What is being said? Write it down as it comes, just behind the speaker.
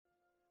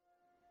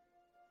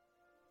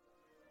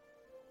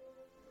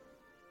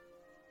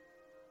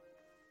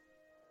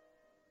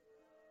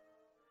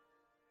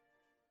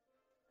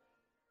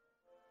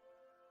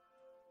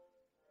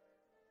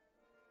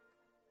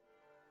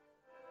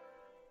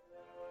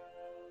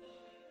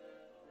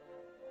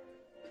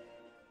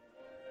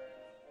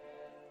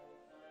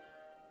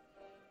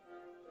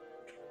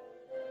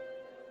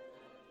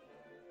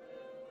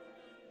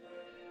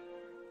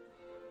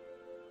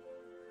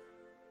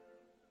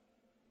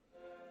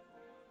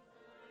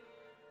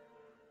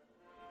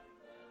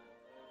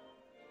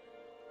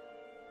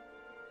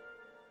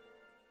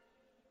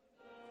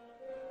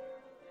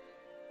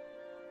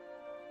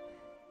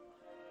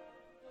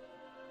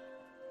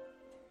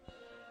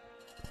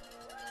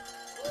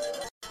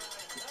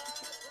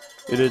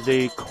It is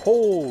a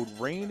cold,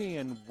 rainy,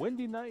 and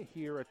windy night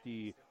here at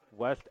the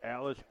West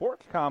Allis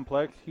Sports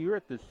Complex here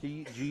at the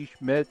C.G.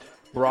 Schmidt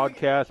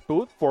broadcast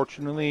booth.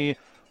 Fortunately,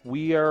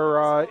 we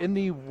are in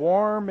the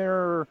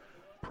warmer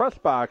press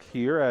box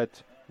here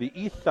at the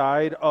east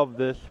side of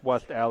this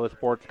West Allis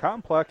Sports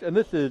Complex, and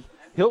this is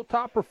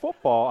Hilltopper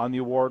football on the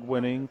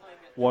award-winning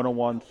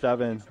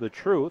 101.7 The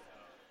Truth.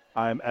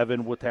 I'm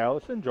Evan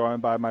Witalison,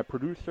 joined by my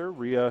producer,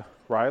 Rhea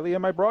Riley,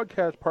 and my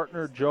broadcast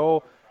partner,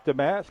 Joe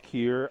Damask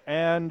here.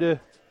 And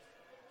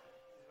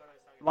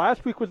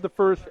last week was the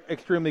first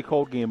extremely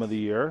cold game of the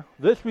year.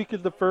 This week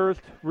is the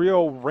first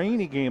real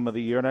rainy game of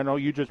the year, and I know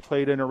you just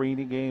played in a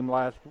rainy game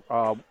last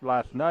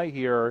night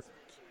here.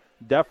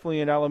 Definitely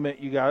an element.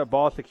 You got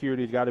ball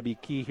security's got to be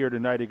key here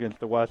tonight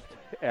against the West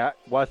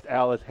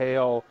Allis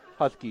Hale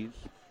Huskies.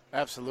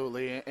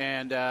 Absolutely,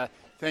 and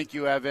thank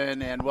you,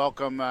 Evan, and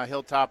welcome,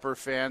 Hilltopper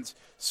fans.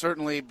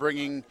 Certainly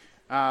bringing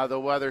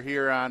the weather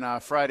here on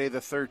Friday the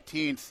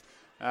 13th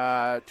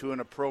to an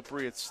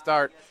appropriate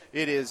start.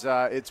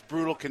 It's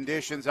brutal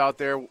conditions out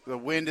there. The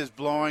wind is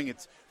blowing.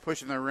 It's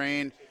pushing the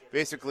rain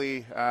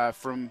basically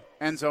from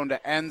end zone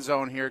to end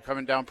zone here,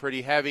 coming down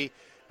pretty heavy.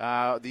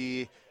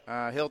 The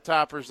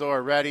Hilltoppers, though,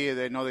 are ready.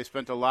 They know they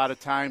spent a lot of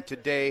time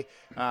today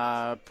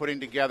putting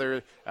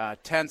together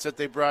tents that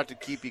they brought to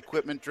keep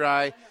equipment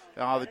dry.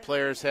 All the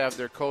players have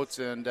their coats,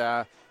 and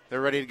they're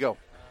ready to go.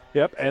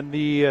 Yep, and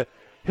the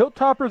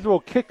Hilltoppers will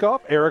kick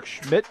off. Eric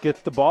Schmidt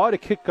gets the ball to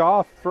kick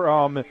off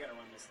from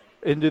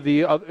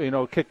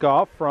kick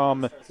off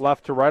from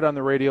left to right on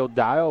the radio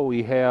dial.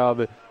 We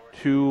have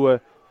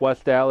two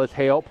West Allis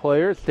Hale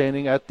players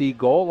standing at the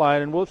goal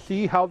line, and we'll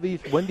see how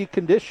these windy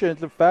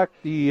conditions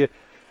affect the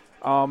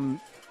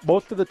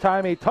most of the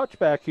time a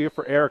touchback here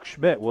for Eric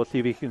Schmidt. We'll see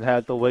if he can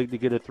have the leg to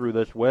get it through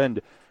this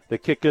wind. The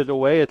kick is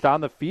away. It's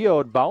on the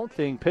field,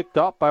 bouncing, picked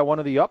up by one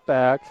of the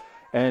upbacks,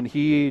 and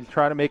he's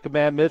trying to make a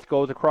man miss,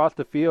 goes across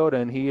the field,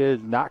 and he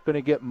is not going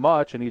to get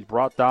much, and he's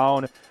brought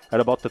down at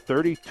about the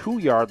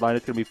 32-yard line.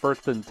 It's going to be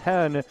 1st and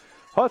 10,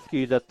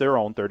 Huskies at their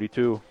own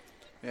 32.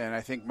 And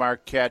I think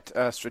Marquette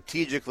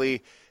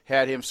strategically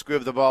had him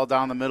squiv the ball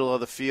down the middle of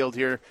the field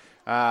here,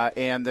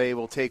 and they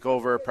will take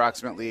over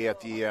approximately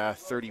at the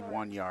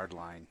 31-yard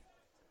line.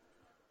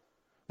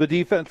 The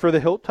defense for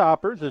the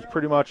Hilltoppers is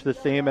pretty much the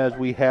same as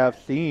we have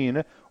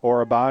seen.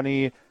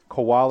 Orabani,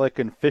 Kowalik,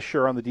 and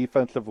Fisher on the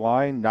defensive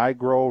line.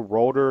 Nigro,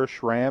 Roeder,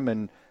 Schramm,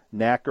 and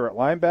Knacker at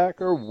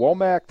linebacker.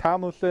 Womack,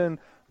 Tomlinson,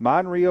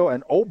 Monrio,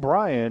 and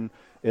O'Brien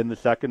in the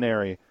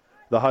secondary.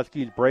 The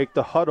Huskies break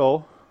the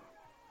huddle,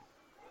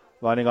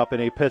 lining up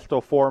in a pistol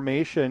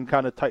formation,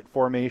 kind of tight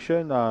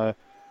formation.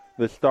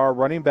 The star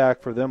running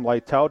back for them,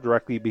 Lytle,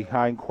 directly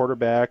behind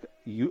quarterback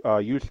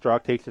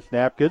Ustruck, takes a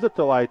snap, gives it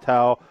to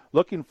Lytle,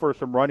 looking for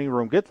some running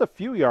room, gets a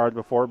few yards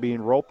before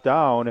being roped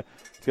down.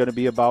 It's going to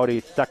be about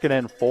a 2nd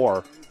and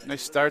 4.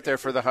 Nice start there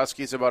for the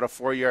Huskies, about a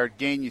 4-yard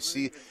gain. You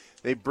see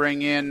they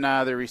bring in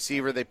the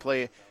receiver. They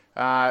play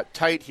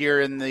tight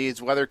here in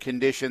these weather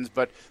conditions,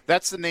 but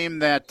that's the name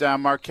that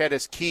Marquette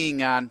is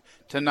keying on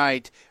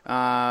tonight,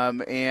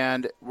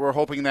 and we're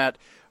hoping that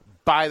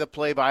by the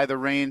play, by the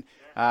rain,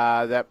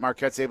 that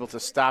Marquette's able to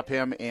stop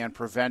him and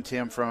prevent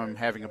him from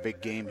having a big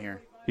game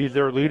here. He's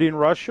their leading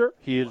rusher.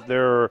 He is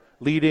their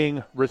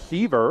leading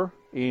receiver,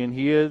 and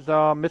he is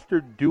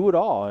Mr.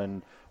 Do-It-All.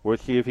 And we'll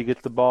see if he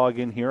gets the ball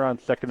again here on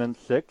 2nd and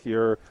 6.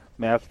 Your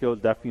math skill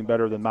is definitely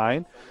better than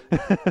mine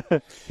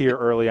here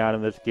early on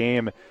in this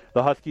game.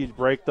 The Huskies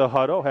break the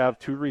huddle, have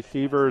two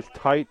receivers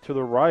tight to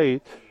the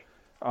right.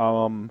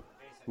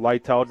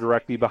 Lytle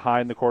directly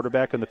behind the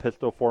quarterback in the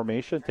pistol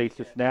formation, takes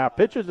the snap,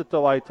 pitches it to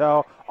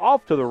Lytle,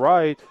 off to the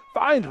right,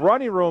 finds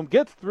running room,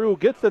 gets through,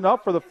 gets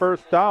enough for the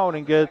first down,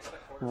 and gets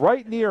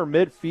right near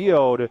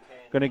midfield.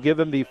 Going to give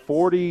him the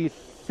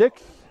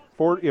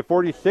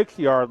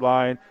 46-yard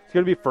line. It's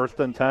going to be 1st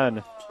and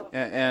 10.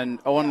 And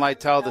Owen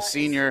Lytle, the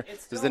senior,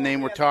 is the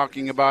name we're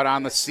talking about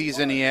on the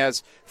season. He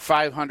has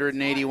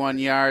 581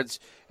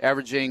 yards,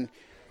 averaging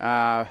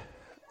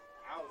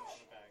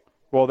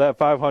well, that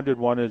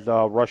 501 is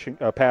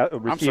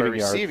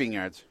receiving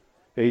yards.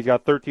 Yeah, he's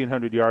got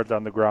 1,300 yards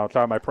on the ground.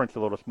 Sorry, my print's a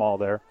little small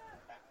there.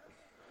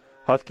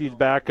 Huskies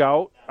back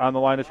out on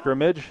the line of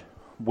scrimmage.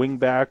 Wing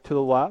back to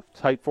the left,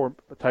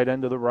 tight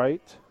end to the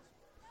right.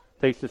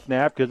 Takes the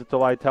snap, gives it to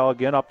Lytle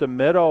again up the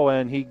middle,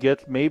 and he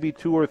gets maybe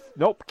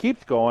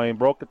keeps going,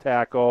 broke the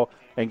tackle,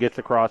 and gets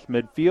across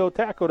midfield.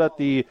 Tackled at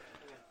the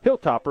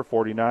Hilltopper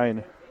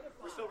 49.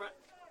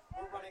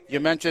 You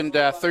mentioned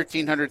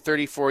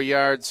 1,334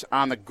 yards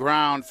on the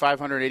ground,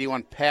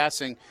 581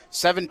 passing,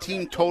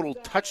 17 total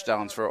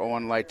touchdowns for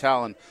Owen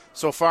Lytle. And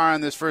so far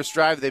on this first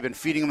drive, they've been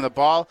feeding him the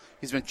ball.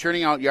 He's been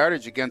churning out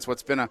yardage against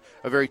what's been a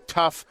very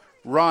tough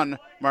run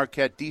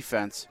Marquette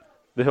defense.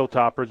 The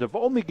Hilltoppers have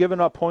only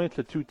given up points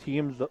to two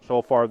teams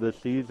so far this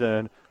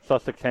season,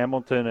 Sussex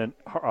Hamilton and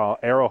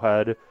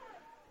Arrowhead.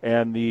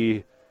 And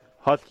the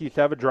Huskies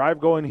have a drive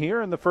going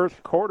here in the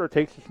first quarter.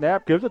 Takes the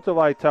snap, gives it to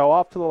Lytle,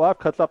 off to the left,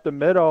 cuts up the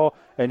middle,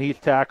 and he's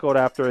tackled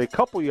after a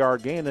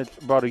couple-yard gain. It's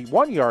about a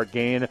 1-yard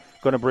gain,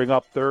 going to bring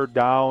up 3rd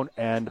down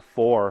and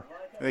 4.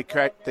 They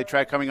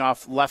try coming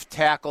off left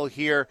tackle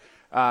here.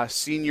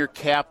 Senior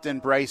captain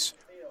Bryce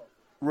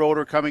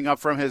Roeder coming up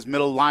from his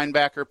middle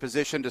linebacker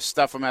position to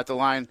stuff him at the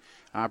line,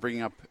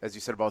 bringing up, as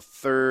you said, about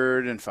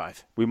 3rd and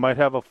 5. We might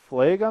have a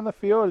flag on the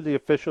field. The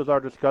officials are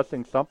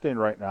discussing something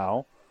right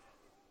now.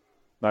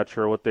 Not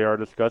sure what they are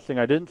discussing.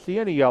 I didn't see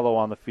any yellow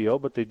on the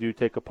field, but they do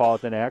take a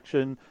pause in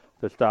action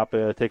to stop,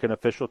 take an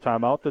official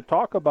timeout to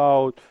talk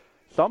about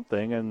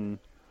something, and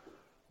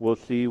we'll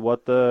see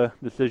what the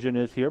decision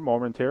is here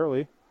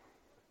momentarily.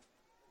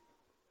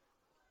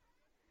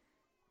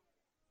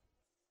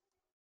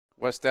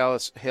 West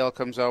Allis Hale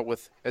comes out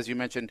with, as you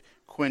mentioned,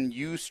 Quinn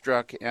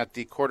Ustruck at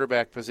the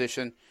quarterback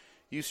position.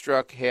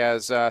 Ustruck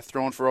has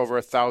thrown for over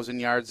 1,000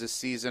 yards this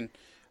season,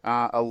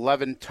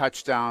 11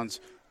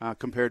 touchdowns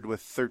compared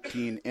with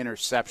 13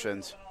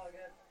 interceptions.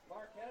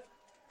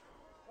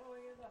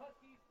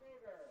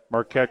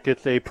 Marquette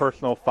gets a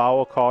personal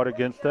foul called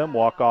against them,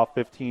 walk off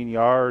 15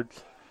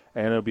 yards,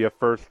 and it'll be a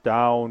first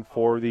down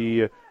for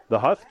the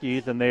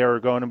Huskies, and they are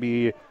going to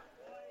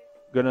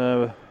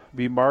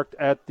be marked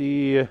at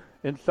the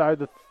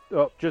inside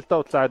just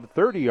outside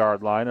the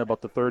 30-yard line,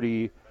 about the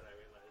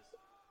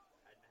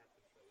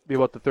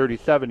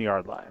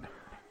 37-yard line.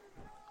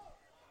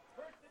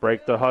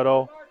 Break the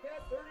huddle.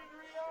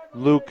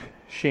 Luke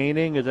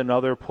Shaning is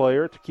another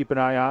player to keep an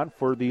eye on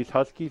for these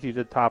Huskies. He's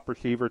a top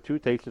receiver too.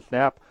 Takes a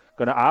snap,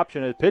 going to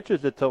option it,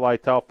 pitches it to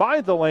Lytle,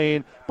 finds a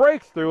lane,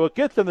 breaks through it,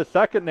 gets in the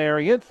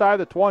secondary, inside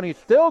the 20,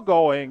 still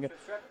going,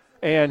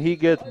 and he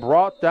gets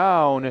brought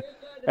down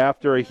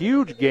after a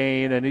huge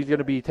gain, and he's going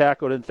to be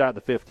tackled inside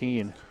the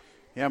 15.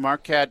 Yeah,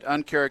 Marquette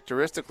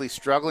uncharacteristically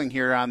struggling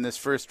here on this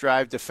first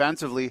drive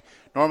defensively.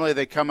 Normally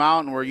they come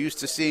out, and we're used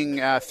to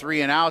seeing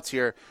 3 and outs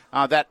here.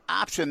 That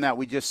option that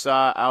we just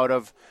saw out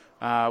of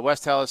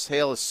West Allis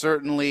Hale is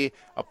certainly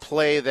a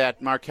play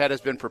that Marquette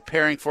has been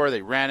preparing for.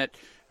 They ran it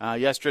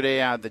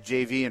yesterday on the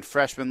JV and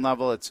freshman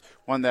level. It's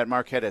one that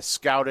Marquette has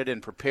scouted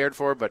and prepared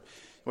for, but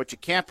what you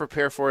can't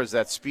prepare for is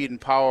that speed and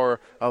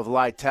power of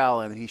Lytle,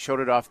 and he showed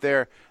it off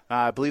there.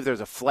 I believe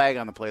there's a flag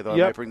on the play, though.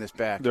 Yep. I might bring this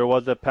back. There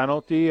was a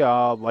penalty,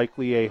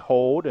 likely a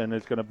hold, and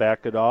it's going to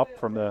back it up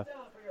from the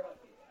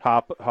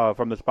top,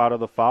 from the spot of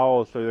the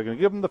foul. So they're going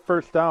to give him the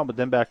first down, but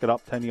then back it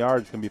up 10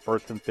 yards. It's going to be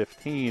 1st and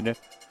 15.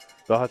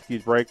 The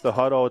Huskies break the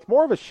huddle. It's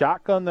more of a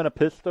shotgun than a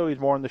pistol. He's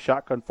more in the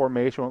shotgun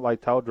formation with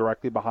Lytle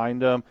directly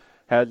behind him.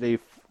 Has a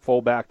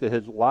fullback to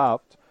his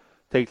left.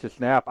 Takes a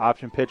snap,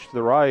 option pitch to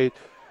the right.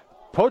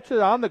 Puts it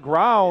on the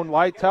ground.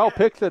 Lytle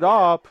picks it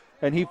up,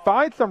 and he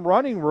finds some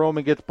running room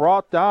and gets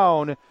brought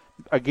down.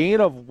 A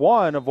gain of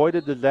 1,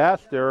 avoided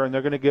disaster, and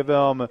they're going to give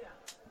him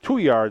 2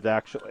 yards,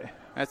 actually.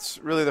 That's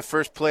really the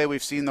first play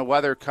we've seen the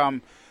weather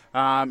come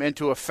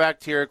into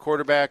effect here.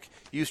 Quarterback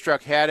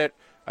Ustruck had it,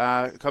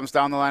 comes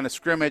down the line of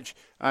scrimmage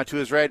to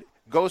his right,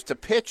 goes to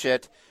pitch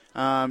it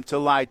to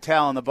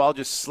Lytle, and the ball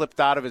just slipped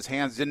out of his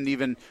hands, didn't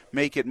even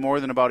make it more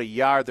than about a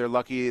yard. They're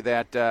lucky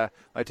that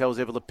Lytle was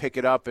able to pick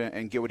it up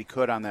and get what he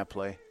could on that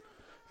play.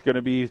 It's going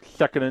to be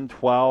 2nd and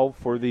 12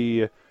 for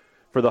the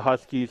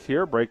Huskies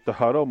here. Break the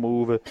huddle,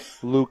 move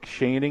Luke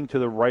Shaning to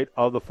the right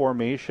of the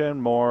formation,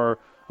 more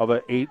of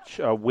a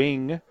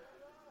wing.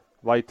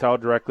 Lytle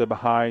directly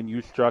behind.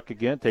 Ustruck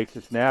again, takes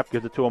a snap,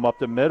 gives it to him up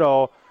the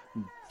middle.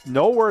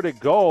 Nowhere to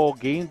go,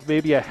 gains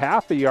maybe a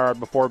half a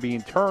yard before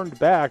being turned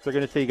back. They're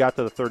going to say he got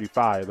to the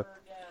 35.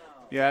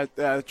 Yeah,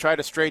 tried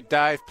a straight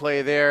dive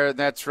play there.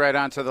 That's right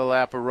onto the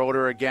lap of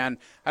Roeder again.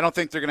 I don't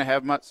think they're going to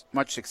have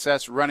much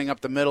success running up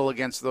the middle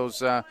against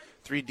those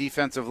 3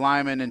 defensive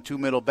linemen and 2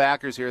 middle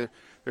backers here.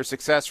 Their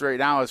success right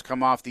now has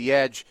come off the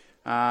edge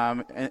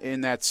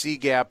in that C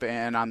gap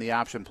and on the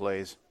option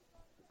plays.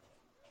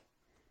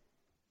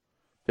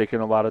 Taking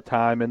a lot of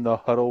time in the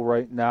huddle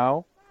right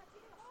now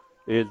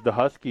is the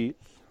Huskies.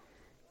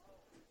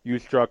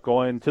 Ustruck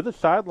going to the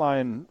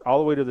sideline, all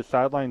the way to the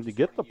sideline to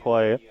get the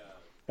play.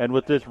 And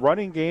with this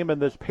running game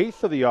and this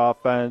pace of the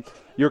offense,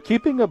 you're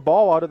keeping the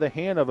ball out of the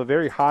hand of a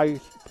very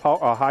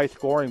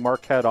high-scoring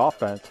Marquette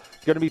offense.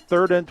 It's going to be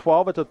 3rd and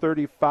 12 at the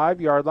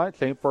 35-yard line,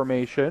 same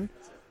formation.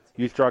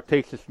 Ustruck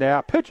takes the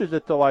snap, pitches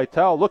it to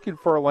Lytle, looking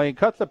for a lane,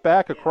 cuts it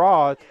back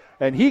across,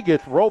 and he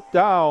gets roped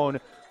down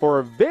for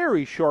a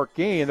very short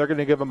gain. They're going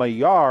to give him a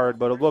yard,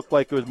 but it looked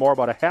like it was more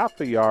about a half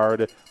a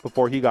yard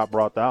before he got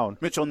brought down.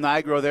 Mitchell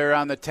Nigro there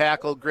on the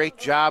tackle. Great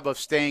job of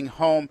staying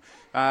home.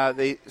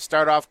 They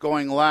start off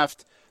going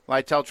left.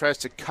 Lytle tries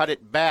to cut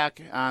it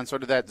back on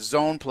sort of that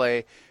zone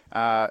play.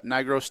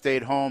 Nigro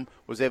stayed home,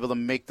 was able to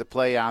make the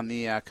play on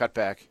the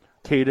cutback.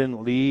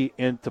 Caden Lee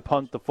in to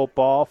punt the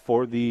football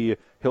for the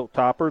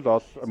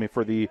Hilltoppers.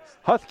 For the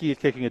Huskies,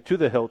 kicking it to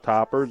the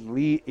Hilltoppers.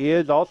 Lee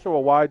is also a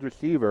wide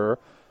receiver,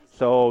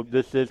 so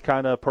this is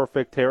kind of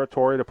perfect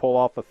territory to pull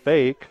off a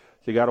fake.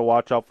 So you got to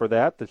watch out for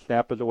that. The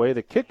snap is away.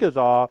 The kick is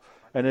off,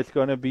 and it's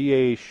going to be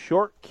a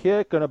short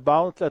kick, going to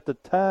bounce at the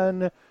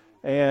 10,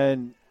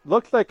 and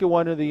looks like it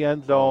went into the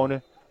end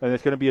zone, and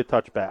it's going to be a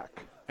touchback.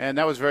 And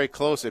that was very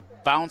close.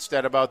 It bounced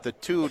at about the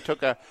 2,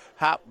 took a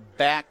hop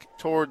back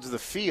towards the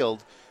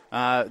field.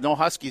 No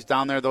Huskies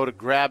down there, though, to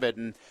grab it,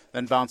 and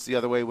then bounced the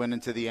other way, went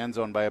into the end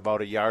zone by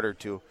about a yard or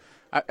 2.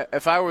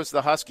 if I was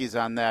the Huskies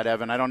on that,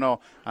 Evan, I don't know.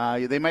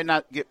 They might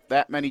not get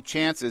that many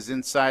chances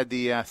inside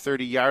the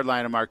 30-yard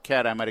line of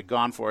Marquette. I might have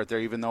gone for it there,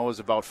 even though it was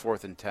about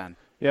 4th and 10.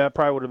 Yeah,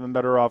 probably would have been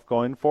better off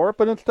going for it.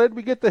 But instead,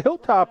 we get the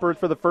Hilltoppers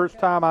for the first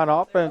time on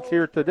offense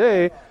here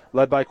today,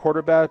 led by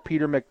quarterback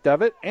Peter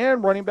McDevitt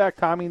and running back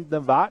Tommy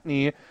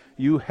Novotny.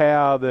 You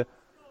have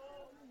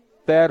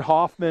Thad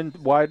Hoffman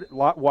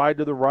wide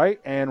to the right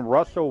and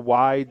Russell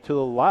wide to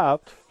the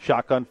left.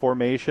 Shotgun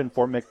formation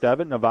for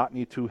McDevitt,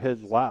 Novotny to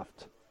his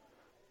left.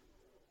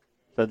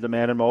 Sends the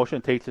man in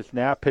motion, takes a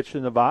snap, pitch to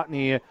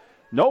Novotny.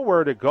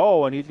 Nowhere to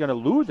go, and he's going to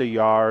lose a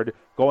yard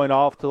going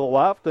off to the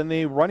left. And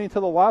the running to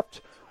the left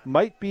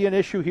might be an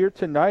issue here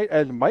tonight,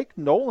 as Mike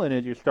Nolan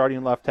is your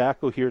starting left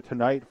tackle here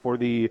tonight for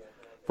the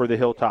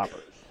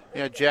Hilltoppers.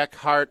 Yeah, Jack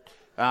Hart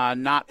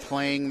not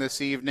playing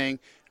this evening,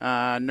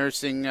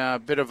 nursing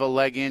a bit of a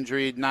leg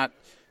injury, not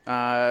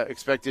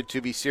expected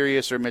to be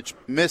serious or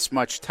miss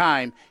much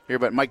time here,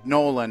 but Mike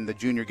Nolan, the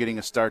junior, getting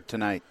a start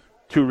tonight.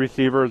 2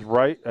 receivers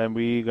right, and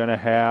we're going to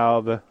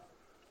have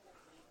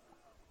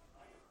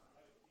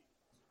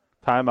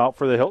timeout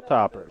for the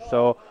Hilltoppers.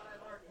 So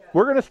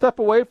we're going to step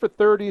away for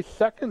 30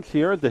 seconds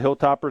here as the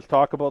Hilltoppers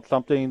talk about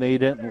something they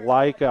didn't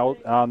like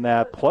out on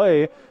that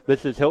play.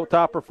 This is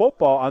Hilltopper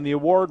football on the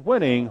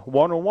award-winning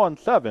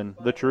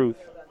 101.7 The Truth.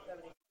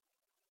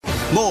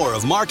 More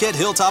of Marquette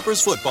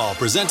Hilltoppers football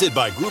presented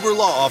by Gruber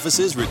Law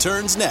Offices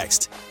returns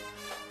next.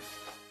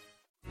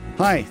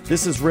 Hi,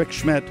 this is Rick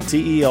Schmidt,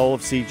 CEO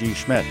of C.G.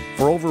 Schmidt.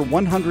 For over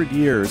 100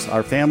 years,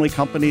 our family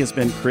company has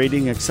been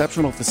creating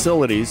exceptional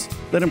facilities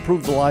that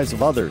improve the lives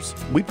of others.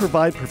 We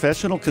provide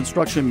professional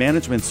construction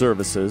management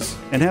services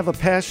and have a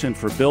passion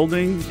for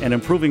building and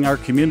improving our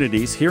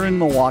communities here in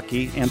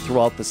Milwaukee and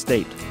throughout the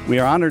state. We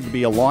are honored to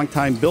be a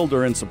longtime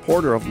builder and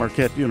supporter of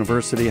Marquette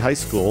University High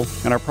School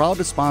and are proud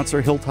to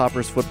sponsor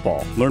Hilltoppers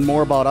football. Learn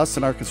more about us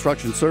and our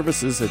construction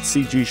services at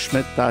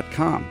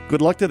cgschmidt.com.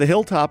 Good luck to the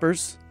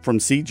Hilltoppers from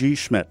C.G.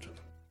 Schmidt.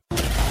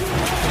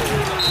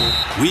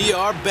 We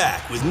are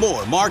back with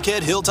more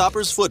Marquette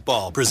Hilltoppers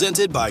football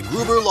presented by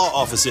Gruber Law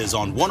Offices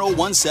on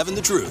 101.7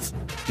 The Truth.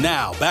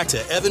 Now, back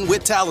to Evan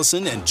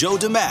Witt-Tallison and Joe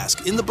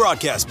Damask in the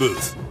broadcast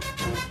booth.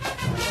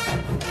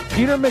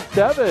 Peter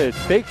McDevitt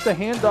fakes the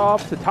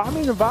handoff to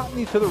Tommy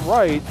Novotny to the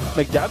right.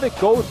 McDevitt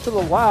goes to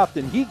the left,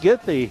 and he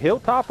gets a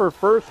Hilltopper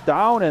first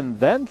down and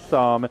then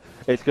some.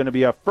 It's going to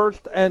be a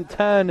 1st and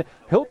 10.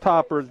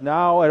 Hilltoppers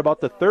now at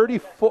about the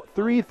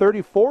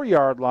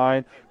 34-yard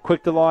line.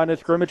 Quick to the line of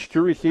scrimmage,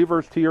 2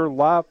 receivers to your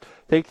left.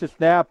 Takes a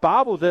snap,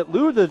 bobbles it,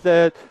 loses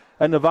it,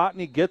 and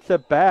Novotny gets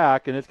it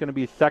back, and it's going to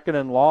be 2nd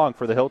and long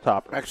for the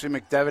Hilltoppers.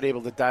 Actually, McDevitt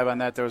able to dive on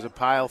that. There was a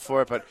pile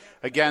for it, but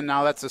again,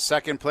 now that's the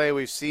second play.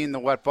 We've seen the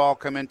wet ball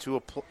come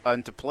into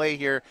play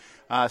here.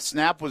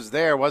 Snap was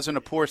there. Wasn't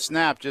a poor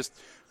snap, just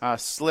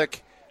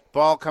slick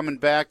ball coming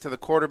back to the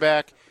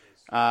quarterback,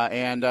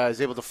 and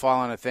is able to fall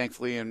on it,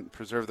 thankfully, and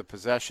preserve the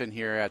possession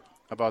here at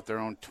about their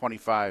own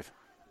 25.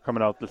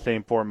 Coming out the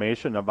same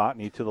formation,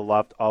 Novotny to the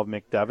left of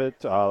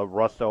McDevitt,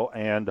 Russell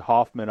and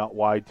Hoffman out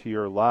wide to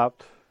your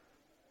left.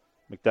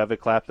 McDevitt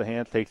claps the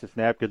hands, takes a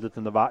snap, gives it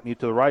to Novotny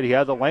to the right. He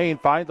has a lane,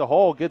 finds a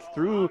hole, gets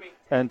through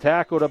and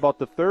tackled about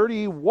the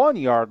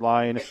 31-yard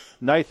line.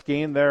 Nice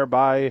gain there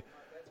by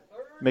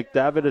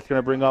McDevitt. It's going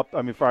to bring up,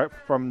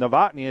 from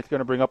Novotny, it's going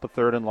to bring up a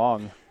 3rd and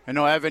long. I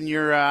know, Evan,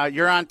 you're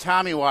on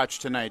Tommy watch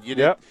tonight. You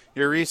did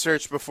your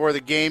research before the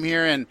game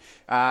here, and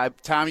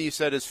Tommy, you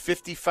said, is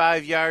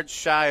 55 yards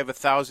shy of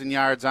 1,000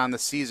 yards on the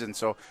season.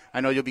 So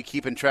I know you'll be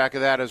keeping track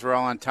of that as we're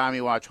all on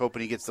Tommy watch,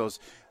 hoping he gets those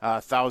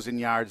 1,000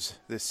 yards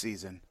this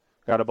season.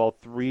 Got about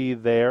 3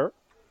 there.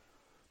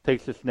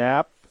 Takes the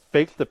snap,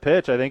 fakes the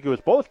pitch. I think he was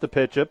supposed to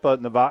pitch it,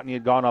 but Novotny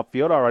had gone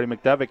upfield already.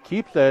 McDevitt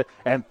keeps it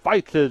and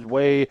fights his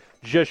way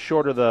just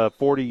short of the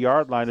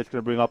 40-yard line. It's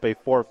going to bring up a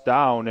 4th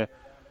down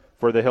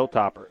for the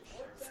Hilltoppers.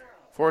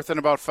 4th and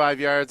about 5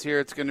 yards here.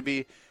 It's going to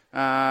be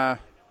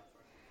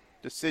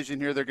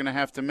decision here they're going to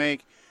have to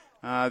make.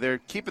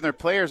 They're keeping their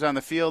players on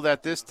the field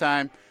at this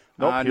time.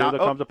 Nope, here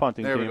comes the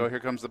punting team. There we go.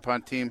 Here comes the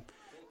punt team.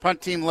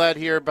 Punt team led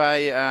here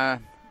by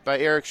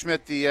Eric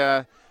Schmidt,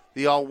 the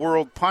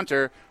all-world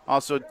punter.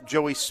 Also,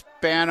 Joey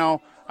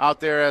Spano out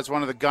there as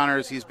one of the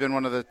gunners. He's been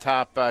one of the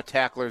top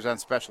tacklers on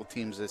special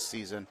teams this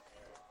season.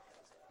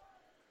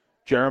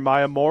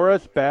 Jeremiah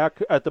Morris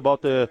back at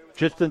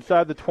just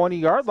inside the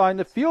 20-yard line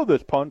to field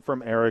this punt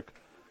from Eric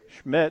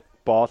Schmidt.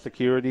 Ball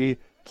security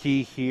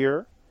key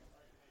here.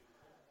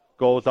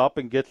 Goes up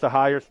and gets a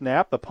higher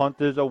snap. The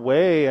punt is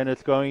away, and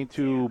it's going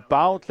to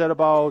bounce at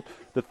about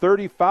the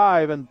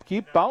 35 and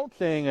keep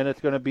bouncing, and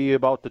it's going to be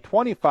about the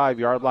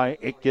 25-yard line.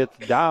 It gets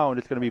down.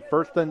 It's going to be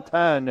 1st and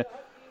 10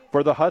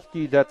 for the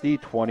Huskies at the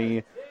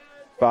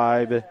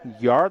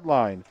 25-yard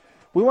line.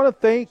 We want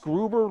to thank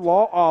Gruber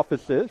Law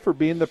Offices for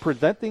being the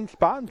presenting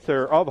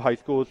sponsor of high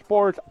school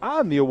sports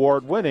on the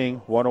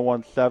award-winning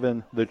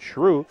 101.7 The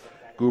Truth.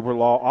 Gruber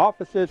Law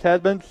Offices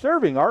has been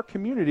serving our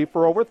community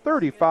for over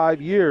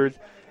 35 years,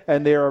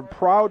 and they are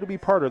proud to be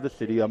part of the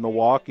city of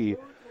Milwaukee.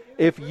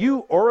 If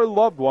you or a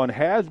loved one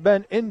has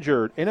been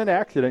injured in an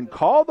accident,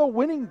 call the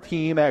winning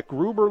team at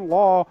Gruber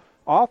Law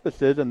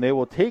offices, and they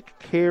will take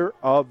care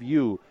of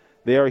you.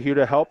 They are here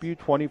to help you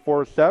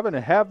 24/7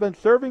 and have been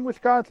serving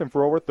Wisconsin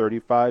for over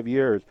 35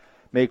 years.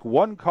 Make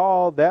one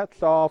call,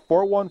 that's all,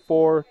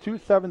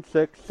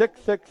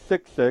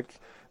 414-276-6666,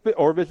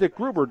 or visit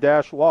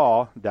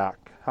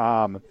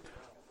gruber-law.com.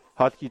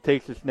 Husky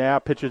takes a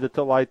snap, pitches it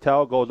to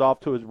Lytle, goes off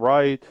to his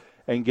right,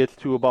 and gets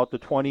to about the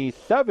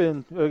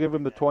 27, give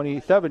him the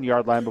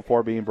 27-yard line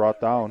before being brought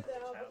down.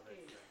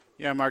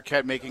 Yeah,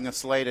 Marquette making a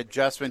slight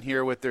adjustment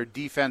here with their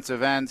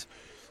defensive ends,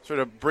 sort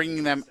of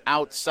bringing them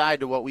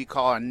outside to what we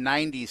call a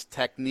 90s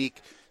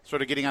technique,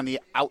 sort of getting on the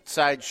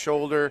outside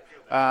shoulder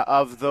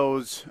of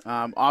those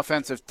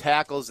offensive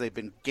tackles. They've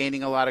been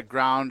gaining a lot of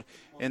ground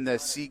in the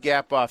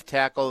C-gap off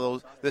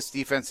tackle. This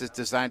defense is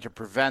designed to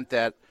prevent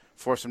that,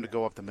 force them to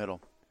go up the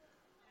middle.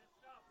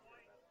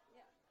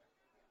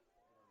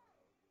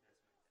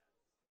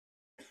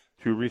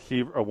 Two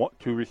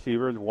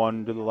receivers,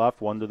 one to the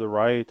left, one to the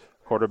right.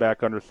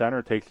 Quarterback under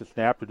center, takes the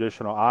snap,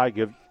 traditional eye,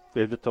 gives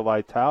it to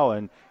Lytle,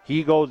 and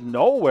he goes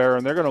nowhere,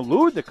 and they're going to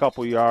lose a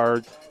couple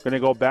yards. Going to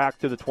go back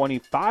to the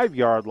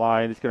 25-yard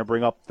line. It's going to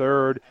bring up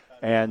 3rd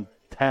and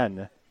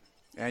 10.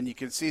 And you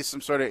can see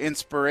some sort of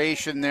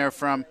inspiration there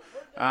from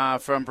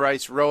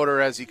Bryce Roeder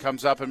as he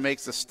comes up and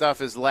makes the stuff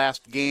his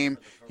last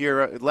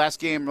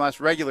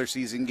regular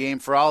season game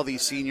for all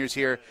these seniors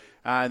here.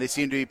 They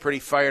seem to be pretty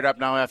fired up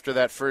now after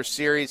that first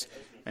series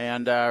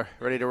and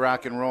ready to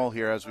rock and roll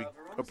here as we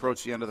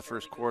approach the end of the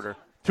first quarter.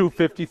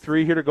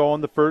 2:53 here to go in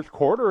the first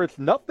quarter. It's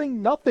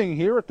 0-0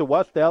 here at the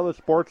West Allis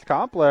Sports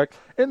Complex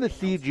in the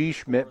C.G.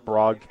 Schmidt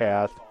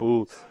broadcast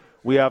booth.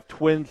 We have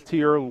twins to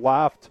your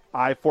left,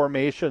 I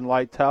formation.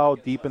 Lytle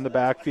deep in the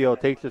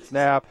backfield, takes a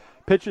snap,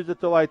 pitches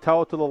it to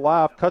Lytle to the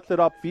left, cuts it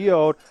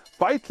upfield,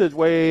 fights his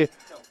way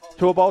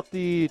to about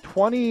the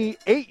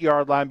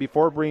 28-yard line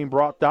before being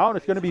brought down.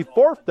 It's going to be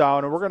 4th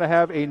down, and we're going to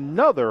have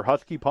another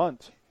Husky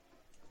punt.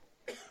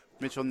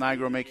 Mitchell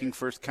Nigro making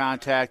first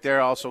contact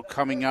there. Also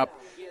coming up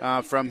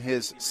from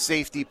his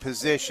safety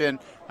position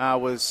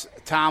was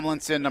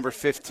Tomlinson, number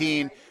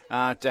 15,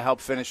 to help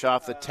finish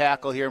off the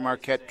tackle here.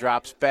 Marquette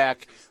drops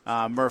back.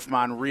 Murph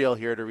Monreal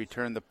here to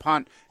return the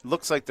punt. It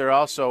looks like they're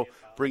also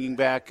bringing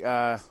back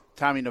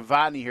Tommy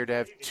Novotny here to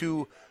have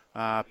 2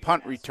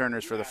 punt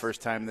returners for the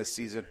first time this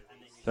season.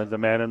 Sends a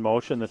man in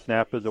motion. The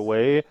snap is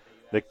away.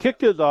 The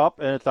kick is up,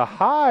 and it's a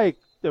high.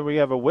 Then we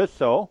have a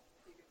whistle.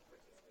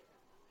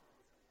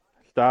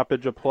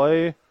 Stoppage of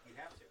play.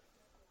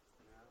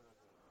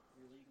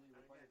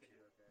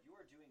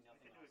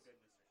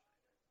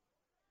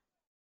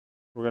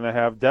 We're going to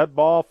have dead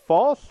ball,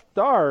 false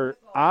start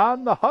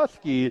on the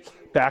Huskies.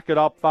 Back it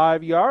up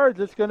 5 yards.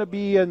 It's going to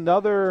be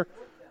another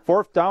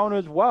 4th down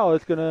as well.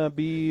 It's going to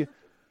be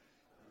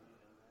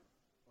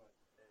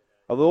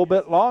a little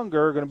bit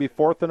longer. Going to be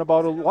 4th and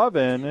about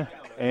 11.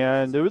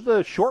 And it was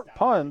a short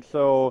punt,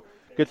 so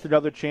gets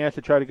another chance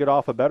to try to get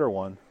off a better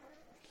one.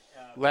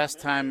 Last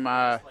time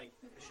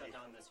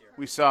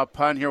we saw a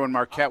punt here when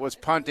Marquette was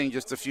punting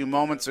just a few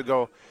moments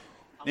ago,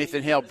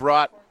 Nathan Hale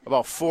brought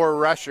about 4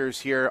 rushers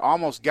here,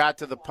 almost got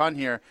to the punt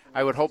here.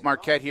 I would hope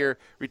Marquette here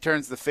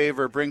returns the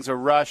favor, brings a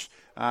rush.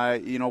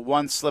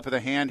 One slip of the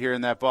hand here,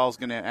 and that ball's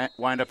going to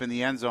wind up in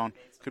the end zone.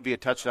 Could be a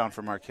touchdown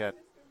for Marquette.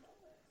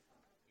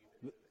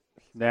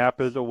 Snap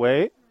is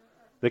away.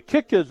 The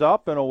kick is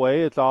up and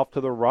away. It's off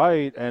to the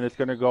right, and it's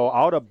going to go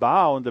out of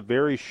bounds. A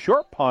very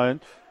short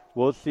punt.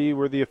 We'll see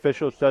where the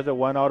official says it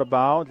went out of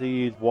bounds.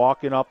 He's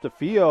walking up the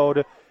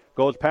field,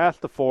 goes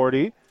past the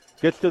 40,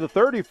 gets to the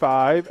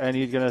 35, and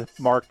he's going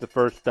to mark the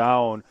 1st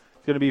down.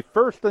 It's going to be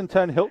 1st and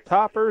 10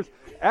 Hilltoppers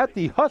at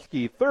the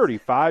Husky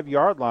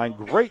 35-yard line.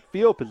 Great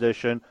field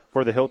position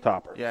for the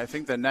Hilltoppers. Yeah, I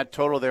think the net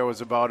total there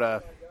was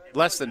about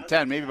less than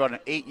 10, maybe about an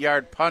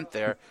 8-yard punt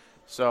there.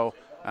 So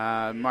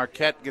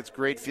Marquette gets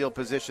great field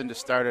position to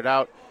start it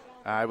out.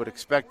 I would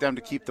expect them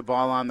to keep the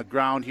ball on the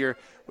ground here.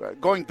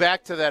 Going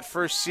back to that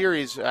first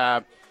series,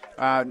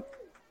 when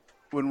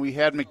we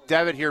had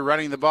McDevitt here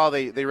running the ball,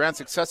 they ran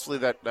successfully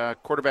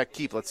that quarterback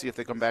keep. Let's see if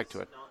they come back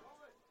to it.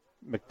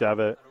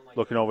 McDevitt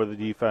looking over the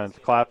defense,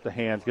 claps the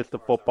hands, gets the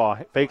football,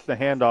 fakes the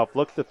handoff,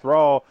 looks to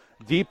throw,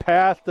 deep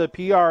pass to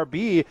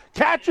PRB,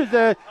 catches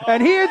it,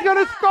 and he is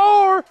going to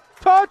score!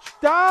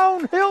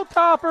 Touchdown,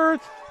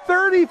 Hilltoppers!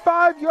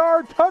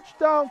 35-yard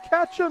touchdown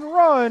catch and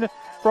run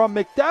from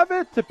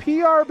McDevitt to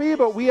PRB,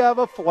 but we have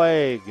a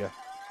flag.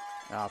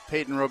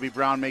 Peyton Roby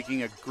Brown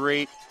making a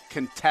great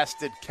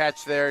contested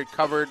catch there,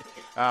 covered,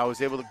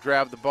 was able to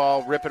grab the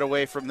ball, rip it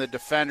away from the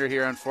defender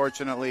here,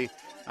 unfortunately.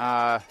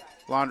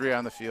 Laundry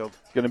on the field.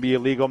 It's going to be a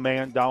legal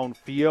man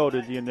downfield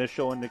is the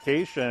initial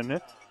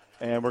indication,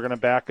 and we're going to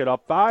back it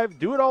up 5.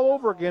 Do it all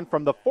over again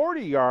from the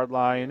 40-yard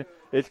line.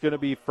 It's going to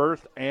be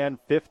 1st and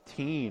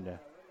 15.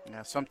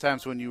 Yeah,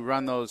 sometimes when you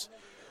run those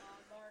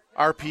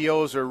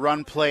RPOs or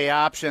run play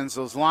options,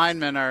 those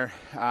linemen are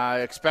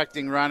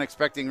expecting run,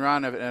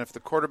 and if the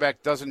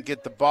quarterback doesn't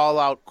get the ball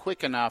out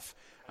quick enough,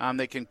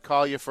 they can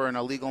call you for an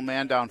illegal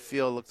man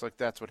downfield. Looks like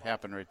that's what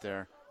happened right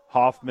there.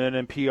 Hoffman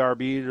and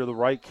PRB to the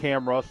right,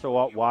 Cam Russell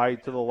out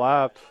wide to the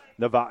left.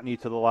 Novotny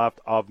to the left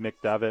of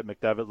McDevitt.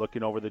 McDevitt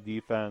looking over the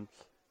defense.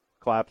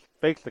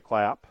 Fakes the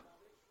clap.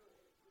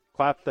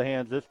 Claps the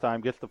hands this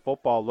time. Gets the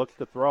football. Looks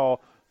to throw.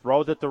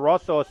 Throws it to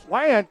Russell. A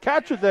slant.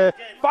 Catches it.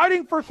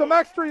 Fighting for some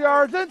extra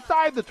yards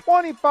inside the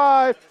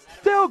 25.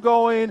 Still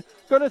going.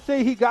 Going to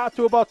say he got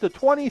to about the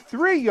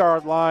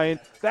 23-yard line.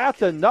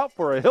 That's enough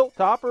for a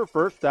Hilltopper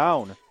first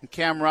down.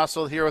 Cam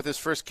Russell here with his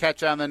first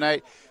catch on the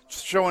night.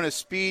 Showing his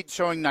speed,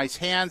 showing nice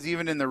hands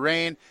even in the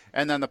rain,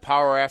 and then the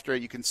power after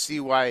it. You can see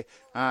why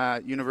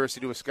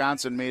University of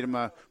Wisconsin made him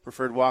a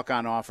preferred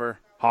walk-on offer.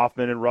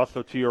 Hoffman and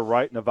Russell to your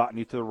right,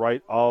 Novotny to the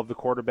right of the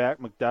quarterback,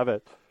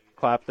 McDevitt.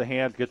 Claps the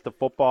hands, gets the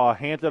football,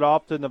 hands it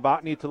off to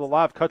Novotny to the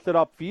left, cuts it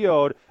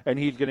upfield, and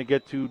he's going to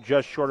get to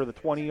just short of the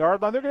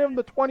 20-yard line. They're going to give him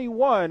the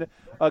 21,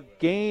 a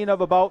gain of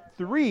about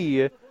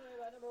 3.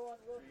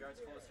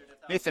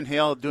 Nathan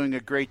Hale doing a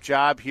great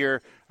job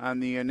here on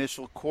the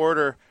initial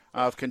quarter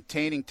of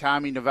containing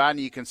Tommy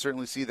Novotny. You can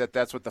certainly see that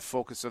that's what the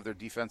focus of their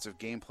defensive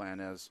game plan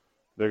is.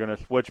 They're going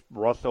to switch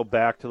Russell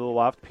back to the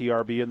left,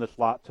 PRB in the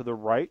slot to the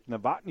right.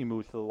 Novotny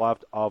moves to the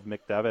left of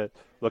McDevitt,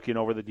 looking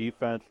over the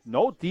defense.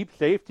 No deep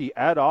safety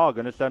at all.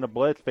 Going to send a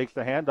blitz, fakes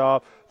the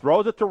handoff,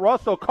 throws it to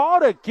Russell,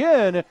 caught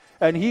again,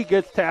 and he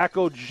gets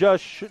tackled they're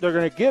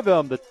going to give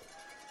him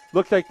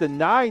looks like the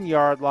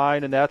 9-yard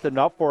line, and that's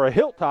enough for a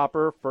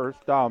Hilltopper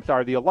first down.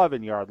 The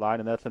 11-yard line,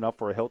 and that's enough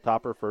for a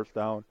Hilltopper first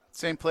down.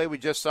 Same play we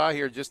just saw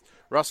here, just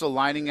Russell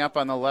lining up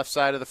on the left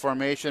side of the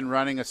formation,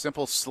 running a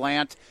simple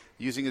slant,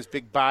 using his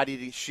big body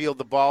to shield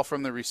the ball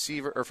from the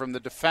receiver or from the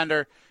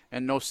defender,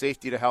 and no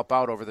safety to help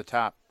out over the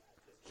top.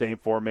 Same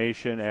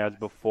formation as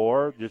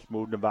before, just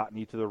moved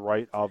Novotny to the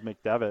right of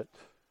McDevitt.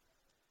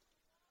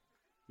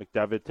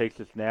 McDevitt takes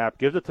a snap,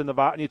 gives it to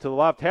Novotny to the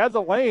left, has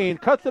a lane,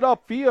 cuts it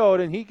upfield,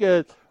 and he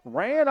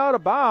ran out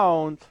of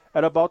bounds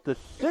at about the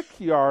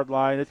 6-yard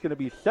line. It's going to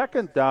be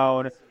second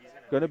down.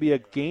 Going to be a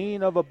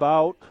gain of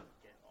about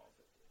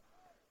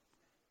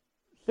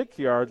 6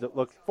 yards. It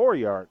looks 4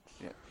 yards.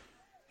 Yeah.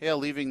 Hale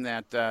leaving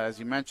that, as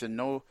you mentioned,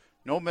 no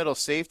middle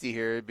safety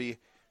here. It'd be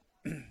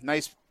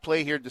nice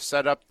play here to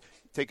set up,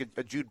 take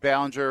a Jude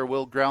Ballinger or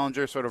Will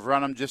Grellinger, sort of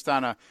run them just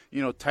on a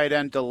tight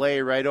end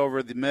delay right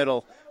over the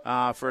middle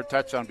for a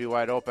touchdown, be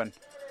wide open.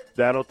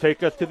 That'll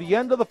take us to the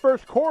end of the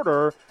first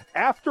quarter.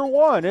 After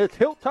one, it's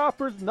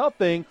Hilltoppers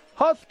nothing,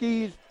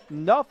 Huskies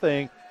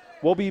nothing.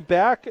 We'll be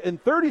back in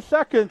 30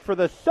 seconds for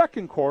the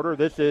second quarter.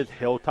 This is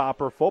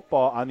Hilltopper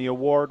football on the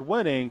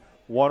award-winning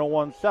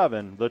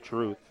 101.7 The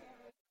Truth.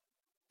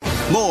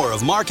 More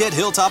of Marquette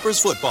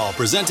Hilltoppers football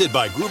presented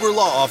by Gruber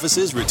Law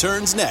Offices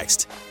returns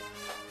next.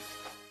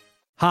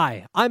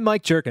 Hi, I'm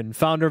Mike Jerkin,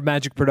 founder of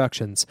Magic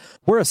Productions.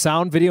 We're a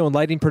sound, video, and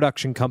lighting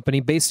production company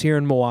based here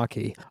in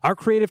Milwaukee. Our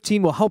creative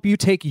team will help you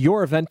take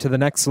your event to the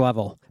next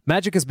level.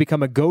 Magic has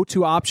become a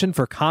go-to option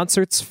for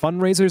concerts,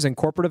 fundraisers, and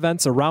corporate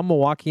events around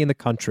Milwaukee and the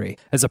country.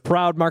 As a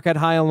proud Marquette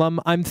High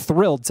alum, I'm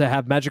thrilled to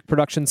have Magic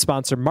Productions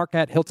sponsor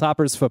Marquette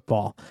Hilltoppers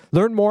football.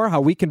 Learn more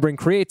how we can bring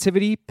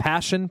creativity,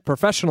 passion,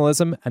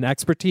 professionalism, and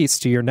expertise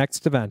to your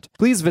next event.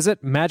 Please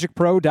visit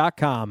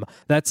magicpro.com.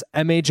 That's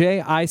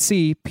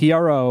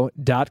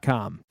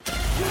MAJICPRO.com.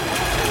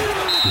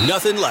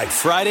 Nothing like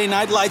Friday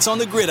night lights on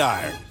the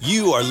gridiron.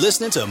 You are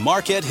listening to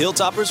Marquette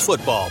Hilltoppers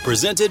football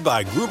presented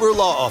by Gruber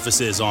Law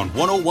Offices on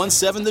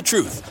 101.7 The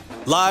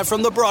Truth. Live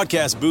from the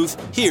broadcast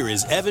booth, here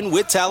is Evan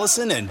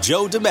Witt-Tallison and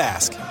Joe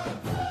Damask.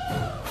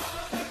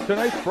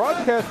 Tonight's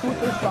broadcast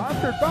booth is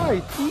sponsored by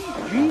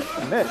C.G.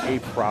 Schmidt, a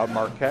proud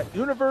Marquette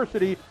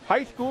University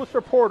high school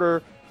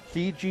supporter.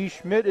 C.G.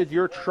 Schmidt is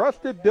your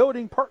trusted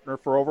building partner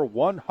for over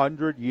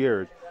 100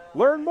 years.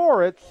 Learn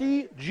more at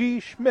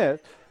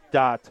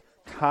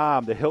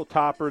cgschmidt.com. The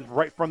Hilltoppers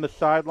right from the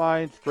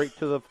sideline, straight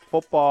to the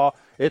football.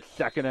 It's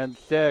 2nd and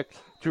 6.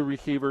 Two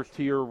receivers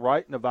to your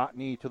right,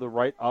 Novotny to the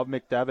right of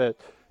McDevitt.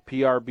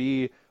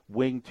 PRB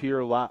wing to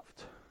your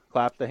left.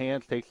 Claps the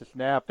hands, takes a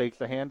snap, fakes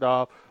the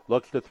handoff,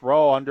 looks to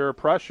throw under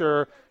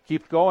pressure,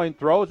 keeps going,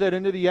 throws it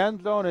into the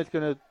end zone. It's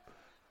going to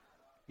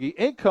be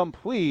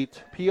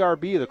incomplete.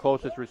 PRB, the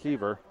closest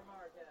receiver.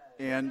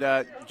 And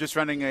just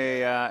running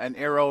an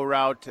arrow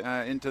route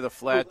into the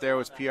flat there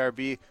was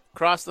PRB.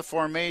 Crossed the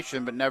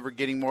formation, but never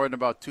getting more than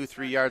about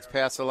 2-3 yards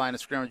past the line of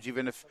scrimmage.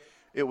 Even if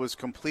it was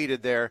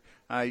completed there,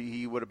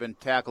 he would have been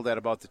tackled at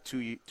about the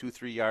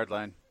 2-3 yard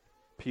line.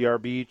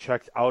 PRB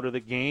checks out of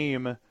the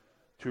game.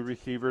 Two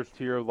receivers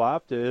to your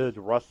left is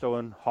Russell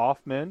and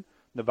Hoffman.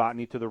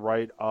 Novotny to the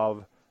right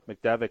of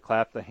McDevitt.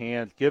 Claps the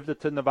hands, gives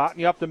it to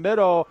Novotny up the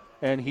middle,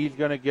 and he's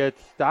going to get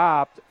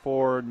stopped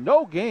for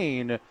no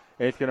gain.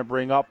 It's going to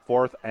bring up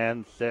 4th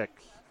and 6.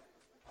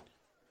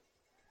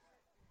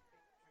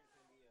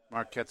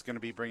 Marquette's going to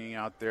be bringing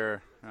out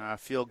their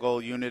field goal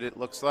unit, it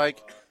looks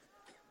like.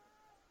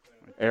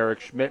 Eric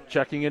Schmidt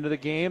checking into the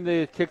game.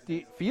 They kicked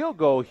the field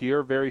goal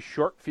here, very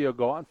short field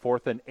goal on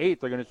 4th and 8.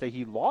 They're going to say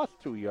he lost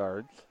 2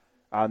 yards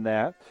on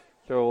that.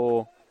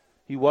 So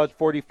he was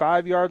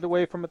 45 yards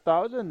away from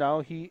 1,000.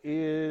 Now he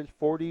is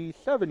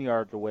 47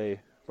 yards away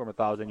from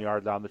 1,000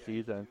 yards on the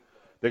season.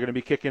 They're going to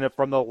be kicking it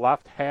from the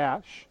left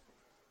hash.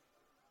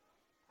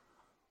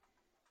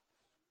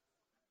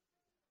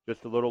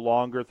 Just a little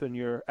longer than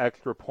your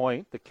extra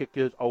point. The kick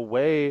is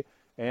away,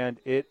 and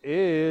it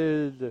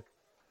is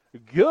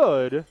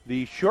good.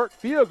 The short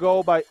field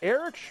goal by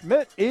Eric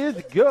Schmidt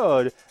is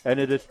good, and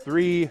it is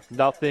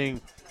 3-0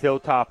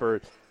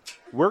 Hilltoppers.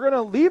 We're going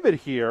to leave it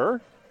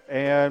here,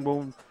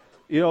 and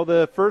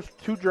the first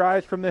two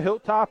drives from the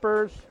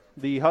Hilltoppers,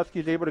 the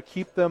Huskies able to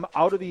keep them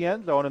out of the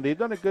end zone, and they've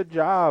done a good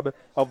job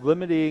of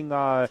limiting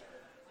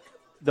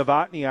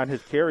Novotny on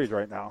his carries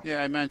right now.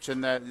 Yeah, I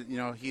mentioned that,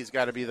 he's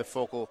got to be the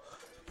focal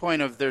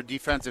point of their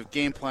defensive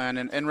game plan,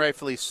 and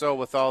rightfully so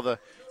with all the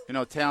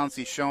talents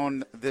he's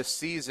shown this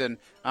season.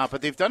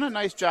 But they've done a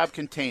nice job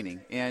containing,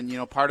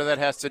 and part of that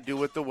has to do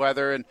with the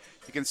weather, and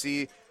you can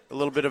see a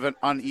little bit of an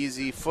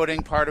uneasy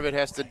footing. Part of it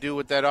has to do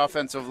with that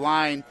offensive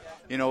line,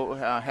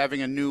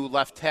 having a new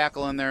left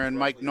tackle in there, and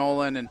Mike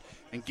Nolan,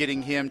 and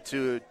getting him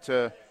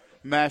to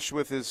mesh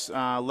with his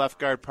left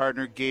guard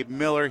partner Gabe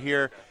Miller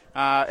here.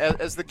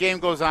 As the game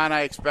goes on,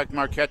 I expect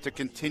Marquette to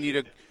continue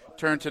to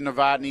turn to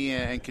Novotny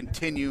and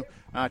continue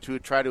to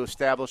try to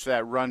establish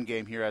that run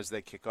game here as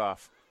they kick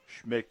off.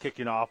 Schmidt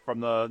kicking off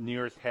from the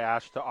nearest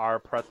hash to our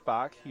press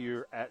box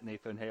here at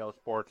Nathan Hale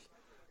Sports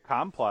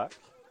Complex.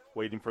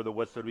 Waiting for the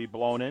whistle to be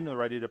blown in. The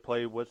ready to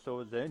play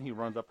whistle is in. He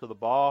runs up to the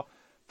ball.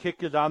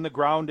 Kick is on the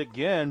ground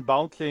again,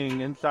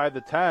 bouncing inside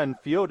the 10,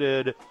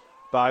 fielded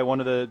by one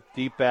of the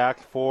deep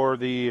backs for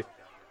the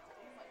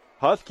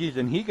Huskies,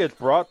 and he gets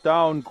brought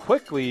down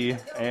quickly,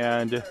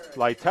 and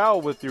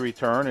Lytle with the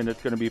return, and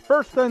it's going to be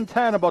 1st and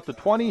 10, about the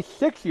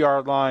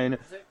 26-yard line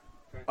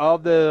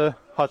of the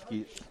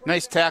Huskies.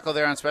 Nice tackle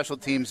there on special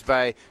teams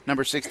by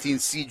number 16,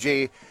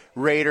 C.J.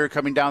 Rader,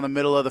 coming down the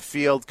middle of the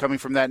field, coming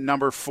from that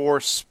number 4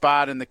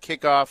 spot in the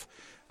kickoff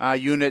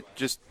unit,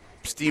 just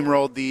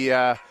steamrolled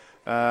the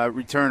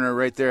returner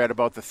right there at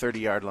about the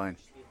 30-yard line.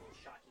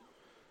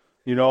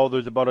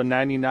 There's about a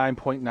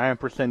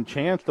 99.9%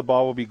 chance the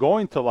ball will be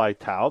going to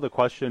Lytle. The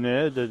question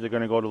is it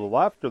going to go to the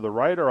left or the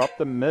right or up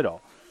the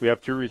middle? We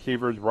have two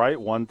receivers right,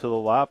 one to the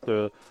left.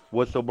 The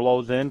whistle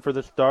blows in for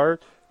the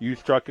start. You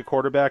struck a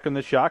quarterback in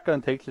the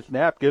shotgun, takes the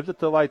snap, gives it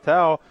to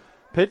Lytle.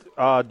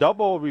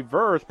 Double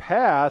reverse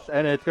pass,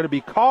 and it's going to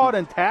be caught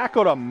and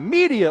tackled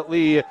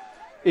immediately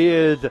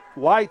is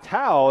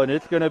Lytle, and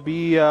it's going to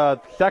be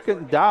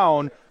 2nd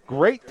down.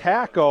 Great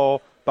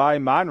tackle by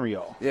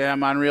Monreal. Yeah,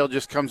 Monreal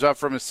just comes up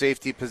from a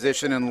safety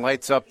position and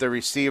lights up the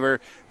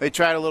receiver. They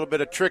tried a little bit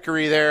of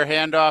trickery there.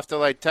 Handoff to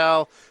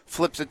Lytle,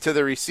 flips it to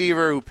the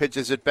receiver who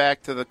pitches it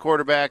back to the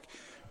quarterback.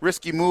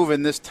 Risky move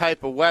in this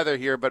type of weather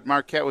here, but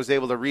Marquette was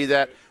able to read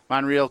that.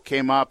 Monreal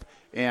came up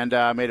and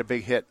made a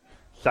big hit.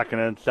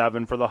 2nd and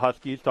 7 for the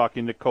Huskies.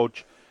 Talking to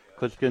Coach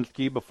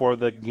Kliskinski before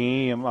the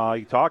game,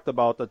 he talked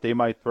about that they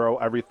might throw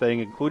everything,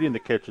 including the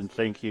kitchen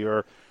sink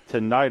here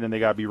tonight, and they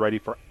got to be ready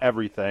for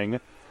everything.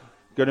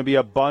 Going to be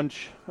a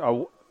bunch,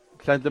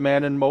 sends a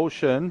man in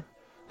motion,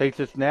 takes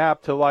a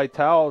snap to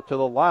Lytle to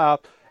the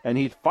left, and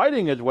he's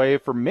fighting his way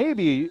for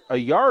maybe a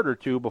yard or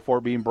two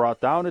before being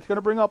brought down. It's going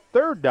to bring up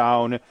 3rd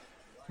down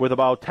with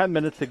about 10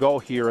 minutes to go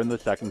here in the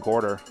second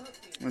quarter.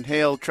 And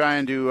Hale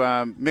trying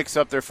to mix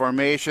up their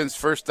formations.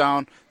 1st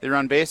down, they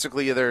run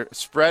basically their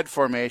spread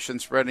formation,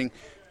 spreading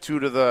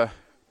 2 to the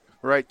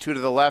right, 2 to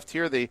the left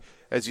here. They,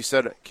 as you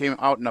said, came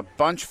out in a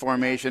bunch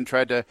formation,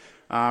 tried to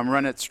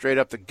run it straight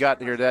up the gut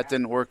here. That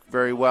didn't work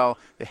very well.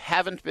 They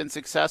haven't been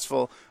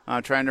successful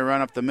trying to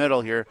run up the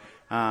middle here.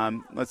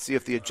 Let's see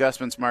if the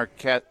adjustments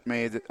Marquette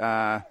made,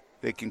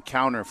 they can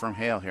counter from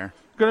Hale here.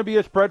 Going to be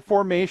a spread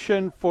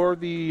formation for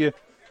the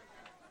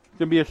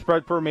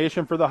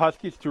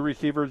Huskies. 2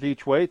 receivers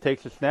each way.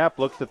 Takes a snap,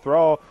 looks to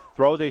throw,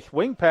 throws a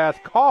swing pass,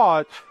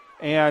 caught,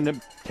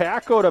 and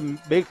tackled.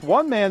 Makes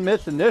one man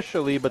miss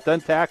initially, but then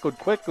tackled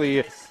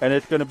quickly, and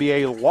it's going to be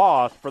a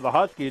loss for the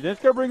Huskies. And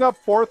it's going to bring up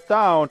 4th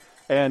down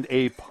and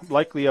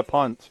likely a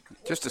punt.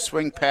 Just a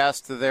swing pass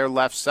to their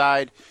left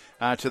side,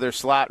 to their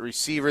slot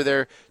receiver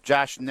there.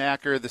 Josh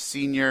Knacker, the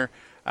senior,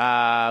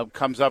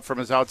 comes up from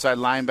his outside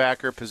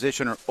linebacker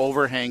position, or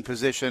overhang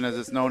position as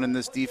it's known in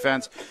this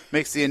defense.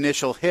 Makes the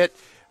initial hit.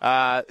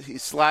 He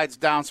slides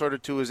down sort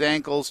of to his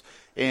ankles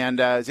and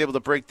is able to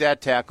break that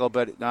tackle,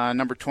 but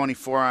number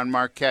 24 on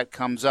Marquette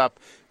comes up,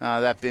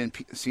 that being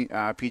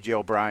P.J.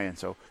 O'Brien.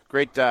 So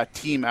great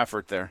team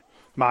effort there.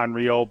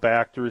 Monreal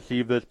back to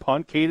receive this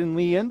punt. Caden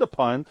Lee in the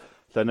punt.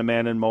 Send a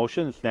man in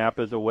motion. Snap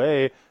is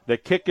away. The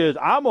kick is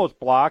almost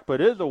blocked, but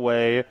is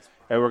away.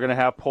 And we're going to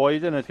have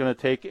Poison. It's going to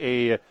take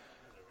a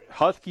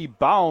Husky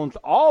bounce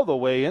all the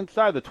way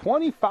inside the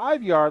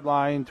 25-yard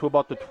line to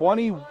about the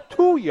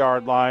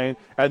 22-yard line.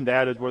 And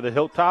that is where the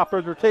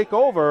Hilltoppers will take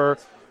over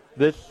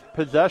this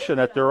possession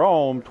at their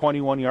own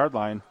 21-yard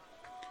line.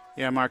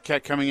 Yeah,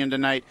 Marquette coming in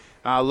tonight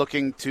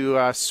looking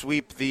to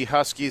sweep the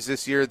Huskies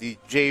this year. The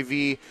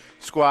JV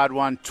squad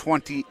won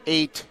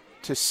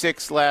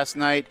 28-6 last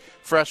night.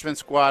 Freshman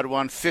squad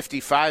won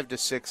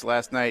 55-6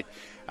 last night.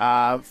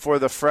 For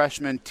the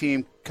freshman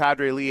team,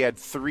 Cadre Lee had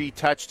 3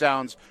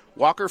 touchdowns.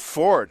 Walker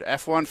Ford,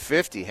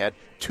 F-150, had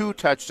 2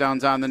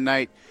 touchdowns on the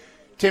night.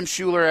 Tim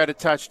Schuler had a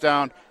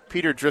touchdown.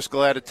 Peter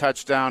Driscoll had a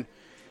touchdown.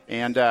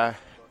 And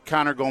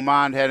Connor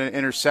Gomond had an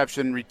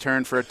interception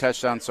return for a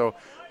touchdown. So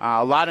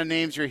a lot of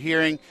names you're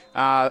hearing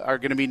are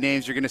going to be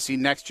names you're going to see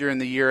next year and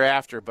the year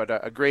after. But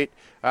a great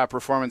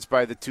performance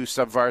by the two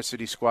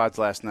sub-varsity squads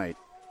last night.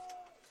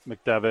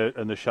 McDevitt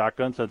in the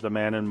shotgun sends a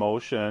man in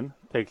motion,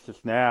 takes the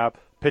snap,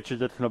 pitches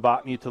it to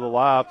Novotny to the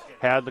left,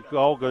 has the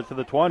goal, goes to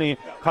the 20,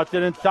 cuts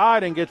it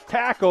inside and gets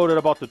tackled at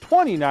about the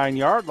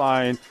 29-yard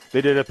line.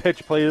 They did a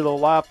pitch play to the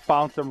left,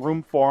 found some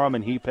room for him,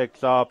 and he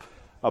picks up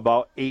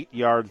about 8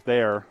 yards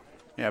there.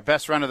 Yeah,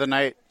 best run of the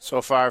night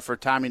so far for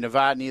Tommy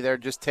Novotny. They're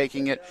just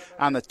taking it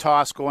on the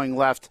toss going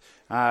left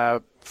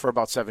for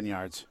about 7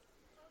 yards.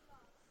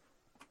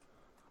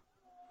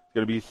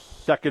 Going to be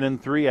 2nd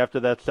and 3 after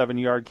that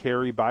 7-yard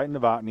carry by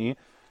Novotny.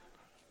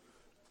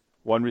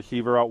 One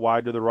receiver out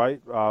wide to the right.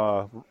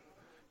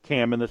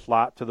 Cam in the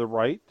slot to the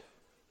right.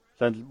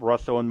 Sends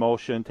Russell in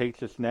motion,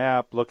 takes a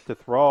snap, looks to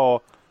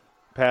throw.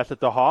 Pass it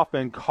to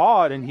Hoffman,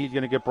 caught, and he's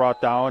going to get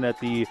brought down at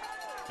the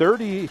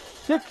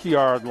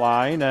 36-yard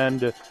line.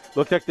 And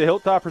looks like the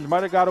Hilltoppers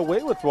might have got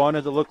away with one,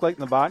 as it looked like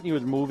Novotny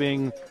was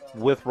moving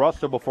with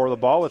Russell before the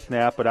ball was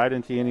snapped, but I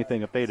didn't see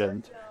anything if they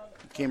didn't.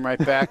 Came right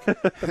back.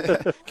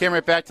 Came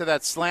right back to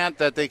that slant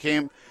that they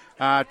came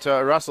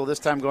to Russell, this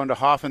time going to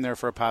Hoffman there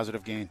for a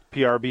positive gain.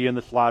 PRB in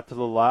the slot to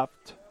the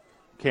left.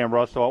 Cam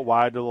Russell out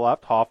wide to the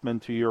left. Hoffman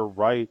to your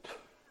right.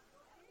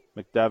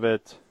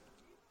 McDevitt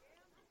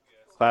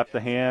claps the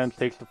hands,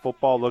 takes the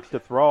football, looks to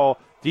throw.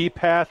 Deep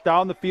pass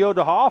down the field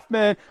to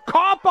Hoffman.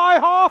 Caught by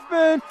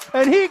Hoffman,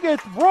 and he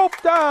gets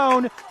roped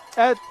down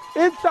at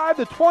inside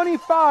the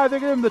 25. They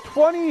get him the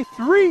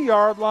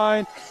 23-yard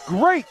line.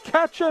 Great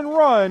catch and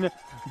run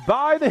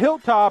by the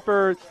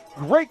Hilltoppers.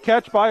 Great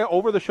catch by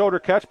over-the-shoulder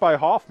catch by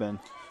Hoffman.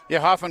 Yeah,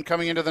 Hoffman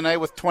coming into the night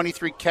with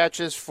 23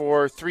 catches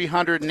for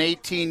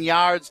 318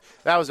 yards.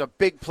 That was a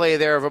big play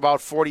there of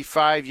about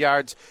 45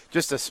 yards,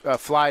 just a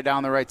fly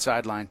down the right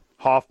sideline.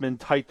 Hoffman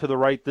tight to the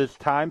right this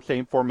time.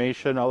 Same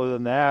formation other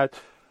than that.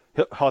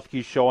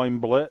 Huskies showing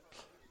blitz.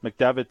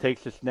 McDevitt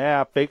takes the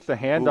snap, fakes the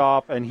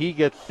handoff, and he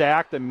gets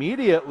sacked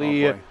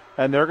immediately.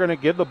 And they're going to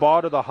give the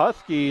ball to the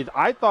Huskies.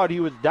 I thought he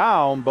was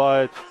down,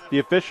 but the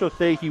officials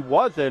say he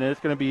wasn't, and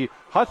it's going to be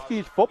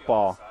Huskies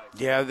football.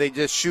 Yeah, they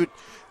just shoot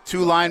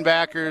two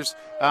linebackers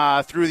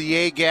through the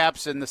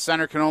A-gaps, and the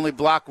center can only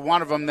block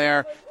one of them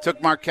there.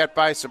 Took Marquette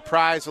by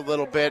surprise a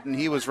little bit, and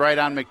he was right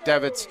on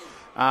McDevitt's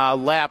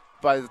lap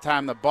by the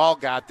time the ball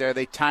got there.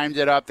 They timed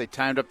it up. They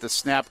timed up the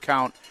snap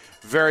count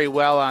very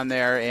well on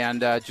there,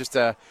 and just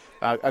a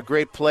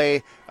great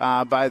play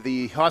by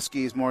the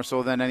Huskies, more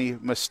so than any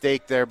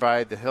mistake there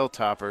by the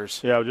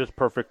Hilltoppers. Yeah, just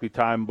perfectly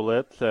timed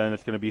blitz, and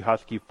it's going to be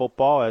Husky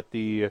football at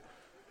the,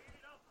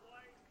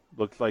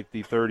 looks like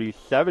the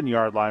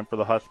 37-yard line for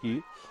the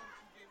Huskies.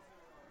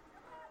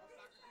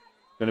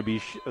 Going to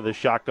be the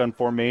shotgun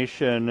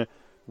formation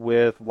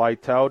with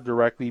Lytle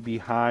directly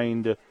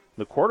behind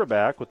the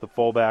quarterback, with the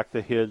fullback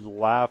to his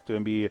left,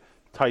 and be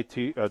tight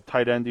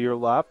end to your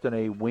left and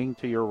a wing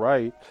to your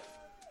right.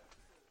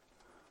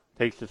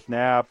 Takes the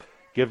snap,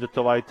 gives it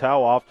to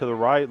Lytle off to the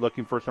right,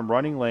 looking for some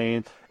running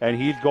lanes, and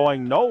he's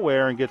going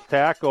nowhere and gets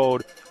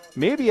tackled.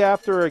 Maybe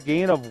after a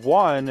gain of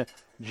 1,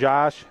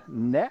 Josh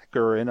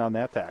Knacker in on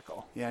that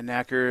tackle. Yeah,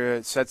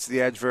 Knacker sets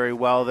the edge very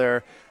well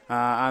there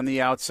on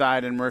the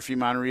outside, and Murphy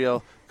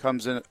Monreal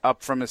comes in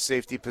up from his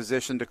safety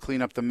position to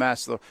clean up the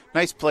mess. So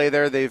nice play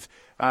there. They've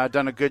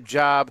done a good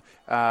job.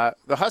 The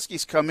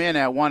Huskies come in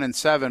at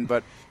 1-7,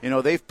 but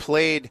they've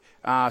played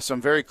some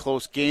very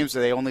close games.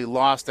 They only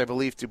lost, I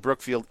believe, to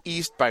Brookfield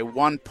East by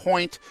 1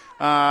 point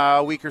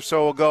a week or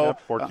so ago.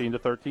 Yep,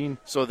 14-13.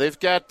 So they've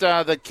got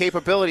the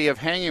capability of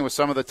hanging with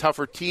some of the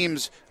tougher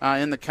teams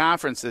in the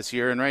conference this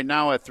year. And right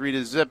now at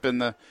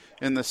 3-0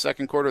 in the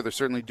second quarter, they're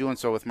certainly doing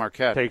so with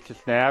Marquette. Takes a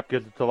snap,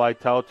 gives it to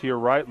Lytle to your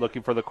right,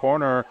 looking for the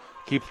corner.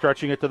 Keeps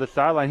stretching it to the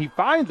sideline. He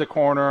finds a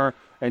corner,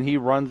 and he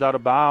runs out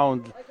of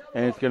bounds,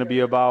 and it's going to be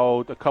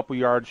about a couple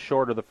yards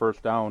short of the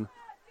first down.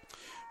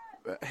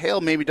 Hale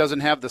maybe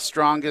doesn't have the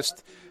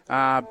strongest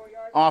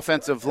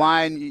offensive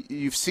line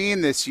you've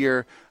seen this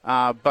year,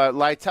 but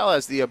Lytle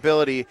has the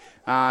ability,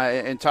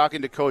 and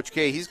talking to Coach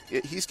K,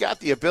 he's got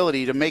the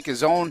ability to make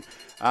his own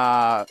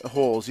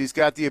holes. He's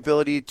got the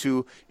ability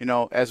to,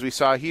 as we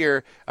saw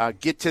here,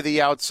 get to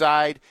the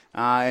outside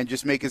and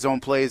just make his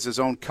own plays, his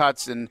own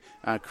cuts, and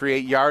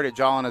create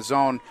yardage all on his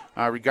own,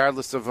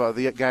 regardless of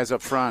the guys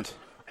up front.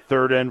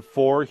 3rd and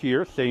 4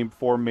 here, same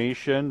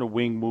formation. The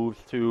wing moves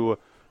to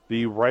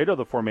the right of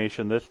the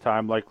formation this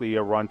time, likely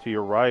a run to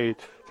your right.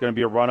 It's going to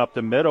be a run up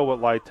the middle with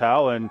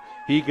Lytle, and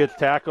he gets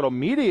tackled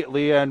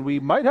immediately, and we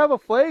might have a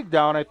flag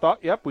down. I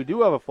thought, yep, we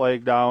do have a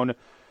flag down.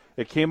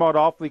 It came out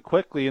awfully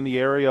quickly in the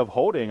area of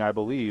holding, I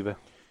believe.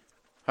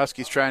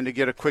 Huskies trying to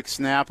get a quick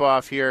snap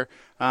off here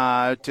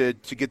to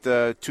get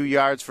the 2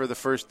 yards for the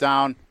first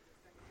down.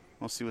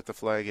 We'll see what the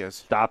flag is.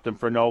 Stopped him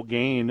for no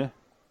gain.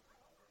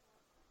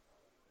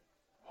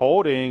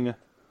 Holding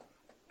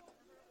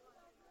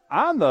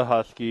on the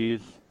Huskies.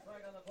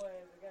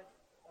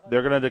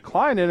 They're going to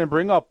decline it and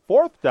bring up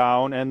 4th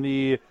down, and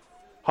the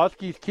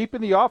Huskies keeping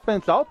the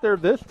offense out there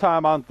this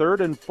time on 3rd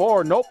and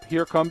 4. Nope,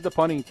 here comes the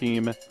punting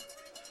team.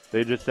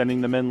 They're just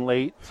sending them in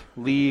late.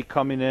 Lee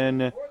coming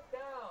in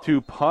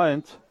to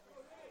punt.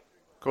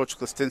 Coach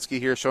Klestinski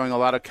here showing a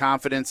lot of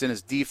confidence in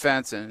his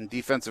defense, and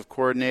defensive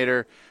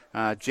coordinator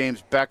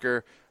James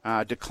Becker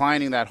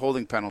declining that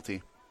holding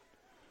penalty.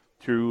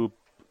 To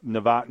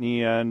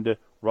Novotny and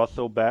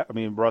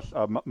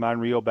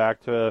Monreal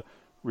back to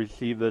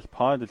receive this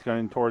punt. It's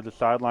going towards the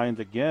sidelines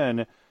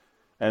again,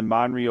 and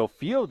Monreal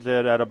fields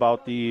it at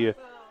about they're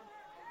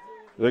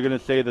going to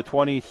say the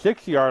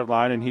 26-yard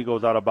line, and he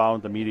goes out of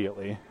bounds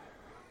immediately,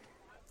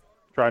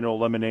 trying to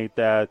eliminate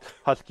that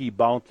Husky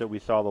bounce that we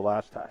saw the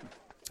last time.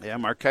 Yeah,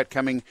 Marquette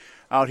coming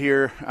out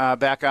here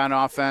back on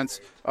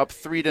offense, up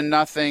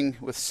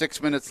 3-0 with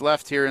 6 minutes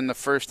left here in the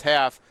first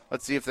half.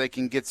 Let's see if they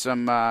can get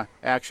some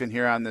action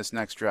here on this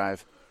next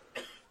drive.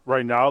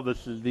 Right now,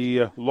 this is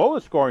the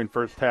lowest scoring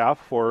first half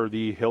for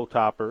the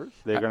Hilltoppers.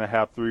 They're going to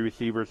have 3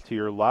 receivers to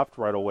your left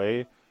right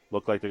away.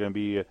 Look like they're going to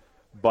be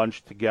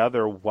bunched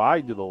together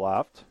wide to the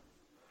left.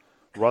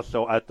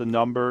 Russell at the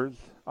numbers.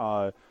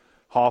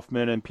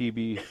 Hoffman and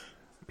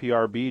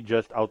PRB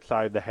just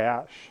outside the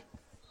hash.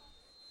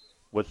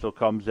 Whistle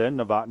comes in.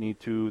 Novotny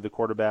to the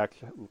quarterback's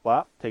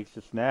left, takes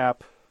the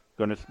snap.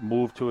 Going to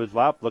move to his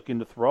left, looking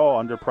to throw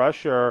under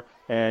pressure,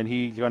 and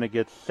he's going to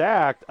get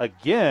sacked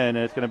again, and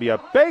it's going to be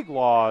a big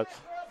loss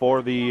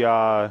for the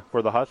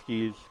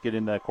Huskies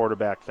getting the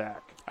quarterback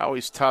sack.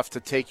 Always tough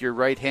to take your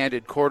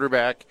right-handed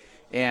quarterback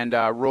and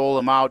roll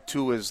him out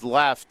to his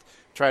left,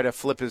 try to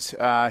flip his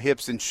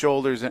hips and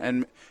shoulders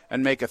and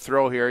make a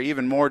throw here.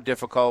 Even more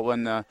difficult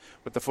when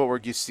with the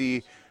footwork you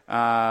see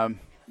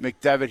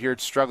McDevitt here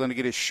struggling to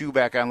get his shoe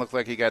back on. Looked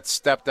like he got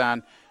stepped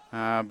on,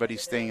 but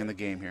he's staying in the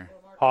game here.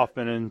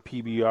 Hoffman and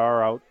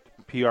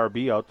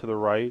PRB out to the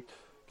right.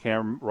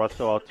 Cam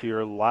Russell out to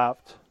your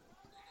left.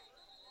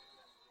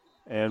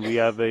 And we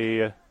have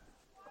we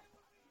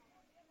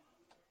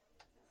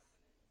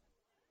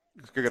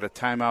got a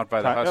timeout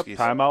by the Huskies.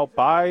 Timeout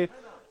by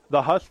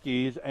the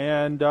Huskies.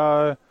 And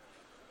we're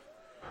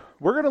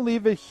going to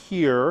leave it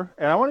here.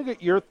 And I want to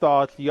get your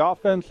thoughts. The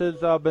offense has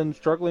been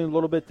struggling a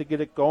little bit to get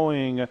it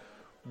going.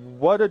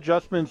 What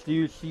adjustments do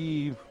you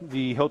see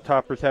the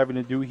Hilltoppers having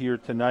to do here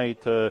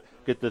tonight to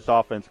get this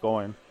offense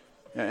going?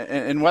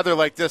 In weather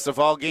like this, of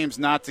all games,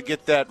 not to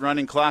get that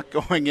running clock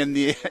going in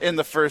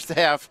the first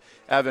half,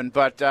 Evan.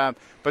 But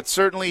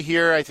certainly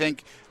here, I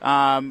think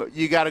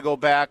you got to go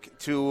back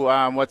to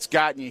what's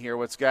gotten you here,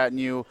 what's gotten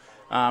you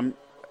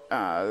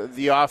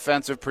the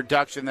offensive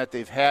production that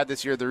they've had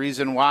this year. The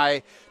reason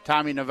why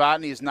Tommy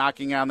Novotny is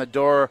knocking on the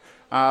door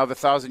of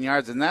 1,000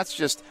 yards, and that's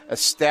just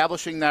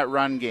establishing that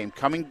run game,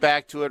 coming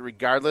back to it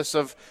regardless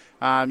of,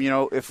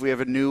 if we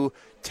have a new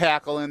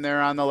tackle in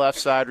there on the left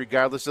side,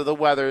 regardless of the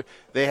weather,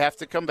 they have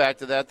to come back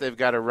to that. They've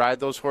got to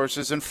ride those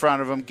horses in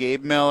front of them.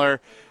 Gabe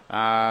Miller,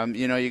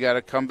 you got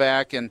to come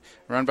back and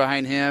run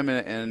behind him,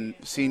 and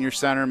senior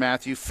center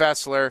Matthew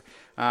Fessler,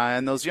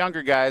 and those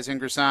younger guys,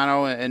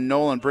 Ingressano and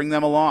Nolan, bring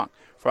them along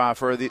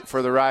for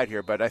the ride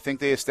here. But I think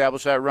they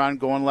established that run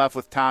going left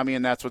with Tommy,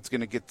 and that's what's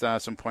going to get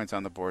some points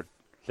on the board.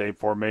 Same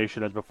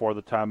formation as before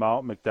the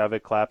timeout.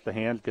 McDevitt claps the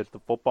hands, gets the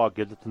football,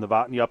 gives it to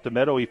Novotny up the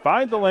middle. He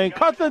finds the lane,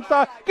 cuts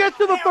inside, gets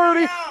to the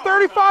 30,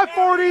 35,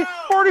 40,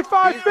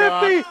 45,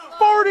 50,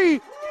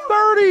 40,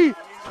 30,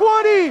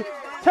 20,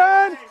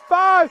 10,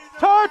 5.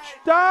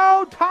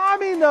 Touchdown!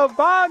 Tommy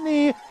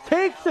Novotny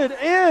takes it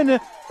in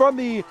from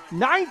the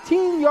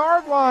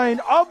 19-yard line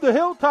of the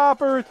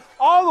Hilltoppers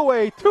all the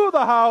way to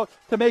the house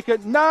to make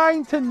it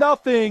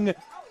 9-0.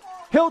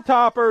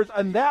 Hilltoppers,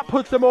 and that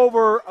puts them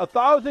over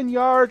 1,000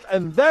 yards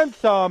and then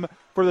some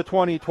for the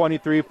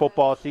 2023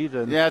 football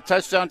season. Yeah,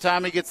 touchdown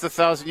Tommy gets the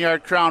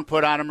 1,000-yard crown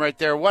put on him right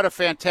there. What a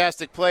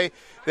fantastic play.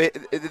 They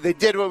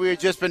did what we had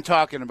just been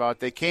talking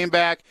about. They came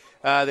back.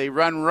 They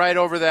run right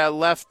over that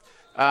left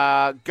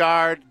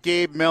guard.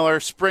 Gabe Miller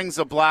springs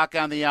a block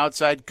on the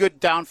outside.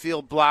 Good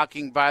downfield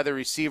blocking by the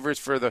receivers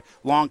for the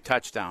long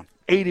touchdown.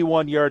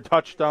 81-yard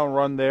touchdown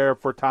run there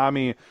for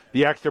Tommy.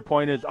 The extra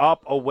point is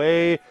up,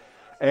 away.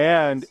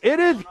 And it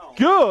is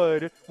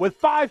good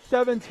with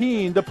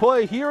 5:17 to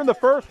play here in the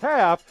first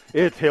half.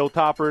 It's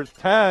Hilltoppers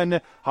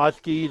 10,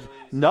 Huskies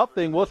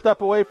nothing. We'll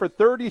step away for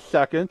 30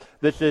 seconds.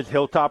 This is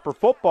Hilltopper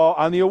football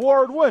on the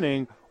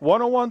award-winning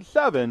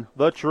 101.7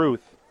 The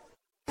Truth.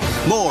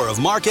 More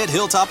of Marquette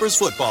Hilltoppers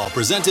football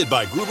presented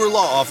by Gruber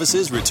Law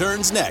Offices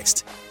returns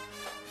next.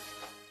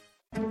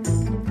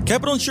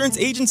 Capital Insurance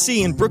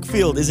Agency in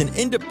Brookfield is an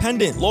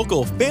independent,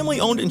 local,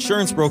 family-owned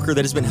insurance broker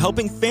that has been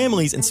helping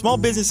families and small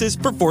businesses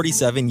for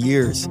 47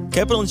 years.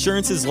 Capital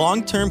Insurance's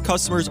long-term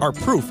customers are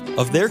proof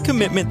of their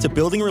commitment to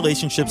building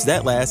relationships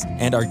that last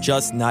and are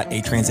just not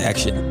a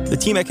transaction. The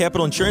team at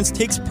Capital Insurance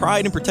takes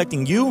pride in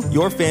protecting you,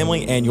 your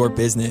family, and your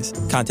business.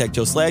 Contact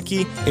Joe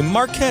Sladkey, a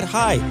Marquette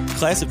High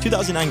class of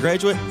 2009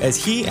 graduate,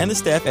 as he and the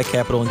staff at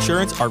Capital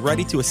Insurance are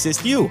ready to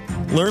assist you.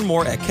 Learn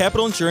more at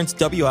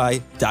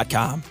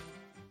CapitalInsuranceWI.com.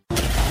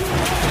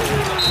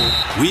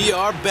 We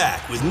are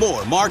back with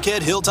more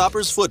Marquette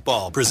Hilltoppers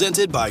football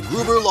presented by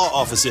Gruber Law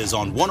Offices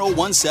on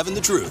 101.7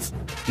 The Truth.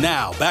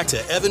 Now back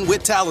to Evan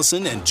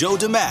Witt-Tallison and Joe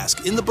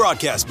Damask in the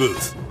broadcast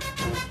booth.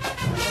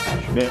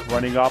 Mint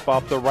running up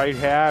off the right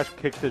hash,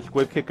 kicks a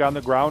squib kick on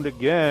the ground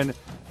again,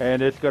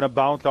 and it's going to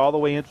bounce all the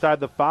way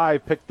inside the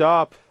 5, picked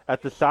up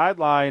at the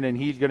sideline, and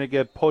he's going to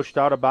get pushed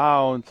out of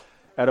bounds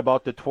at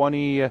about the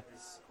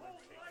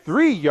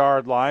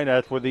 23-yard line.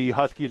 That's where the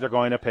Huskies are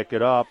going to pick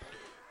it up.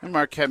 And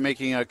Marquette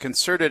making a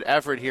concerted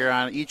effort here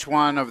on each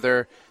one of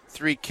their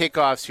 3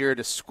 kickoffs here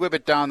to squib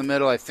it down the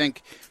middle. I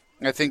think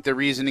the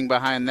reasoning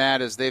behind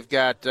that is they've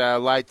got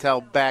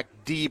Lytle back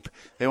deep.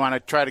 They want to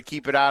try to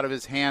keep it out of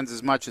his hands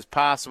as much as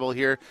possible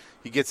here.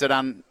 He gets it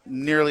on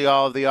nearly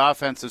all of the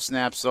offensive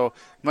snaps. So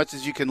much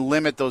as you can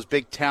limit those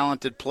big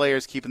talented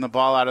players keeping the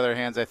ball out of their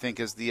hands, I think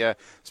is the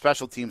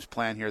special teams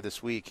plan here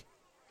this week.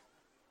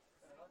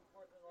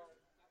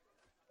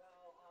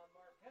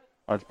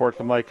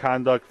 Unsportsmanlike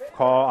conduct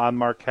call on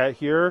Marquette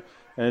here,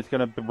 and it's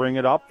going to bring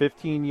it up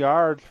 15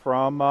 yards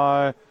from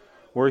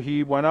where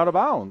he went out of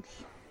bounds.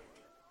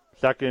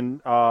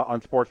 Second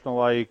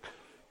unsportsmanlike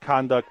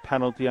conduct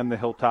penalty on the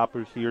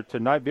Hilltoppers here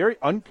tonight. Very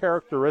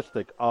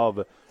uncharacteristic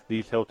of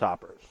these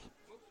Hilltoppers.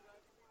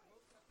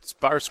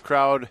 Sparse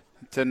crowd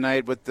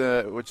tonight,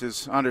 which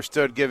is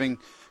understood given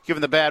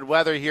the bad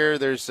weather here.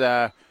 There's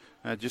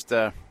just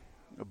a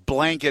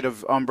blanket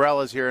of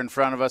umbrellas here in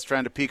front of us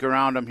trying to peek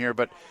around them here,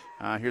 but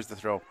here's the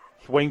throw.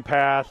 Swing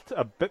past,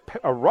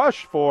 a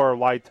rush for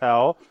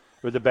Lytle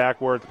with a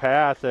backwards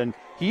pass, and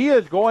he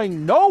is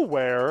going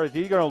nowhere. Is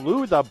he going to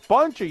lose a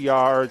bunch of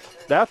yards?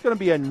 That's going to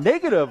be a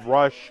negative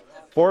rush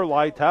for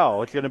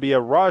Lytle. It's going to be a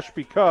rush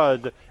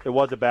because it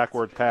was a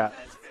backwards pass.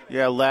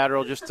 Yeah,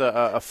 lateral, just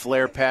a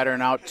flare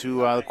pattern out to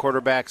the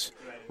quarterbacks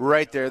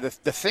right there. The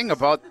thing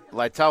about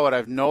Lytle, what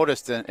I've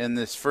noticed in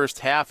this first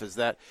half is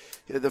that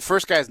the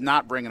first guy's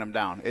not bringing him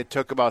down. It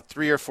took about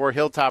 3 or 4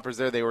 Hilltoppers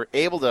there. They were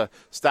able to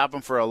stop him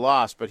for a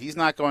loss, but he's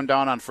not going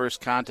down on first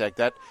contact.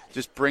 That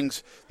just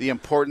brings the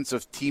importance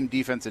of team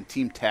defense and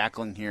team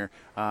tackling here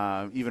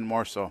even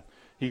more so.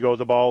 He goes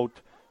about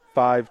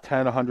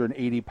 5'10",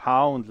 180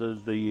 pounds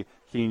as the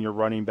senior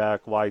running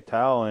back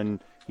Lytle, and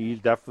he's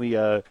definitely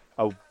a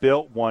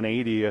built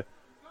 180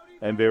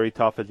 and very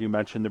tough, as you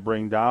mentioned, to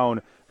bring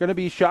down. Going to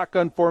be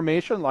shotgun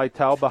formation.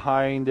 Lytle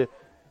behind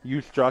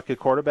Ustruck at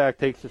quarterback,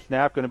 takes the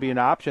snap, going to be an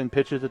option,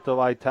 pitches it to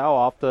Lytle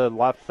off the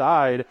left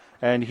side,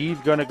 and he's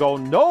going to go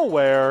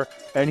nowhere,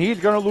 and he's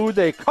going to lose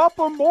a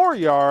couple more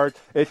yards.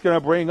 It's going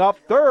to bring up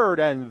third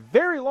and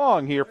very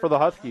long here for the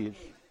Huskies.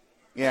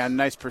 Yeah,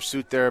 nice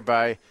pursuit there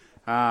by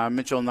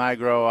Mitchell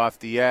Nigro off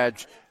the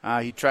edge.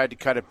 He tried to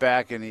cut it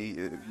back,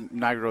 and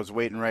Nigro's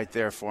waiting right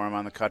there for him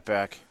on the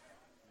cutback.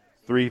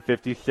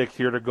 3:56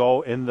 here to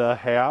go in the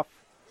half.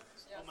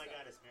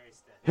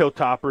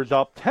 Hilltoppers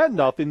up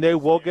 10-0. They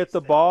will get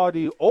the ball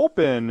to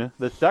open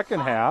the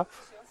second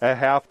half. At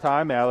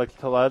halftime, Alex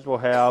Tellez will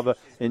have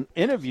an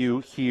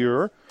interview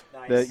here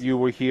that you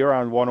will hear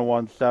on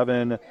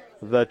 101.7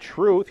 The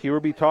Truth. He will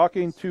be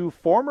talking to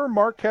former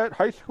Marquette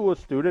High School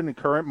student and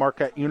current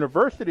Marquette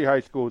University High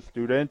School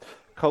student,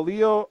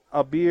 Khalil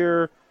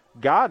Abir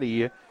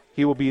Gadi.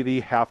 He will be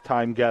the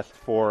halftime guest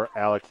for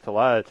Alex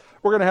Tellez.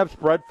 We're going to have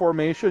spread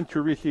formation,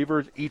 2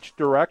 receivers each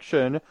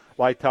direction.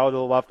 Lytle to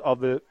the left of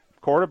the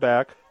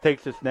quarterback,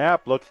 takes a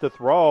snap, looks to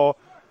throw,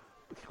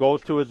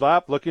 goes to his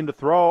left, looking to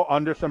throw,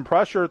 under some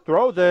pressure,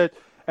 throws it,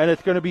 and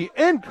it's going to be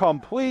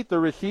incomplete. The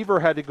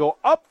receiver had to go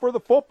up for the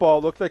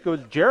football. Looks like it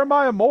was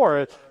Jeremiah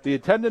Morris, the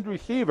intended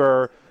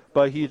receiver,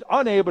 but he's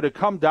unable to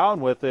come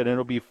down with it, and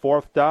it'll be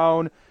 4th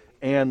down,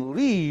 and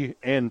Lee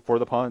in for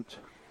the punt.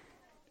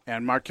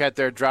 And Marquette,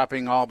 they're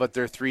dropping all but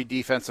their 3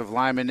 defensive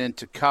linemen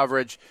into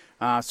coverage,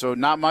 so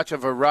not much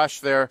of a rush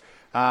there,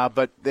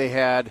 but they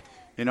had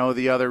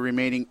the other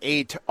remaining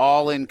 8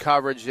 all in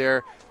coverage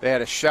there. They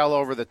had a shell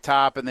over the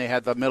top, and they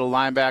had the middle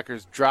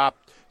linebackers drop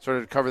sort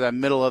of to cover that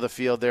middle of the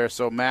field there,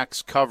 so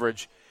max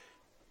coverage.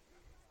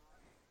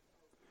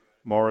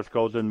 Morris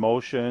goes in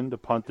motion. The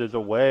punt is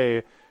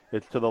away.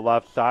 It's to the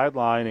left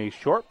sideline, a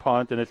short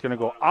punt, and it's going to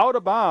go out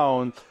of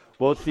bounds.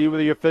 We'll see where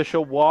the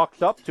official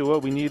walks up to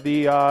it. We need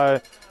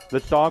the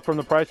song from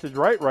The Price is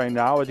Right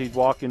now as he's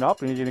walking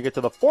up, and he's going to get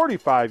to the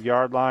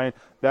 45-yard line.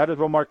 That is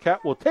where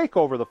Marquette will take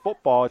over the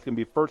football. It's going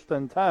to be 1st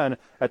and 10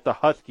 at the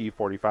Husky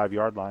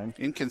 45-yard line.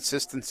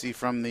 Inconsistency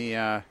from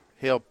the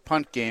Hale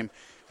punt game.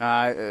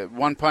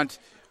 One punt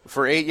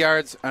for 8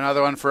 yards,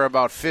 another one for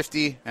about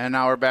 50, and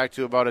now we're back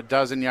to about a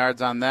dozen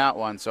yards on that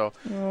one. So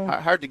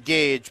hard to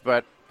gauge,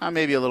 but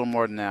maybe a little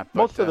more than that.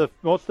 But,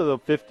 most of the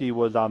 50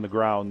 was on the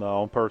ground,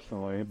 though,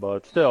 personally,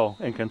 but still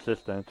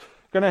inconsistent.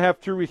 Going to have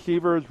 2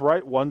 receivers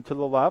right, 1 to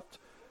the left.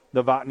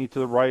 Novotny to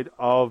the right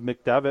of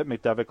McDevitt.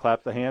 McDevitt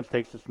claps the hands,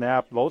 takes the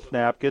snap, low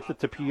snap, gets it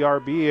to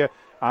PRB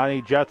on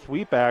a jet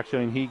sweep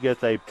action, and he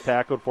gets a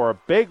tackled for a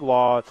big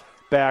loss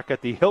back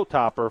at the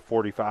Hilltopper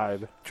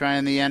 45.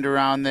 Trying the end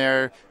around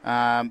there.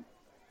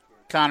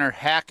 Connor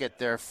Hackett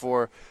there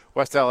for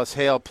West Allis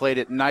Hale played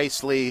it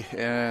nicely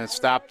and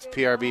stopped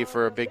PRB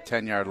for a big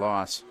 10-yard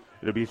loss.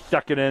 It'll be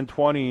 2nd and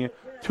 20.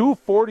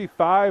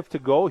 2:45 to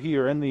go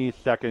here in the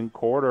second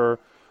quarter.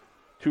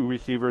 2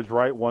 receivers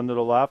right, 1 to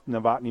the left.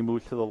 Novotny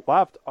moves to the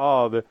left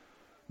of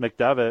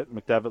McDevitt.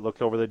 McDevitt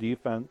looks over the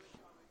defense.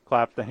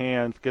 claps the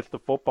hands, gets the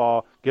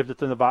football, gives it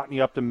to Novotny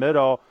up the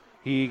middle.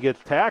 He gets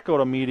tackled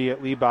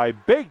immediately by a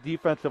big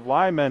defensive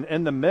lineman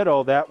in the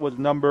middle. That was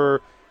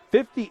number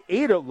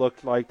 58, it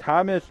looked like,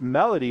 Thomas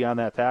Melody on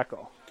that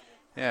tackle.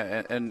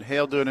 Yeah, and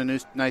Hale doing a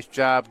nice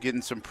job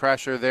getting some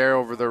pressure there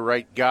over the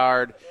right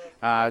guard.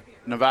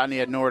 Novotny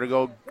had nowhere to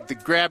go. They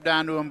grabbed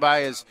onto him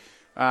by his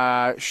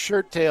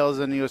shirt tails,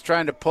 and he was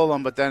trying to pull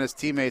him, but then his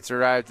teammates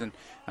arrived and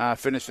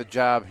finished the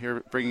job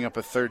here, bringing up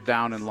a 3rd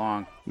down and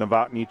long.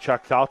 Novotny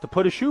checks out to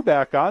put his shoe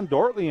back on.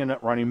 Dortley in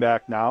at running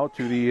back now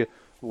to the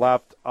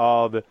left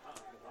of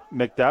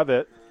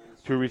McDevitt.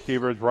 2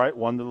 receivers right,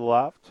 1 to the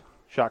left.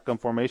 Shotgun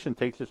formation,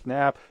 takes a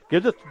snap,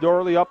 gives it to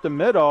Dortley up the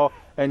middle,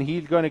 and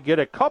he's going to get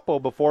a couple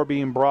before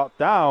being brought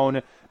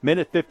down.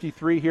 Minute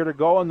 53 here to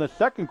go in the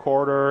second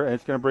quarter, and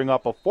it's going to bring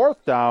up a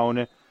 4th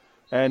down,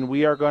 and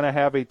we are going to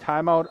have a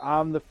timeout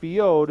on the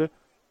field.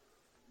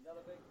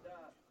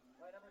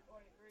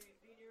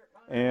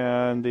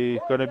 And the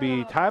going to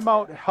be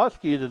timeout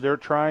Huskies as they're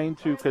trying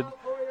to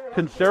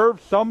conserve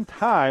some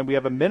time. We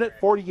have a minute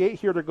 48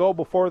 here to go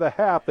before the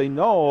half. They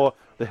know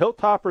the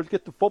Hilltoppers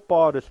get the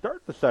football to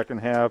start the second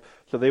half,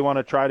 so they want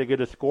to try to get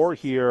a score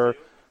here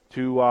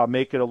to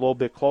make it a little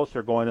bit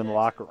closer going in the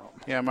locker room.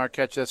 Yeah,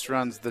 Marquette just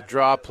runs the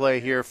draw play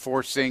here,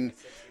 forcing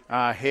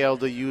Hale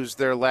to use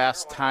their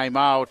last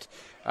timeout,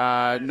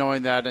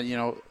 knowing that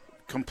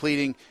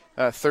completing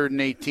 3rd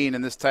and 18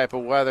 in this type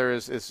of weather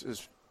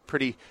is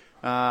pretty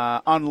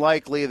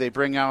unlikely. They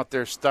bring out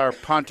their star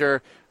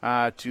punter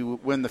to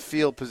win the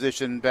field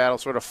position battle,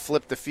 sort of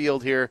flip the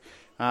field here.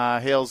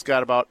 Hale's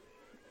got about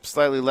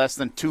slightly less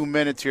than 2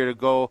 minutes here to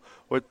go,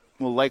 what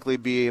will likely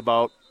be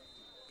about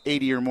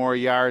 80 or more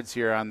yards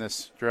here on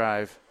this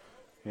drive.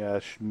 Yeah,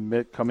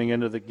 Schmidt coming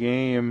into the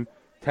game,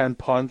 10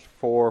 punts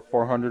for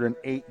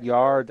 408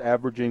 yards,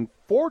 averaging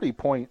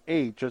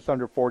 40.8, just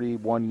under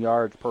 41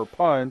 yards per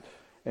punt,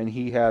 and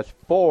he has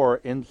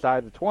 4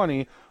 inside the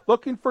 20,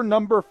 looking for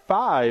number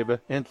 5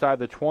 inside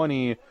the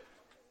 20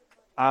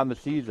 on the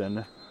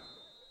season.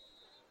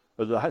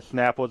 The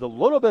snap was a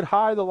little bit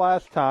high the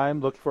last time.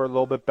 Looked for a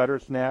little bit better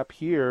snap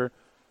here.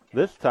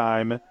 This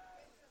time,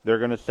 they're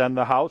going to send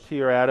the house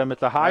here at him.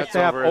 It's a high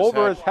snap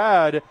over his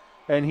head,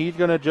 and he's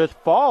going to just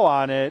fall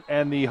on it.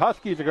 And the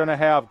Huskies are going to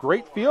have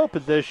great field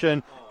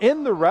position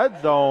in the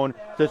red zone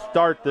to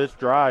start this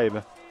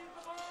drive.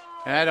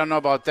 And I don't know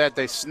about that.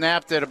 They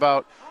snapped it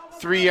about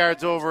 3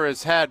 yards over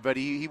his head, but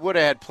he would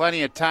have had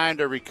plenty of time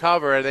to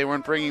recover. They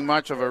weren't bringing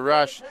much of a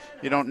rush.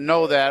 You don't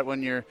know that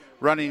when you're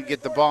running to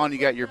get the ball and you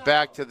got your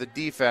back to the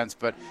defense,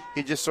 but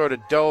he just sort of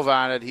dove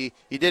on it.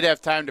 He did have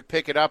time to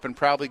pick it up and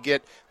probably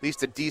get at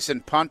least a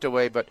decent punt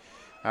away, but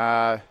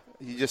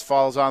he just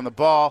falls on the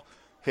ball.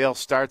 Hale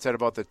starts at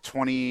about the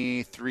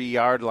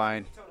 23-yard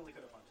line.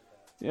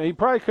 Yeah, he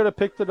probably could have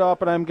picked it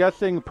up, and I'm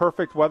guessing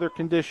perfect weather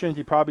conditions,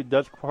 he probably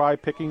does try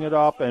picking it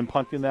up and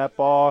punting that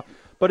ball.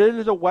 But it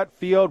is a wet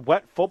field,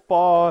 wet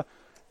football.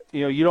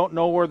 You don't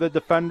know where the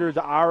defenders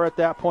are at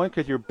that point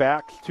because your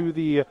back's to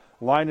the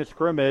line of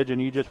scrimmage, and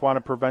you just want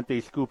to prevent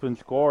a scoop and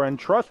score. And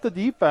trust the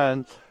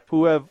defense,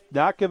 who have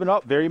not given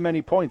up very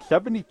many points.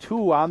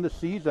 72 on the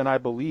season, I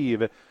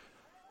believe.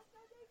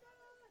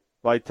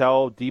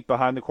 Lytle deep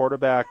behind the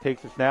quarterback,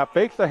 takes a snap,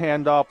 fakes the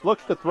handoff,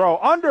 looks to throw,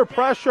 under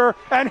pressure,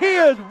 and he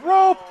is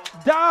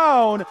roped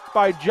down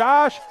by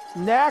Josh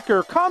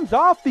Knacker. Comes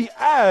off the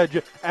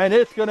edge, and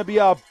it's going to be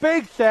a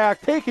big sack,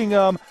 taking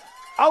him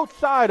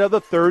outside of the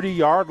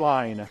 30-yard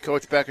line.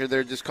 Coach Becker,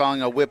 they're just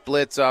calling a whip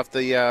blitz off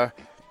the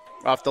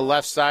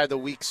left side, the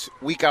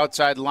weak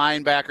outside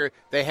linebacker.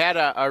 They had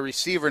a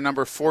receiver,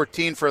 number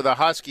 14 for the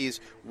Huskies,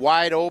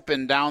 wide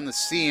open down the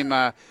seam.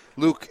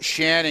 Luke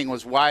Shanning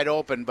was wide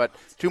open, but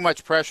too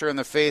much pressure in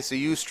the face of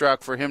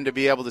Ustruck for him to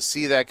be able to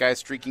see that guy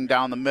streaking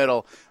down the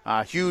middle.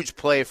 Huge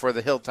play for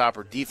the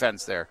Hilltopper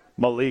defense there.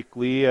 Malik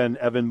Lee and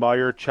Evan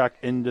Meyer check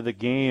into the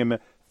game.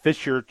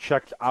 Fisher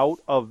checks out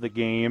of the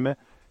game,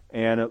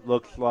 and it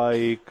looks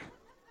like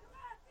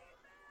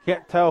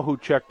can't tell who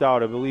checked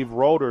out. I believe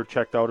Roeder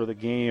checked out of the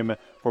game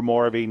for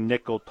more of a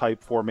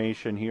nickel-type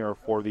formation here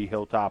for the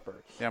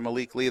Hilltoppers. Yeah,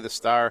 Malik Lee, the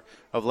star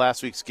of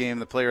last week's game,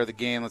 the player of the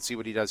game. Let's see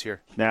what he does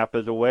here. Snap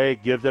is away,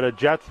 gives it a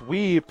jet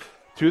sweep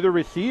to the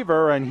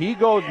receiver, and he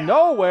goes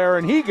nowhere,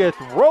 and he gets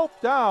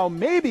roped down,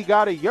 maybe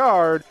got a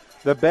yard.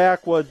 The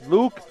back was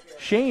Luke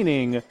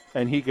Shaning,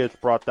 and he gets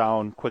brought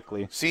down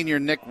quickly. Senior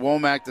Nick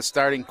Womack, the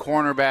starting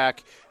cornerback,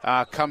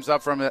 comes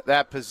up from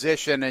that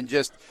position and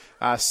just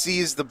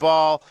sees the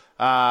ball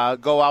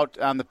go out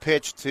on the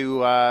pitch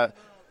to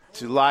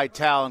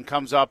Lytle, and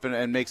comes up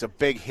and makes a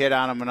big hit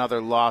on him.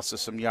 Another loss of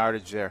some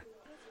yardage there.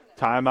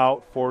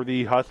 Timeout for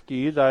the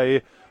Huskies.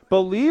 I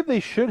believe they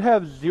should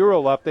have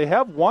 0 left. They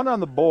have 1 on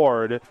the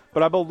board,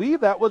 but I believe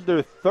that was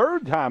their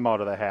 3rd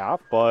timeout of the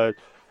half, but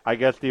I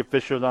guess the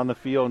officials on the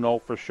field know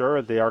for sure,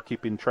 as they are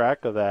keeping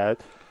track of that.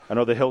 I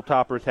know the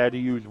Hilltoppers had to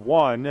use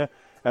 1,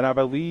 and I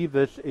believe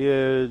this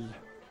is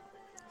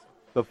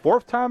the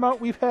 4th timeout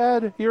we've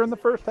had here in the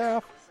first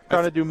half.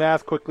 Trying to do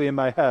math quickly in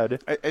my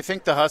head. I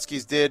think the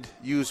Huskies did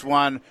use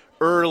 1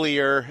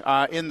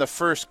 earlier in the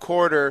first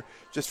quarter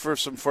just for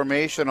some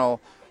formational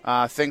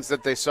things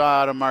that they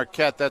saw out of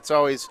Marquette. That's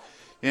always,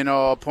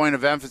 a point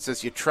of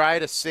emphasis. You try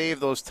to save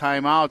those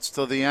timeouts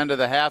till the end of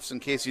the halves in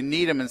case you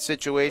need them in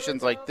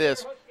situations like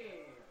this.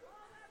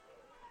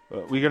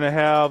 We're going to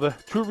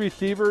have two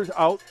receivers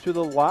out to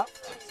the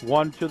left,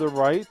 one to the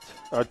right,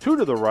 two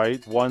to the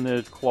right. One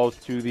is close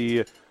to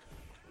the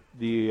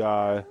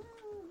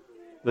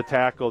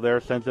tackle there,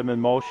 sends him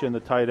in motion. The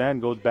tight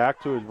end goes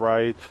back to his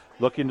right,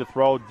 looking to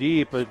throw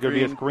deep. It's going to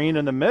be a screen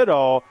in the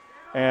middle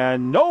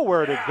and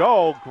nowhere to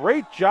go.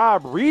 Great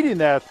job reading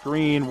that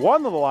screen.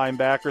 One of the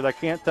linebackers, I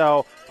can't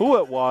tell who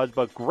it was,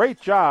 but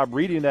great job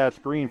reading that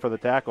screen for the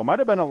tackle. Might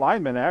have been a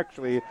lineman,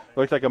 actually.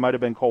 Looks like it might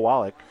have been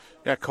Kowalik.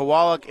 Yeah,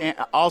 Kowalik and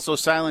also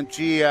Silent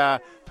G,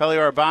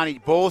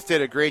 Peli-Arbani both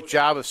did a great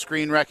job of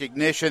screen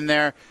recognition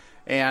there,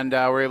 and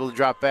were able to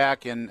drop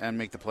back and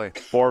make the play.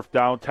 Fourth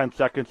down, 10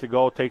 seconds to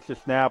go. Takes the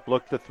snap,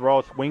 looks to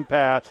throw, swing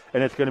pass,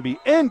 and it's going to be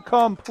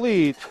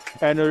incomplete.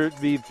 And there'll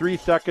be 3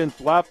 seconds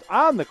left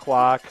on the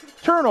clock.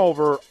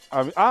 Turnover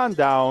on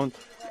down,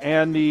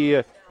 and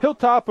the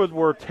Hilltoppers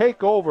will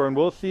take over, and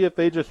we'll see if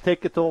they just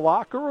take it to the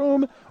locker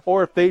room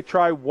or if they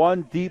try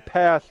one deep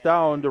pass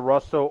down to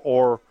Russell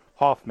or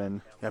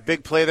Hoffman. Yeah,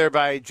 big play there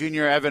by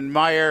junior Evan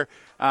Meyer.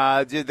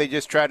 They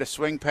just tried to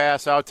swing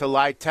pass out to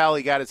Lytle.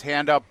 He got his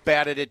hand up,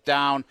 batted it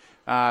down.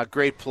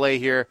 Great play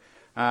here.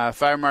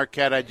 If I were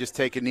Marquette, I'd just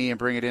take a knee and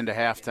bring it into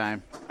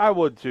halftime. I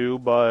would too,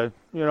 but,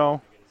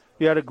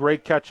 he had a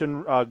great catch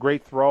and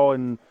great throw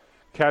and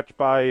catch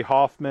by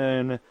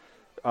Hoffman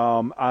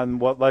on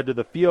what led to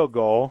the field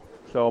goal.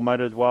 So might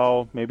as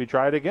well maybe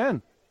try it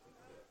again.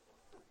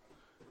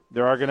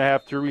 They are going to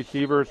have two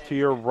receivers to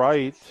your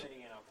right.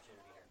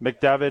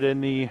 McDevitt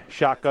in the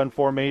shotgun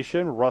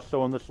formation.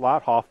 Russell in the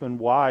slot. Hoffman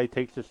wide.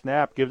 Takes the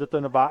snap. Gives it to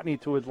Novotny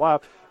to his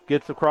left.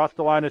 Gets across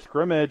the line of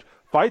scrimmage.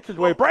 Fights his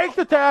way. Breaks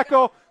the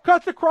tackle.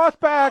 Cuts across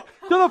back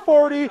to the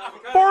 40.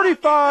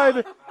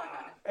 45.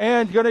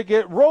 And going to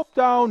get roped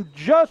down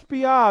just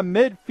beyond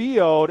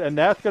midfield. And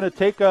that's going to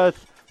take us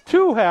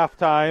to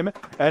halftime.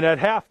 And at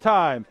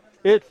halftime,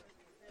 it's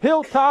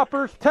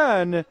Hilltoppers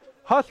 10,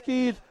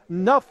 Huskies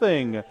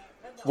nothing.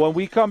 When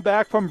we come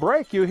back from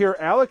break, you hear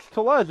Alex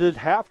Tellez's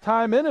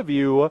halftime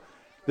interview.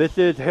 This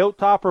is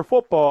Hilltopper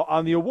football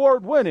on the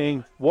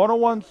award-winning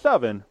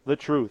 101.7 The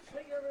Truth.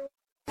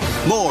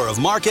 More of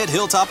Marquette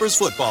Hilltoppers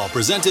football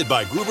presented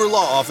by Gruber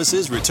Law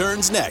Offices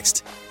returns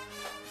next.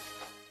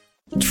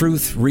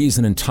 Truth,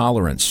 reason, and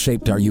tolerance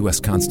shaped our U.S.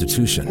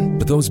 Constitution,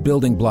 but those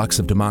building blocks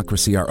of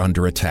democracy are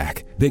under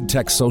attack. Big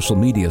tech social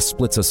media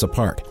splits us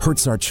apart,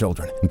 hurts our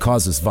children, and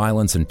causes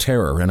violence and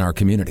terror in our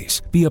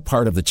communities. Be a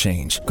part of the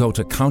change. Go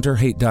to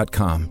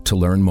counterhate.com to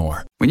learn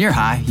more. When you're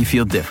high, you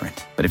feel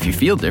different. But if you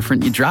feel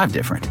different, you drive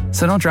different.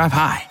 So don't drive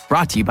high.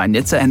 Brought to you by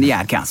NHTSA and the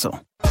Ad Council.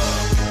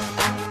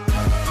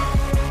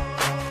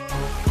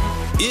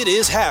 It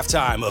is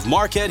halftime of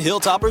Marquette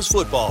Hilltoppers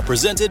football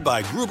presented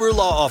by Gruber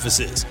Law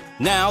Offices.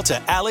 Now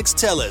to Alex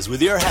Tellez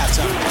with your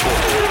halftime report.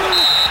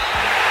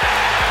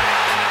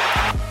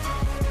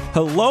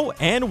 Hello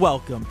and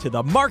welcome to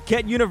the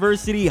Marquette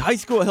University High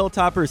School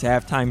Hilltoppers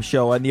halftime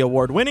show on the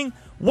award-winning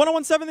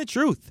 101.7 The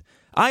Truth.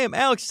 I am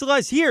Alex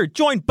Tellez here,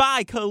 joined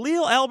by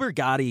Khalil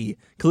Albergati.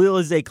 Khalil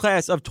is a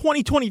class of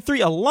 2023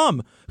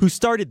 alum who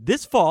started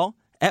this fall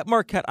at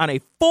Marquette on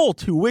a full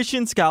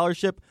tuition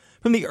scholarship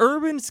from the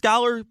Urban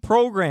Scholar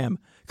Program.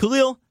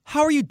 Khalil,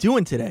 how are you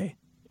doing today?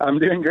 I'm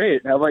doing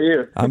great. How about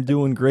you? I'm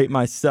doing great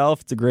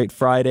myself. It's a great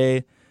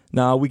Friday.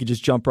 Now we can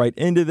just jump right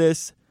into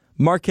this.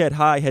 Marquette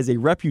High has a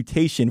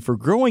reputation for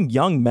growing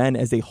young men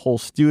as a whole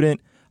student.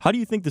 How do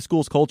you think the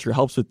school's culture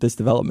helps with this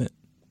development?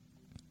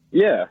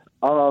 Yeah,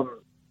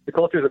 the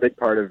culture is a big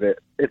part of it.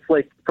 It's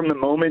like from the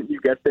moment you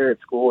get there at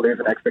school, there's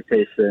an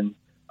expectation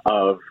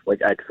of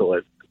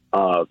excellence.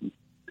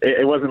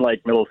 It wasn't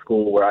like middle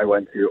school where I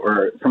went to,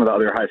 or some of the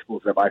other high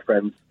schools that my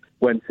friends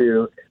went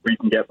to, where you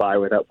can get by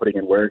without putting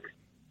in work.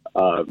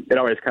 It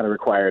always kind of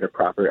required a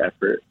proper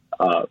effort.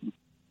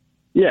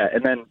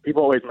 And then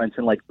people always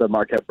mention the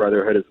Marquette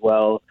Brotherhood as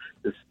well.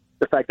 Just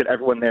the fact that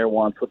everyone there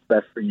wants what's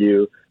best for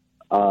you,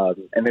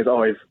 and there's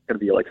always going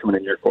to be someone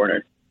in your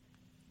corner.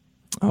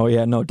 Oh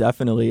yeah, no,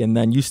 definitely. And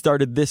then you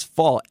started this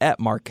fall at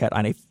Marquette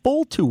on a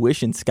full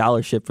tuition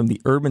scholarship from the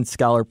Urban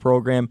Scholar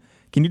Program.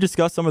 Can you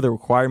discuss some of the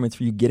requirements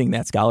for you getting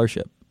that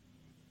scholarship?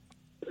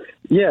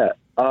 Yeah.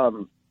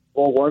 Well,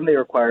 one, they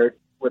required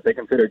what they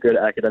consider good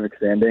academic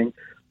standing.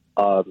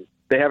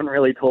 They haven't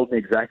really told me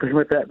exactly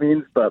what that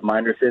means, but my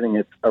understanding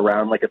it's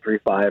around a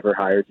 3.5 or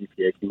higher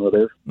GPA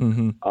cumulative.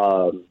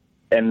 Mm-hmm.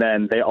 And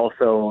then they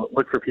also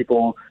look for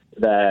people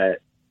that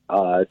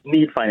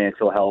need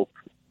financial help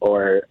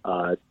or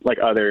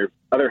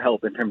other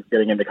help in terms of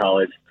getting into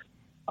college.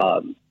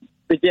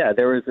 But yeah,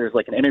 there's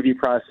an interview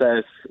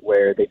process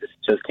where they just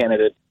chose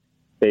candidates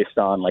based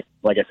on like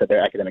I said,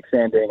 their academic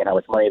standing and how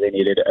much money they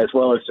needed, as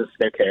well as just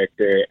their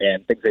character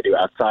and things they do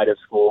outside of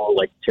school,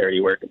 like charity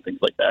work and things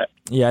like that.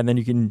 Yeah, and then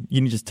you can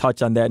just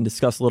touch on that and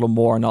discuss a little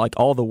more on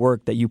all the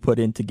work that you put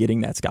into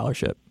getting that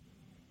scholarship.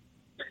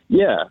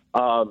 Yeah,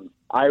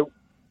 I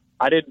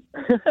did.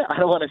 I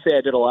don't want to say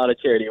I did a lot of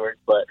charity work,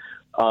 but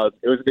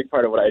It was a big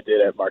part of what I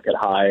did at Marquette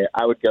High.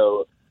 I would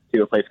go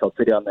to a place called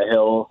City on the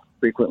Hill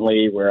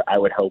frequently, where I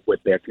would help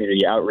with their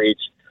community outreach.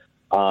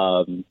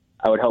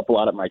 I would help a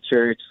lot at my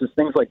church, just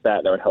things like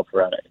that would help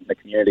around in the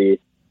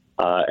community.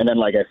 And then,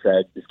 like I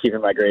said, just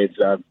keeping my grades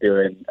up,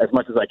 doing as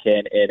much as I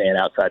can in and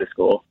outside of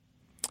school.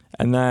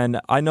 And then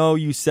I know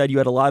you said you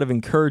had a lot of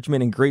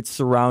encouragement and great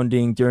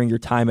surrounding during your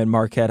time at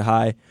Marquette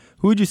High.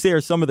 Who would you say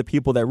are some of the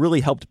people that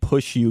really helped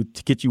push you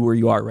to get you where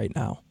you are right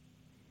now?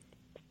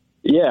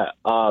 Yeah,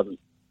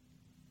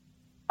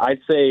 I'd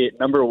say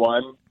number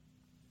one,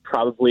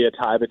 probably a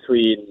tie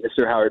between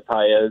Mr. Howard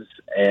Paez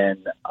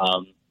and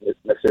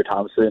Mr.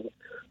 Thompson.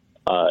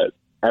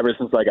 Ever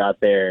since I got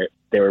there,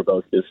 they were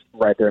both just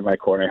right there in my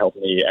corner,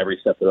 helping me every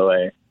step of the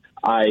way.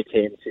 I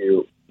came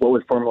to what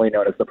was formerly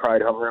known as the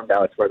Pride Homeroom.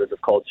 Now it's Brothers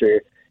of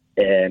Culture,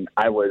 and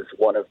I was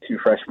one of two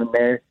freshmen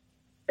there.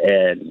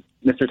 And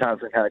Mr.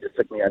 Thompson kind of just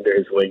took me under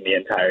his wing the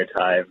entire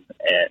time,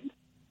 and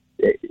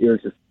it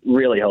was just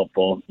really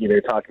helpful.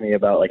 Either talking to me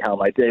about like how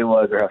my day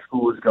was, or how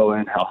school was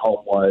going, how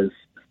home was,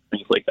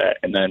 things like that.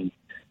 And then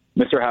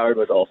Mr. Howard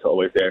was also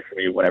always there for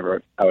me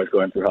whenever I was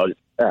going through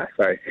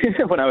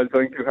when I was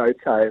going through hard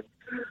times,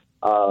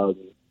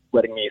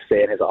 letting me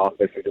stay in his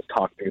office or just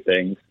talk through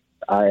things.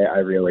 I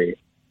really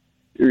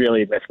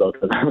miss both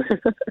of them.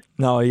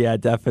 No, yeah,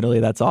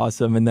 definitely. That's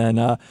awesome. And then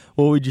what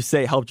would you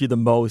say helped you the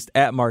most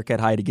at Marquette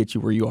High to get you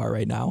where you are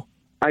right now?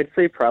 I'd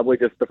say probably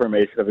just the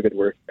formation of a good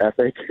work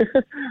ethic.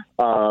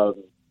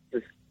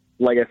 Just,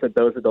 like I said,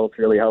 those adults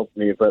really helped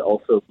me, but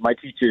also my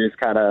teachers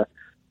kind of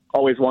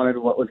always wanted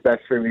what was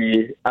best for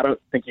me. I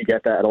don't think you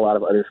get that at a lot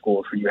of other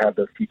schools where you have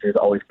those teachers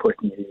always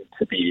pushing you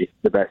to be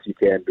the best you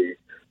can be.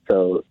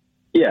 So,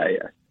 yeah.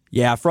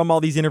 Yeah, from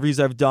all these interviews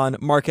I've done,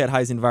 Marquette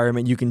High's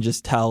environment, you can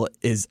just tell,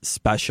 is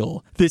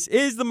special. This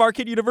is the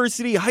Marquette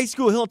University High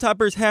School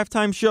Hilltoppers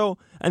halftime show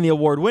and the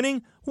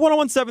award-winning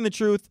 101.7 The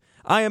Truth.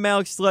 I am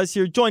Alex Celeste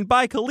here, joined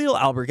by Khalil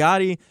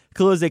Albergati.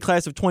 Khalil is a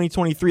class of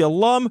 2023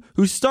 alum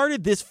who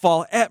started this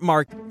fall at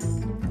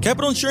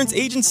Capital Insurance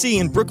Agency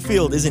in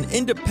Brookfield is an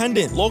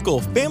independent,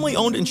 local,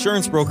 family-owned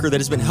insurance broker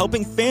that has been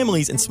helping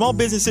families and small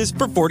businesses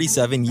for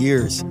 47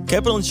 years.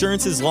 Capital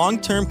Insurance's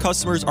long-term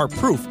customers are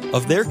proof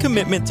of their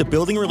commitment to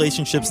building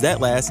relationships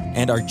that last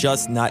and are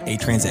just not a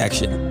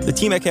transaction. The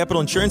team at Capital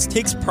Insurance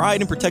takes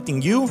pride in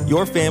protecting you,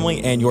 your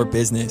family, and your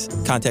business.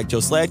 Contact Joe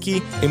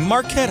Sladkey, a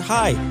Marquette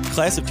High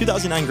class of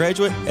 2009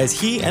 graduate, as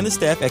he and the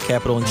staff at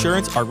Capital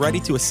Insurance are ready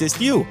to assist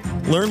you.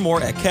 Learn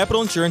more at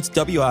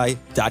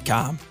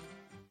capitalinsurancewI.com.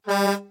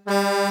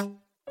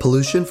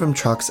 Pollution from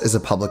trucks is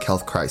a public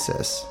health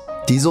crisis.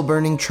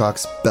 Diesel-burning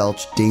trucks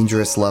belch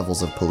dangerous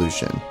levels of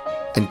pollution,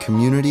 and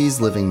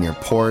communities living near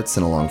ports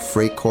and along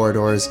freight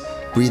corridors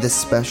breathe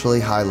especially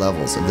high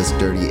levels of this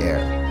dirty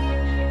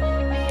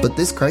air. But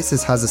this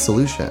crisis has a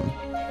solution.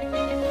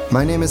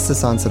 My name is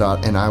Sasan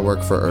Sadat, and I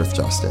work for Earth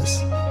Justice.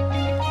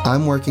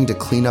 I'm working to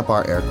clean up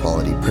our air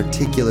quality,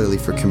 particularly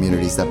for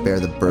communities that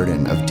bear the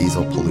burden of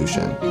diesel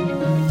pollution.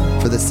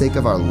 For the sake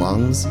of our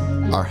lungs,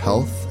 our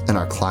health, and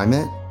our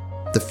climate,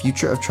 the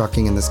future of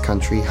trucking in this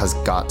country has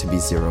got to be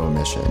zero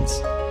emissions.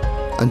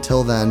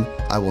 Until then,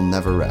 I will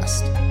never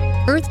rest.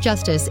 Earth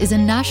Justice is a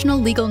national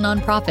legal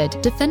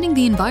nonprofit defending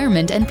the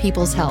environment and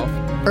people's health.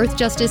 Earth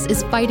Justice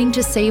is fighting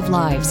to save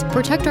lives,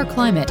 protect our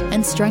climate,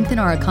 and strengthen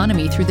our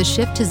economy through the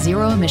shift to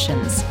zero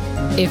emissions.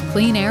 If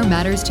clean air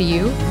matters to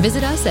you,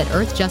 visit us at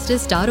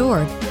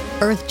earthjustice.org.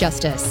 Earth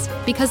Justice,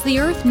 because the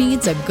earth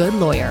needs a good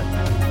lawyer.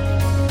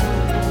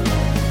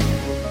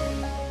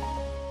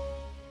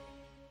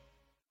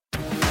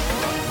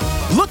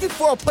 Looking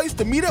for a place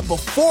to meet up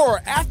before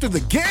or after the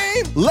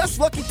game? Les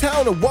Lucky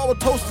Town in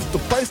Wauwatosa is the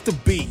place to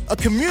be. A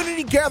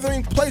community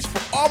gathering place for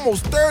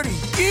almost 30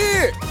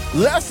 years.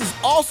 Les is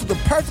also the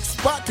perfect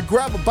spot to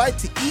grab a bite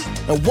to eat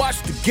and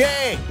watch the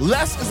game.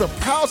 Les is a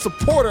proud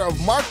supporter of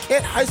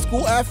Marquette High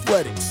School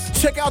athletics.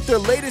 Check out their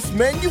latest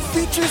menu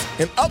features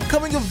and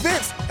upcoming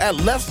events at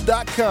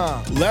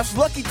les.com. Les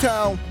Lucky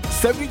Town,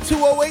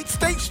 7208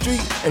 State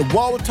Street in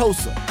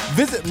Wauwatosa.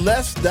 Visit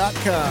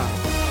les.com.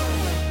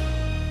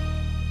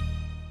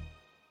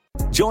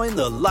 Join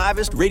the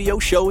livest radio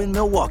show in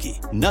Milwaukee,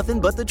 Nothing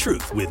But the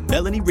Truth with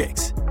Melanie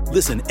Ricks.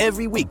 Listen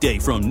every weekday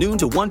from noon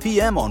to 1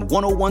 p.m. on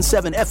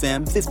 101.7 FM,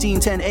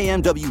 1510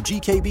 AM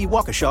WGKB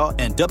Waukesha,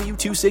 and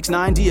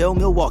W269DL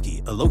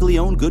Milwaukee, a locally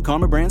owned Good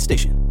Karma brand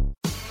station.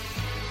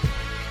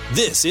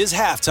 This is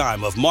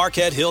halftime of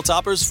Marquette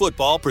Hilltoppers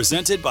football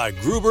presented by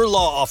Gruber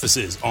Law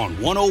Offices on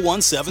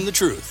 101.7 The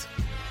Truth.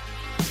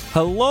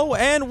 Hello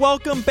and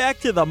welcome back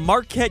to the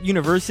Marquette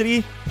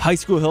University High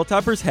School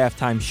Hilltoppers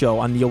halftime show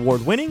on the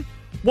award-winning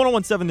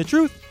 101.7 The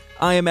Truth.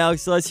 I am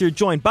Alex Celeste here,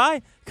 joined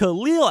by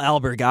Khalil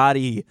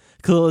Albergati.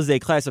 Khalil is a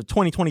class of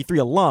 2023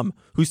 alum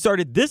who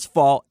started this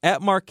fall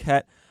at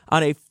Marquette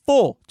on a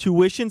full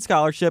tuition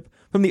scholarship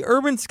from the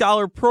Urban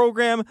Scholar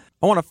Program.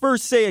 I want to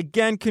first say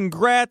again,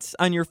 congrats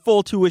on your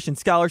full tuition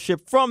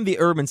scholarship from the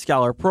Urban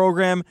Scholar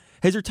Program.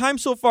 Has your time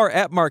so far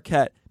at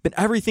Marquette been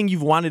everything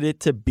you've wanted it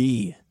to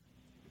be?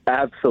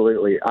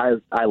 Absolutely.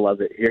 I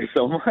love it here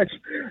so much.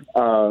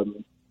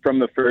 From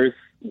the first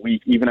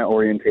week, even at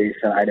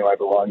orientation, I knew I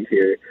belonged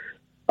here.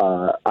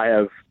 I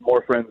have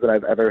more friends than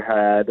I've ever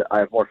had. I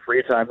have more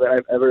free time than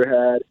I've ever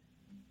had.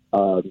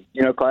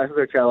 Classes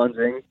are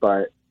challenging,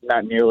 but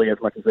not nearly as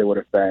much as they would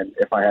have been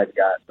if I had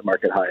got the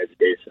Marquette High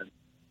education.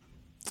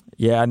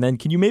 Yeah, and then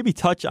can you maybe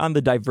touch on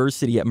the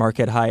diversity at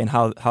Marquette High and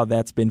how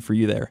that's been for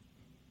you there?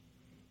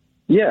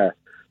 Yeah.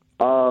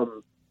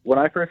 When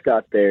I first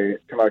got there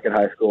to Marquette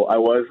High School, I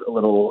was a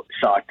little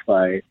shocked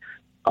by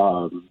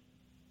how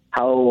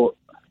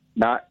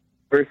not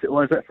diverse it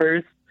was at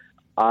first.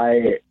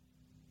 I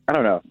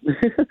don't know.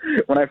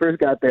 When I first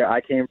got there,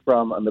 I came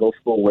from a middle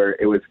school where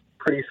it was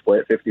pretty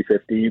split,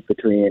 50-50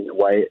 between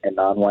white and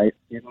non-white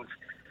students.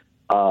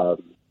 But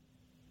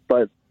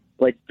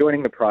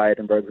joining the Pride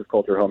and Brothers of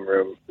Culture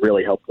homeroom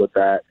really helped with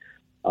that.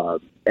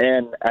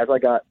 And as I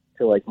got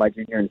to my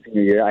junior and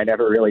senior year, I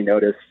never really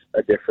noticed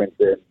a difference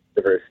in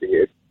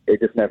diversity. It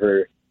just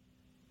never,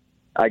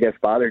 I guess,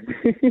 bothered me.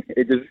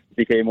 It just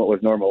became what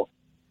was normal.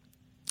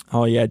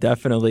 Oh, yeah,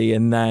 definitely.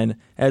 And then,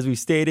 as we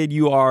stated,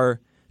 you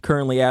are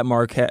currently at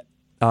Marquette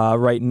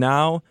right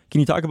now. Can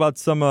you talk about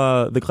some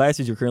of the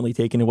classes you're currently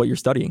taking and what you're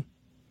studying?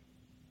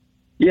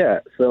 Yeah,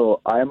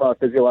 so I'm a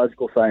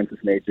physiological sciences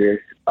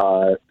major,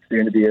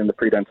 soon to be in the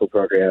pre-dental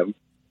program.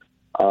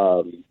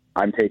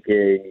 I'm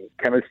taking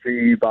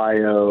chemistry,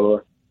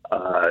 bio,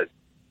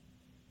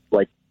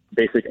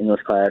 basic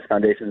English class,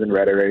 foundations in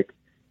rhetoric,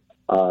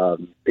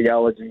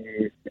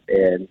 theology,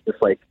 and just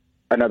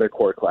another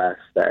core class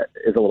that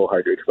is a little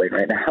hard to explain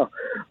right now.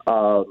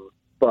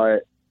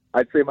 But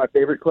I'd say my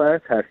favorite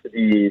class has to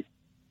be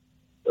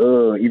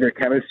either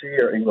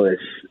chemistry or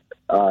English.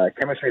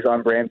 Chemistry is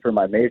on brand for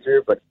my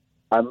major, but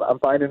I'm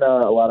finding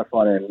a lot of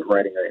fun in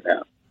writing right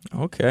now.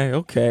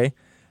 Okay.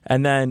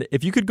 And then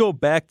if you could go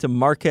back to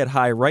Marquette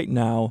High right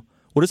now,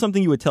 what is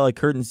something you would tell a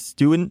current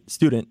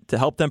student to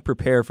help them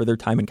prepare for their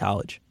time in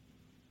college?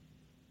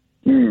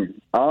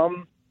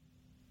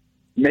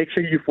 Make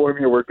sure you form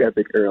your work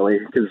ethic early,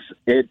 because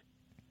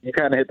you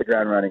kind of hit the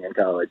ground running in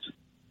college.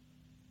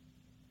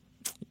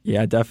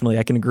 Yeah, definitely.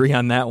 I can agree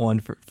on that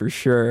one for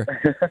sure.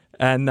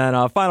 And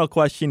then final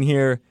question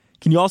here.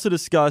 Can you also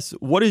discuss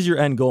what is your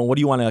end goal and what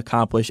do you want to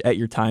accomplish at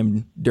your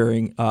time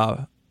during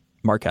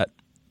Marquette?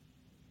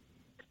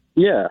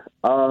 Yeah.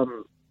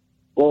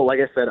 Well, like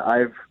I said,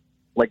 I've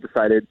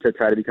decided to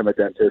try to become a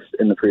dentist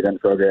in the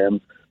pre-dent program.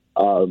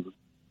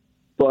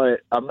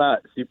 But I'm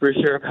not super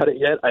sure about it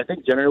yet. I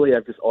think generally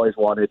I've just always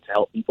wanted to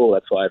help people.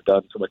 That's why I've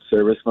done so much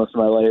service most of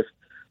my life.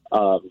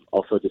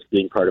 Also just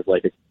being part of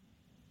a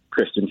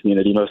Christian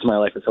community most of my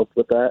life has helped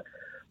with that.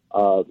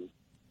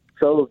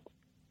 So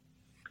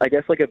I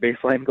guess a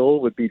baseline goal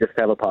would be just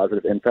to have a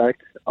positive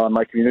impact on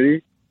my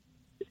community.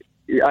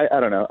 I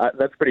don't know.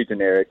 That's pretty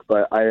generic,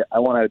 but I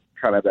want to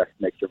try my best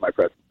to make sure my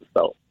presence is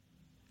felt.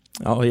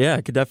 Oh, yeah,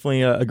 I could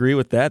definitely agree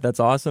with that. That's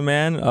awesome,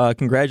 man.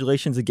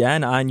 Congratulations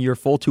again on your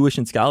full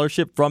tuition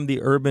scholarship from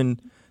the Urban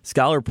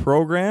Scholar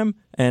Program.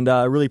 And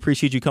I really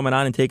appreciate you coming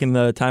on and taking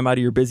the time out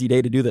of your busy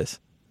day to do this.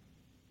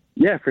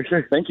 Yeah, for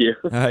sure. Thank you.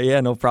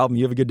 Yeah, no problem.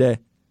 You have a good day.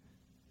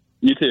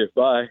 You too.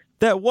 Bye.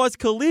 That was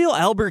Khalil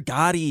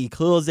Albergati.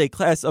 Khalil is a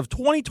class of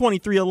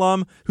 2023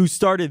 alum who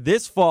started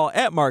this fall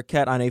at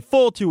Marquette on a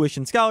full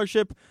tuition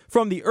scholarship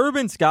from the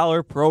Urban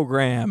Scholar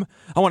Program.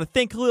 I want to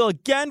thank Khalil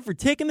again for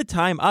taking the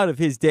time out of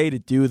his day to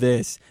do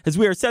this, as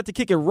we are set to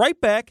kick it right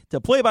back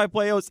to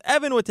play-by-play hosts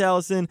Evan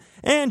Wittallison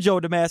and Joe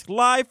Damask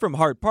live from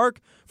Hart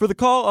Park for the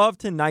call of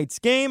tonight's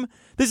game.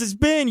 This has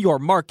been your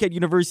Marquette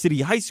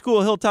University High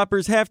School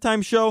Hilltoppers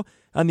halftime show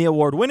on the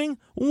award-winning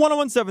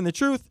 1017 The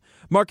Truth.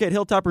 Marquette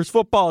Hilltoppers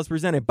football is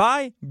presented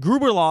by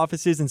Gruber Law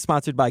Offices and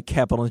sponsored by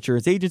Capital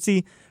Insurance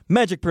Agency,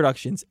 Magic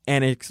Productions,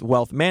 Annex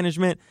Wealth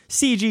Management,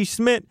 C.G.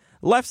 Schmidt,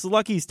 Lefts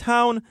Lucky's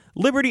Town,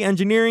 Liberty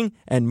Engineering,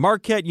 and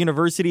Marquette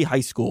University High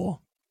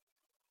School.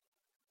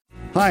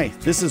 Hi,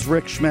 this is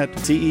Rick Schmidt,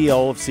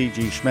 CEO of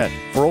C.G. Schmidt.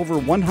 For over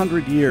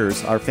 100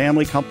 years, our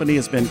family company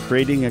has been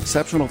creating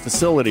exceptional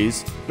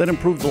facilities that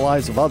improve the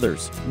lives of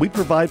others. We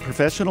provide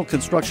professional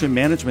construction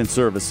management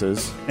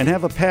services and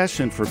have a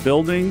passion for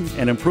building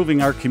and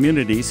improving our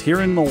communities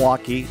here in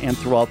Milwaukee and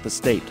throughout the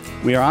state.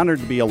 We are honored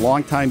to be a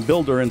longtime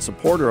builder and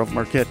supporter of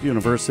Marquette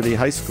University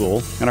High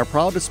School and are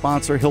proud to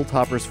sponsor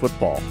Hilltoppers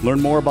football.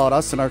 Learn more about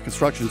us and our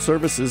construction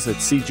services at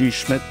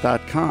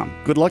cgschmidt.com.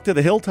 Good luck to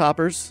the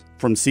Hilltoppers.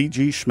 From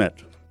C.G.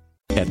 Schmidt.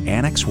 At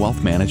Annex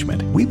Wealth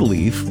Management, we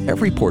believe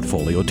every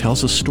portfolio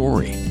tells a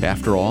story.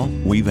 After all,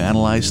 we've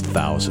analyzed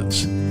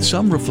thousands.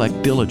 Some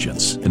reflect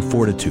diligence and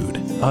fortitude.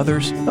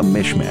 Others, a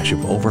mishmash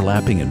of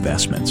overlapping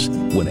investments.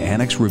 When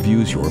Annex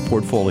reviews your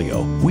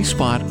portfolio, we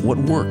spot what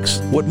works,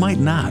 what might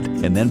not,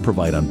 and then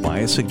provide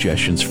unbiased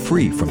suggestions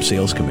free from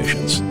sales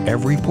commissions.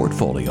 Every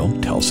portfolio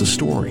tells a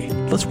story.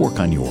 Let's work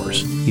on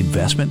yours.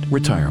 Investment,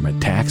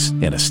 retirement, tax,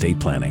 and estate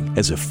planning.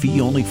 As a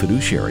fee-only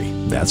fiduciary,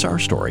 that's our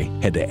story.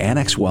 Head to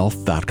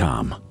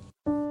annexwealth.com.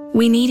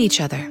 We need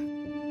each other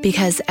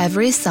because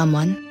every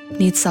someone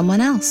needs someone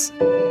else.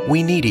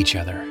 We need each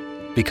other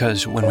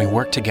because when we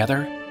work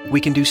together,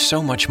 we can do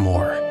so much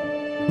more.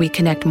 We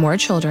connect more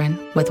children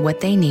with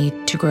what they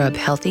need to grow up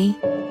healthy,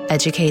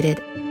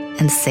 educated,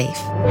 and safe.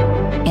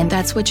 And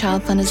that's what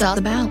Child Fund is all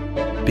about.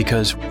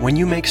 Because when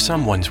you make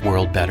someone's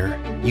world better,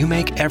 you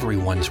make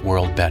everyone's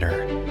world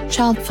better.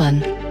 Child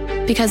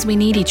Fund, because we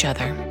need each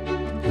other.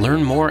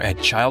 Learn more at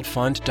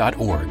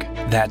childfund.org.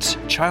 That's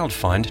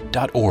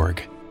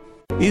childfund.org.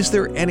 Is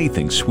there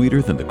anything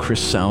sweeter than the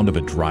crisp sound of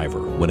a driver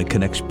when it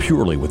connects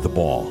purely with the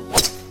ball?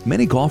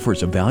 Many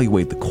golfers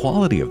evaluate the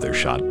quality of their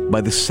shot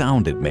by the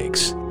sound it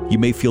makes. You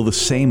may feel the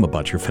same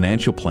about your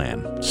financial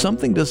plan.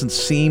 Something doesn't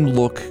seem,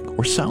 look,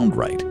 or sound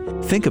right.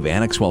 Think of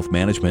Annex Wealth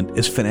Management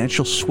as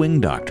financial swing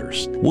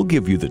doctors. We'll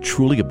give you the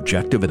truly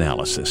objective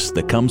analysis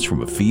that comes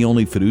from a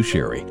fee-only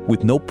fiduciary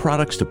with no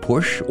products to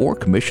push or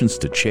commissions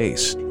to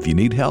chase. If you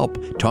need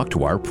help, talk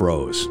to our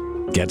pros.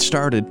 Get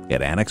started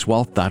at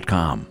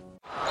annexwealth.com.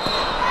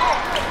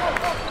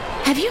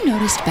 Have you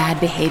noticed bad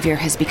behavior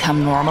has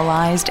become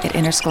normalized at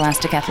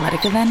interscholastic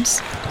athletic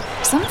events?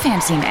 Some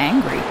fans seem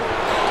angry.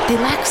 They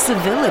lack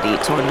civility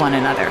toward one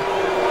another.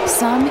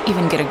 Some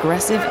even get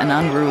aggressive and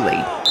unruly.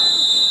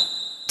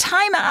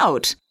 Time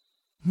out!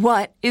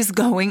 What is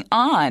going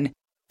on?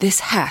 This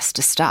has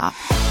to stop.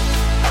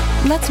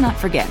 Let's not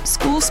forget,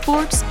 school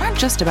sports aren't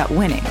just about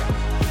winning.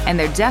 And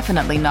they're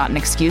definitely not an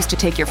excuse to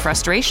take your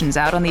frustrations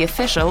out on the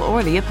official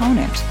or the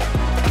opponent.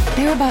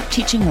 They're about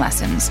teaching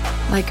lessons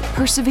like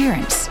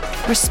perseverance,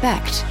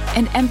 respect,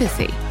 and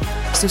empathy,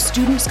 so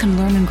students can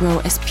learn and grow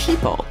as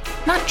people,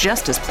 not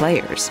just as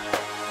players.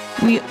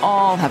 We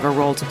all have a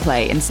role to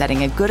play in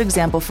setting a good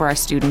example for our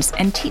students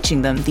and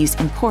teaching them these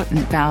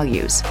important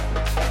values.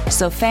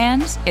 So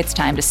fans, it's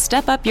time to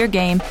step up your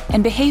game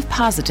and behave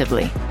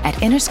positively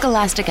at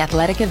interscholastic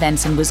athletic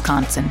events in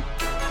Wisconsin.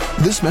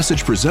 This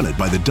message presented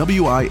by the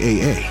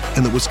WIAA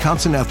and the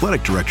Wisconsin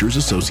Athletic Directors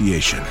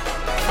Association.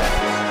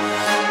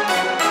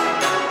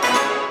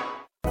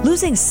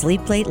 Losing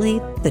sleep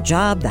lately? The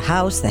job, the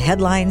house, the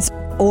headlines,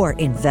 or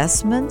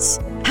investments?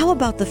 How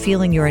about the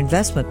feeling your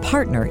investment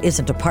partner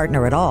isn't a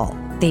partner at all?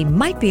 They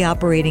might be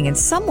operating in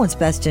someone's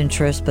best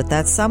interest, but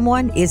that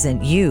someone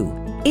isn't you.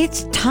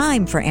 It's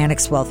time for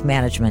Annex Wealth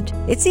Management.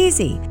 It's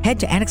easy. Head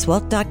to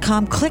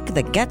annexwealth.com, click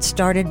the Get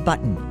Started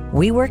button.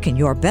 We work in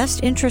your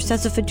best interest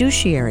as a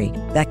fiduciary.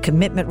 That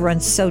commitment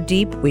runs so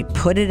deep, we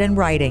put it in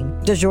writing.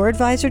 Does your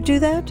advisor do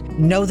that?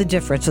 Know the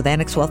difference with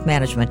Annex Wealth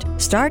Management.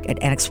 Start at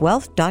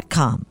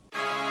annexwealth.com.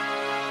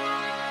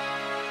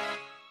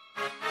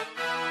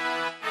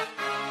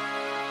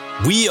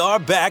 We are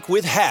back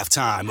with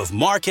halftime of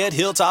Marquette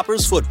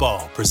Hilltoppers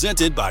football,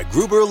 presented by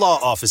Gruber Law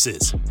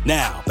Offices.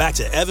 Now, back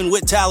to Evan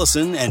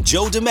Witt-Tallison and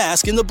Joe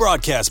Damask in the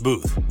broadcast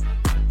booth.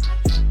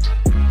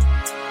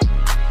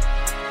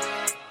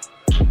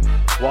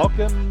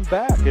 Welcome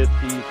back. It's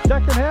the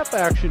second half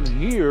action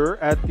here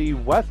at the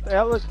West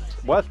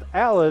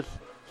Allis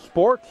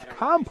Sports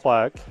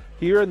Complex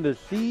here in the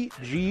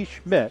C.G.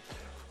 Schmidt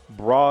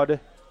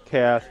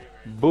broadcast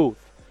booth.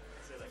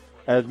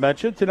 As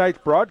mentioned, tonight's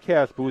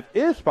broadcast booth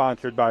is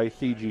sponsored by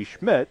C.G.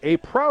 Schmidt, a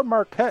proud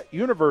Marquette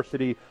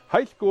University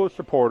high school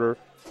supporter.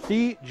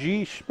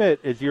 C.G. Schmidt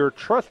is your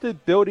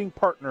trusted building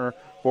partner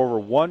for over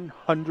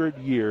 100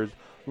 years.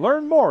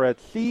 Learn more at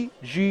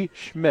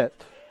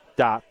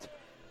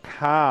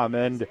cgschmidt.com.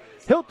 And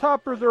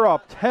Hilltoppers are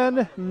up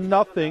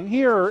 10-0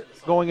 here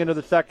going into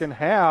the second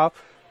half.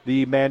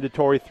 The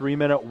mandatory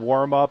 3-minute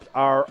warm-ups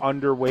are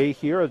underway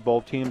here as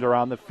both teams are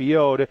on the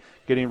field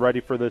getting ready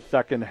for the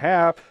second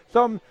half.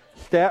 Some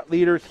stat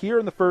leaders here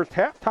in the first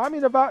half. Tommy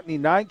Novotny,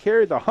 9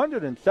 carries,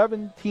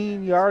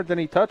 117 yards,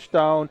 and a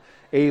touchdown,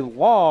 a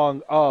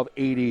long of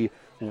 81.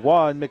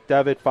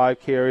 McDevitt, 5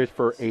 carries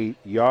for 8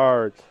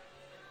 yards.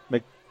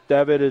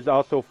 McDevitt is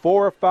also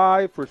 4 of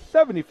 5 for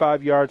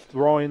 75 yards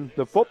throwing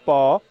the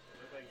football.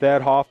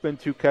 Thad Hoffman,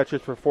 2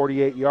 catches for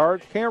 48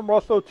 yards. Cam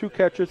Russell, 2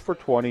 catches for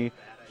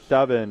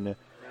 27.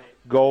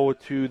 Go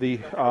to the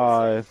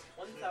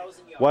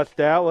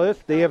West Allis.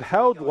 They have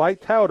held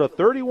lights out of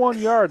 31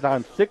 yards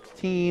on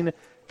 16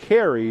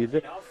 carries.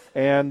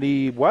 And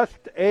the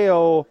West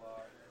Allis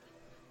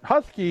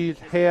Huskies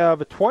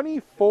have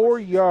 24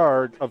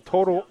 yards of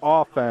total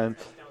offense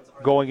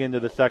going into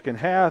the second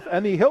half.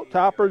 And the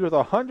Hilltoppers with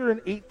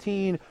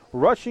 118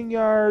 rushing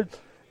yards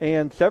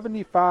and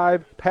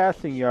 75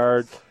 passing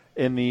yards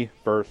in the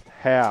first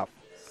half.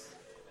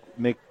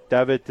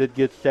 McDevitt did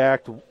get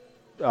sacked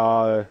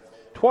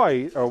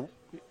twice.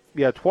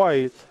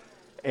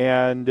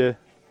 And the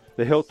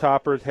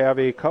Hilltoppers have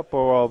a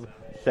couple of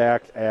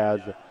sacks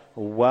as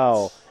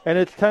well. And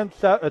it's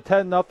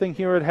 10-0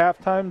 here at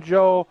halftime.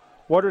 Joe,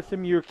 what are some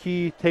of your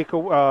key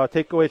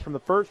takeaways from the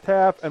first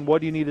half, and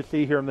what do you need to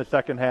see here in the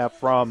second half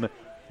from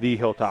the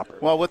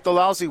Hilltoppers? Well, with the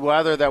lousy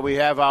weather that we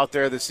have out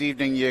there this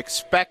evening, you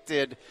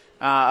expected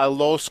a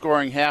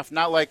low-scoring half,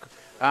 not like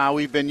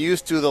we've been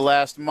used to the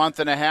last month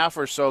and a half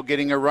or so,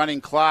 getting a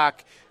running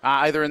clock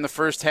either in the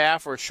first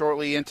half or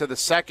shortly into the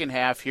second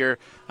half here.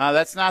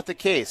 That's not the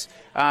case.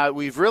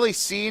 We've really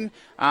seen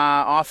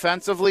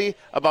offensively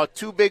about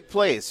 2 big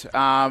plays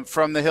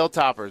from the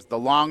Hilltoppers. The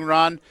long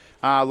run,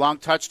 long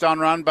touchdown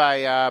run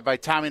by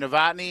Tommy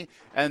Novotny,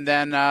 and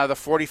then the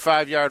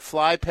 45-yard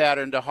fly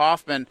pattern to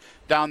Hoffman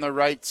down the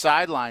right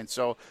sideline.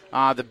 So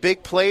the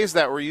big plays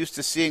that we're used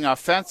to seeing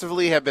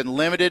offensively have been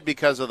limited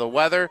because of the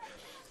weather,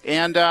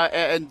 and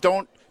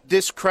don't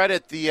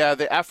discredit the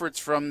efforts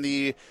from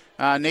the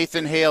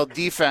Nathan Hale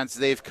defense.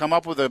 They've come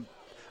up with a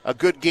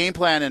good game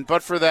plan, and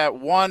but for that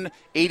one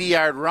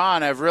 80-yard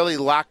run, I've really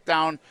locked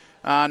down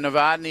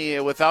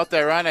Novotny. Without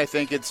that run, I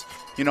think it's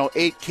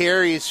 8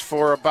 carries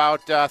for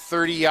about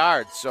 30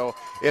 yards. So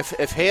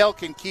if Hale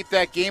can keep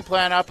that game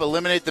plan up,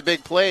 eliminate the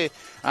big play,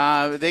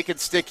 they could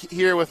stick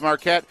here with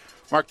Marquette.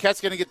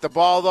 Marquette's going to get the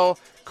ball, though.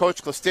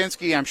 Coach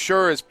Klostinski, I'm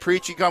sure, is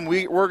preaching them.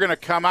 We're going to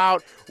come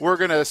out. We're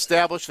going to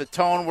establish the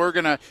tone. We're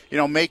going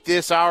to, make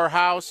this our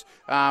house.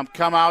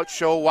 Come out,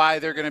 show why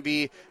they're going to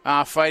be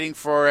fighting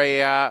for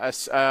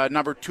a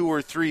number 2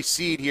 or 3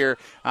 seed here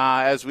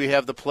as we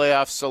have the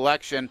playoff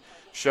selection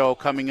show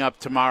coming up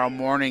tomorrow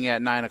morning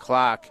at 9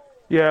 o'clock.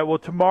 Yeah, well,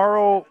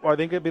 tomorrow, I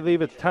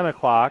believe it's 10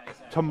 o'clock.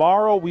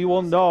 Tomorrow we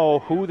will know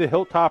who the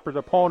Hilltoppers'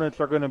 opponents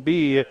are going to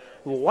be.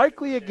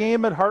 Likely a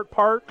game at Hart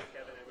Park.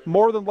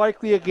 More than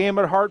likely a game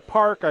at Hart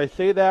Park. I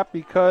say that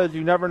because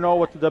you never know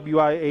what the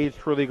WIA is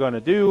truly going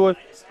to do.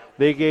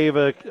 They gave,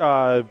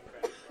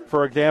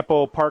 for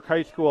example, Park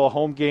High School a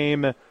home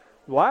game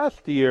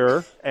last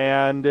year,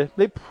 and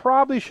they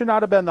probably should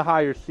not have been the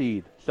higher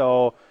seed.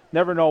 So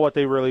never know what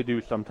they really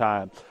do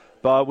sometimes.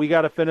 But we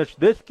got to finish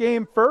this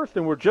game first,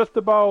 and we're just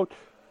about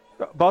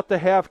to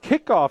have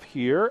kickoff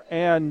here,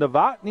 and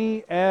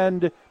Novotny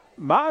and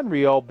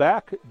Monreal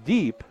back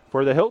deep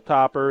for the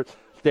Hilltoppers,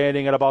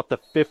 standing at about the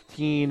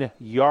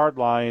 15-yard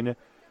line,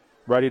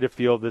 ready to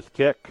field this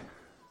kick.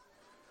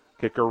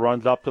 Kicker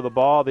runs up to the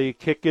ball. The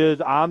kick is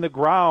on the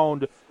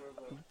ground.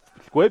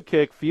 Squib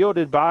kick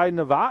fielded by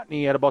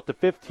Novotny at about the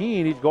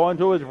 15. He's going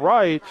to his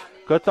right,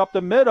 cuts up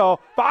the middle,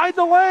 finds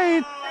a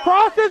lane,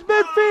 crosses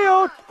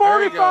midfield,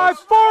 45,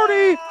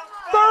 40,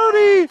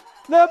 30.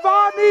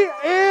 Novotny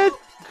is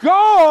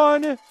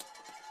gone.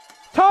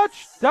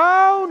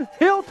 Touchdown,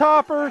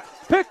 Hilltoppers.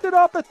 Picked it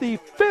up at the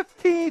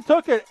 15,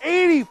 took it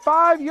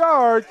 85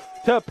 yards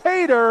to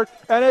pay dirt,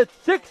 and it's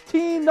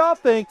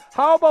 16-0.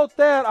 How about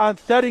that on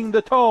setting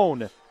the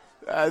tone?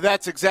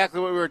 That's exactly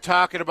what we were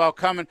talking about,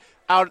 coming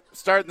out,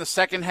 starting the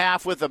second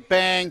half with a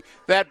bang.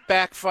 That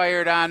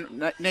backfired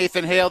on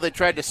Nathan Hale. They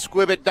tried to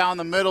squib it down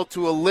the middle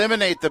to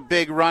eliminate the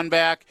big run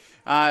back.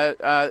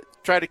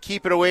 Try to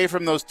keep it away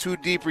from those 2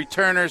 deep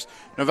returners.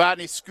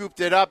 Novotny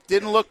scooped it up.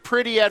 Didn't look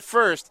pretty at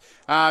first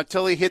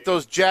until he hit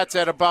those jets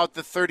at about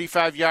the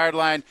 35-yard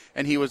line,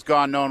 and he was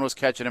gone. No one was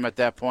catching him at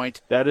that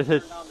point. That is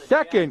his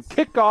second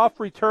kickoff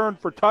return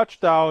for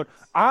touchdown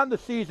on the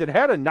season.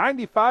 Had a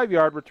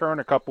 95-yard return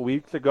a couple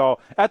weeks ago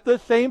at the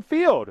same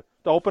field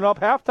to open up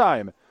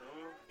halftime.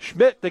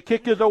 Schmidt, the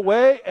kick is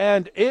away,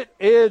 and it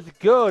is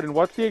good. And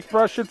what's the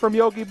expression from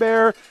Yogi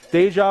Bear?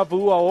 Deja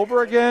vu all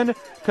over again?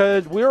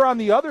 Because we're on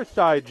the other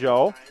side,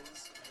 Joe.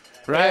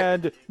 Right.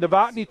 And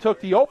Novotny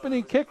took the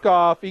opening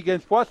kickoff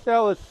against West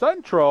Allis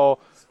Central,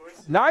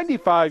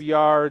 95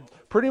 yards,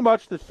 pretty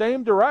much the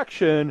same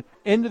direction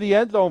into the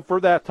end zone for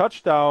that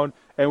touchdown,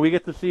 and we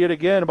get to see it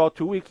again about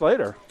 2 weeks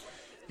later.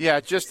 Yeah,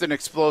 just an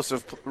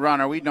explosive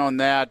runner. We've known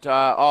that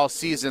all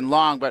season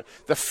long. But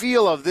the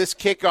feel of this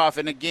kickoff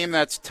in a game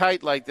that's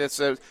tight like this,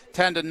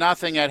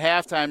 10-0 at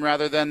halftime,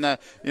 rather than the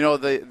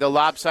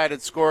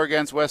lopsided score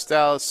against West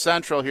Allis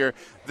Central here.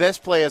 This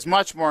play is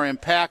much more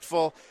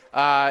impactful.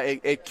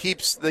 It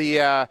keeps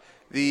the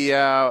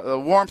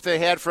warmth they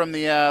had from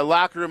the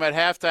locker room at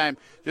halftime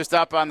just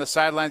up on the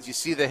sidelines. You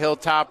see the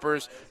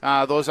Hilltoppers,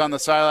 those on the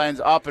sidelines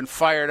up and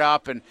fired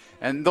up,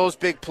 and those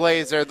big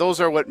plays there. Those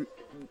are what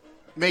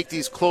make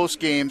these close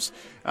games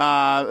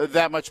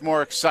that much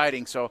more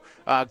exciting. So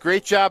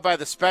great job by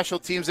the special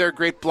teams there.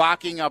 Great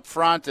blocking up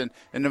front, and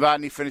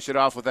Novotny finished it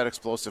off with that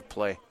explosive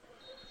play.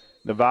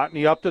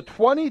 Novotny up to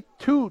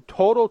 22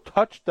 total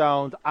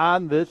touchdowns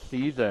on this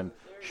season.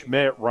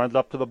 Schmidt runs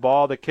up to the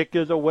ball. The kick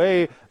is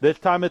away. This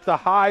time it's a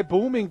high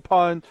booming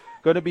punt.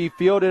 Going to be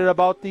fielded at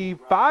about the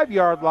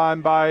 5-yard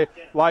line by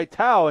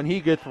Lytle, and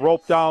he gets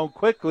roped down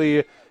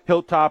quickly.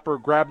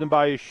 Hilltopper grabbed him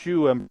by his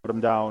shoe and put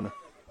him down.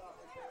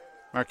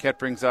 Marquette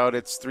brings out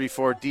its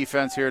 3-4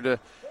 defense here to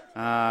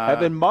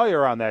Evan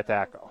Meyer on that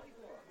tackle.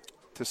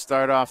 To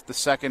start off the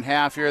second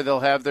half here,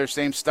 they'll have their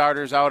same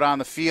starters out on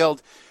the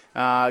field.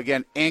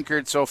 Again,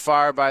 anchored so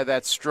far by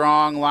that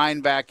strong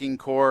linebacking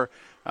core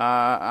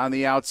on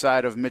the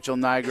outside of Mitchell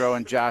Nigro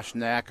and Josh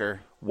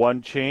Knacker.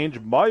 One change,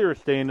 Meyer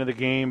staying in the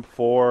game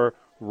for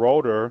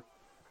Roeder.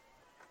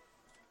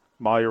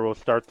 Meyer will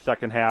start the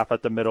second half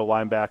at the middle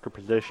linebacker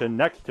position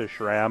next to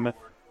Schramm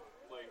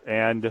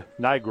and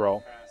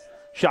Nigro.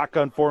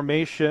 Shotgun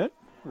formation.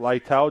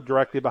 Lytle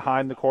directly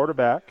behind the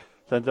quarterback.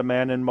 Sends a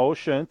man in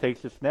motion.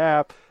 Takes the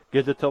snap.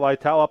 Gives it to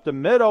Lytle up the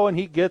middle. And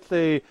he gets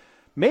a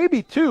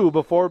maybe 2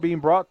 before being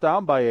brought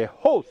down by a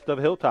host of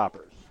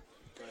Hilltoppers.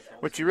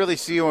 what you really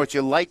see and what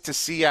you like to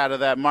see out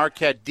of that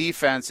Marquette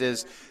defense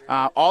is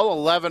all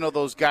 11 of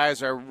those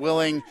guys are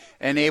willing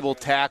and able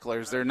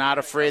tacklers. They're not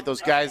afraid.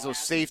 Those guys, those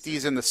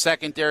safeties in the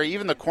secondary,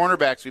 even the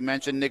cornerbacks we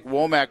mentioned, Nick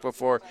Womack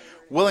before,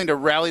 willing to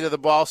rally to the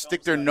ball,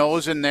 stick their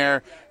nose in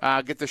there,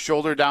 get the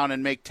shoulder down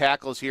and make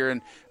tackles here.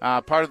 And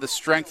part of the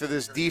strength of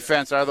this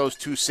defense are those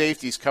two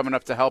safeties coming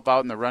up to help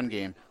out in the run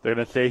game. They're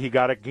going to say he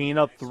got a gain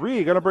of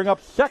 3. Going to bring up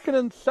 2nd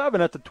and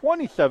 7 at the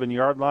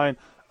 27-yard line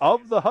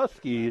of the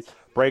Huskies.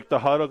 Break the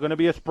huddle, going to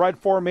be a spread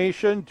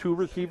formation, 2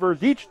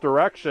 receivers each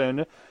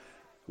direction.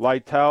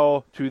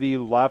 Lytle to the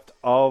left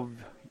of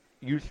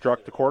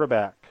Ustruck, the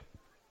quarterback.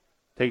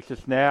 Takes a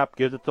snap,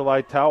 gives it to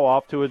Lytle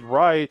off to his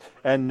right,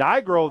 and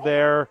Nigro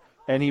there,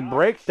 and he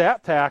breaks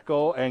that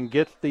tackle and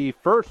gets the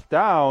first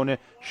down.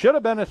 Should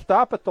have been a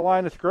stop at the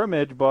line of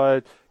scrimmage,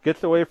 but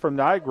gets away from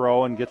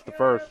Nigro and gets the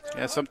first.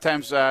 Yeah,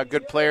 sometimes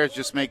good players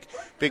just make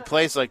big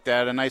plays like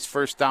that. A nice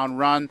first down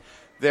run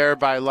there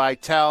by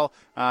Lytle.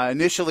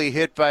 Initially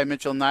hit by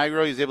Mitchell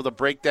Nigro. He's able to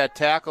break that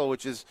tackle,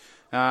 which is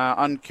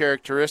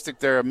uncharacteristic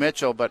there of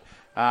Mitchell. But,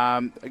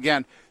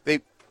 again, they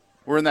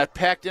were in that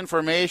packed-in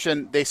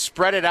formation. They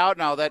spread it out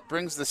now. That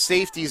brings the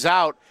safeties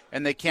out,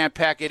 and they can't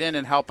pack it in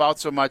and help out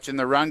so much in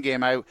the run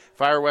game. If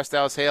I were West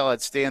Allis Hale,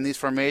 I'd stay in these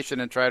formation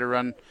and try to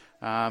run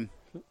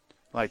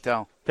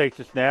Lytle. Takes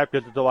a snap,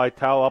 gives it to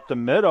Lytle up the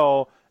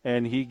middle,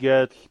 and he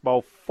gets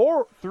about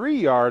 3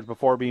 yards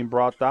before being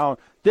brought down.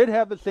 Did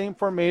have the same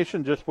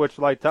formation, just switched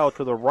Lytle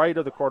to the right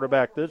of the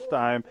quarterback this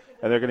time,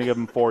 and they're going to give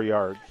him 4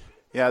 yards.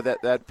 Yeah,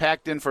 that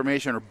packed-in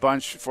formation or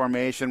bunch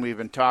formation we've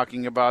been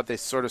talking about, they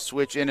sort of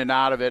switch in and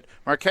out of it.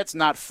 Marquette's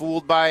not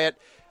fooled by it.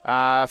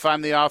 If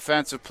I'm the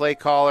offensive play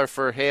caller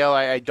for Hale,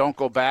 I don't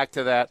go back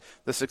to that.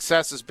 The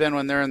success has been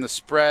when they're in the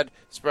spread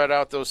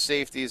out those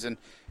safeties,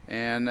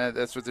 and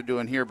that's what they're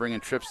doing here, bringing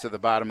trips to the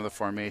bottom of the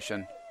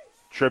formation.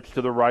 Trips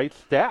to the right,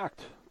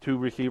 stacked. 2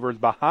 receivers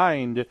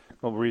behind.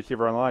 The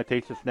receiver on the line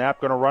takes a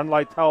snap, going to run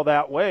Lytle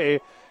that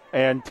way,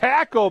 and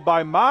tackled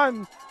by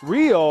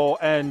Monreal,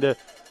 and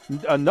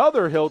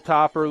another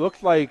Hilltopper,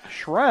 looks like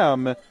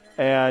Shrem,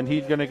 and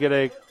he's going to get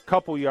a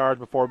couple yards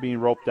before being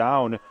roped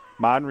down.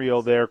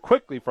 Monreal there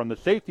quickly from the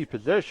safety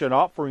position,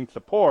 offering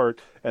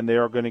support, and they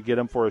are going to get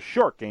him for a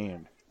short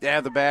gain.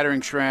 Yeah, the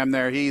battering Schramm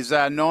there. He's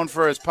known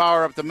for his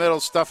power up the middle,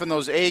 stuffing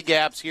those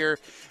A-gaps here.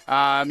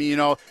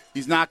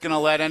 He's not going to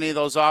let any of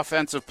those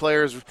offensive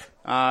players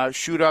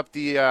shoot up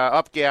the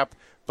up gap.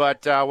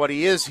 But what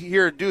he is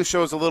here to do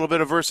shows a little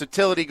bit of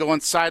versatility,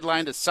 going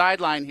sideline to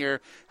sideline here,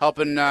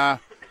 helping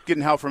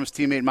getting help from his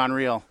teammate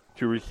Monreal.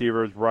 2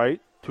 receivers right,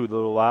 2 to the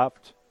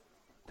left.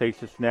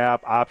 Takes a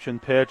snap, option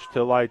pitch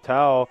to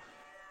Lytle,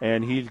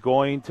 and he's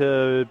going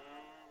to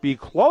be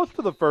close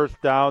to the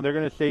first down. They're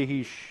going to say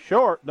he's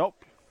short. Nope.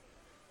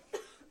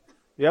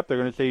 Yep, they're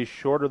going to say he's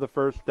short of the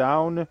first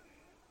down.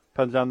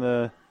 Depends on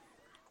the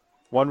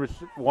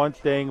one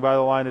staying by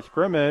the line of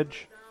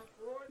scrimmage.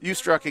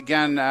 Ustruck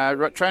again,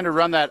 trying to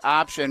run that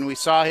option. We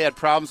saw he had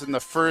problems in the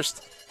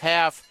first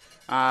half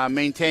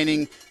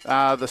maintaining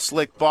the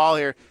slick ball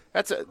here.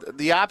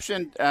 The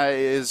option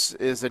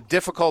is a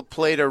difficult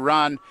play to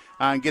run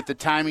and get the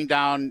timing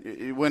down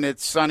when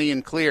it's sunny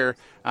and clear.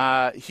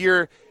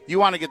 Here, you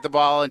want to get the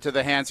ball into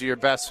the hands of your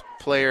best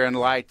player in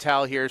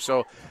Lytle here.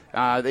 So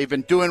they've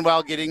been doing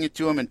well getting it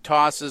to him in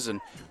tosses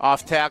and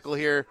off tackle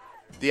here.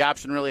 The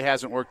option really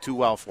hasn't worked too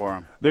well for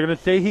him. They're going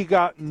to say he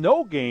got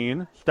no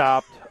gain,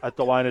 stopped at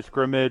the line of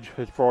scrimmage.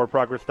 His forward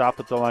progress stopped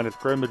at the line of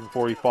scrimmage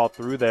before he fought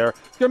through there.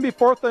 It's going to be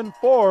 4th and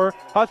 4.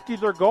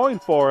 Huskies are going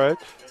for it.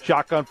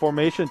 Shotgun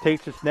formation,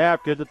 takes a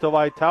snap, gives it to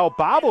Lytle,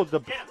 bobbles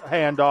the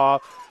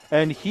handoff,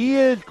 and he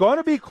is going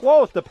to be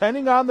close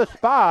depending on the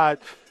spot.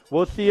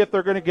 We'll see if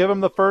they're going to give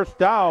him the first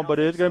down, but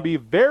it is going to be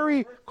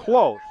very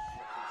close.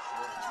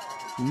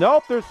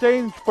 Nope, they're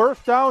saying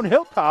first down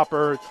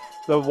Hilltoppers.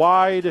 The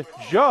wide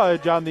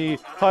judge on the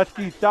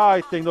Husky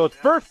side saying those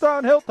first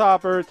down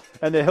Hilltoppers,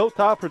 and the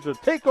Hilltoppers will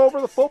take over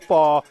the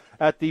football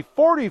at the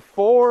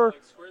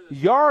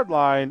 44-yard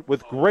line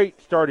with great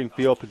starting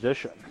field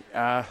position.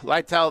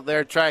 Lytle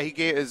there,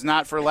 is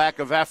not for lack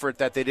of effort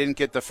that they didn't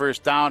get the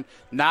first down.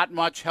 Not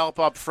much help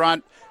up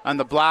front on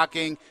the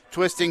blocking,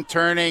 twisting,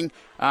 turning,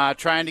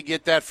 trying to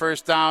get that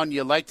first down.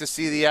 You like to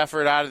see the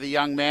effort out of the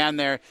young man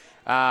there,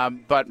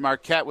 but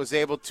Marquette was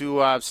able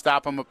to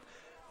stop him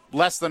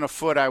less than a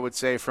foot, I would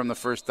say, from the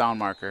first down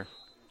marker.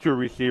 2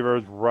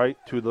 receivers right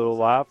to the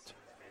left.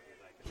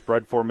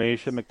 Spread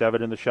formation,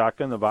 McDevitt in the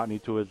shotgun,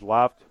 Novotny to his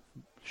left.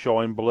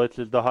 Showing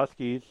blitzes the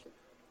Huskies.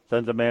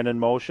 Sends a man in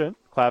motion,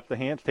 claps the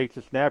hands, takes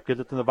a snap, gives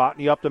it to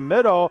Novotny up the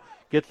middle,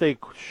 gets a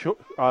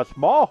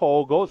small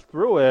hole, goes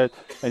through it,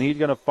 and he's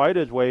going to fight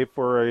his way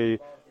for a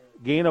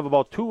gain of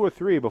about 2 or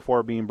 3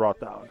 before being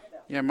brought down.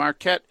 Yeah,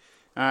 Marquette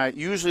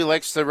usually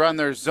likes to run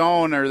their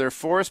zone or their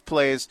force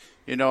plays,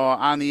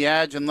 on the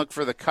edge and look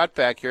for the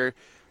cutback here. A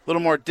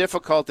little more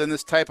difficult in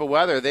this type of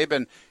weather. They've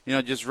been,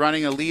 just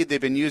running a lead.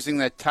 They've been using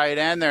that tight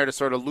end there to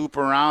sort of loop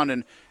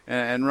around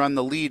and run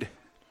the lead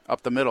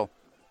up the middle.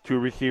 Two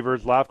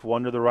receivers left,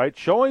 one to the right.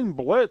 Showing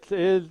blitz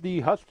is the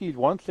Huskies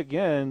once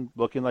again,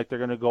 looking like they're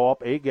going to go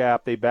up a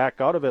gap. They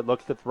back out of it,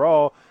 looks to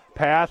throw.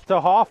 Pass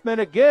to Hoffman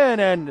again,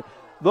 and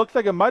looks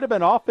like it might have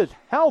been off his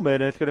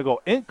helmet, and it's going to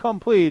go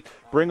incomplete,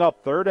 bring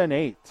up 3rd and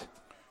 8.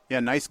 Yeah,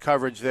 nice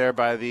coverage there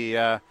by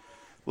the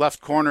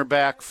left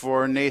cornerback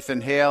for Nathan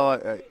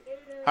Hale.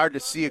 Hard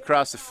to see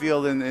across the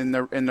field in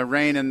the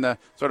rain and the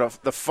sort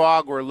of the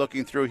fog we're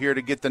looking through here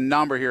to get the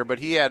number here. But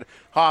he had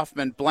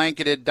Hoffman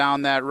blanketed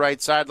down that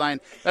right sideline.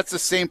 That's the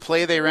same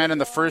play they ran in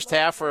the first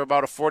half for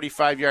about a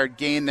 45-yard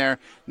gain there.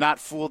 Not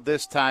fooled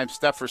this time.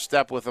 Step for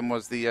step with him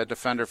was the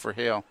defender for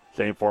Hale.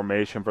 Same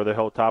formation for the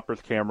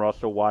Hilltoppers. Cam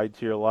Russell wide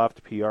to your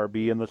left,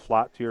 PRB in the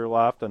slot to your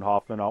left, and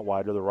Hoffman out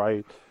wide to the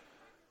right.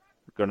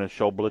 Going to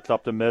show blitz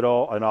up the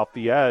middle and off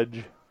the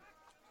edge.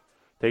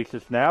 Takes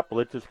a snap,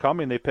 blitz is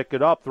coming, they pick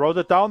it up, throws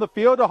it down the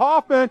field to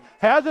Hoffman,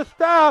 has a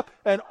step,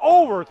 and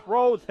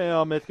overthrows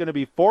him. It's going to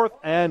be 4th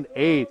and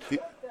 8.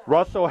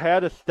 Russell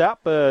had a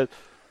step, but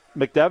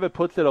McDevitt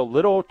puts it a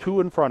little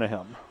too in front of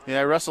him.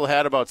 Yeah, Russell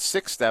had about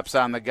 6 steps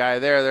on the guy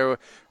there. There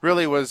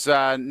really was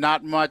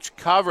not much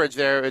coverage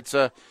there. It's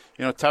a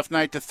tough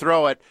night to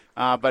throw it,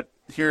 but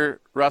here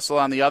Russell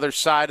on the other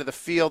side of the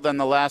field on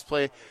the last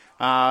play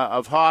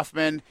of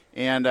Hoffman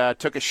and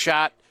took a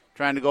shot.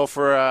 Trying to go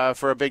for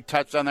a big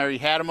touchdown there. He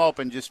had him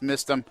open, just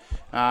missed him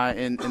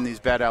in these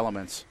bad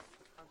elements.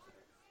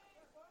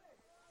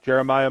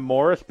 Jeremiah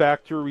Morris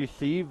back to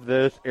receive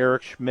this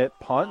Eric Schmidt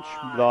punch.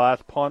 The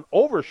last punt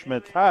over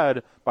Schmidt's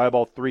head by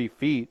about 3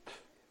 feet.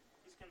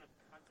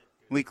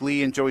 Leek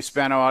Lee and Joey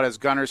Spano out as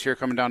gunners here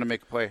coming down to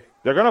make a play.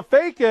 They're going to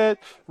fake it.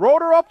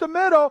 Roeder up the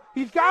middle.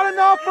 He's got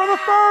enough for the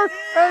first,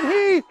 and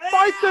he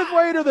fights his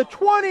way to the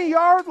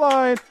 20-yard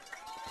line.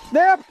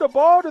 Snaps the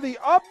ball to the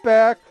up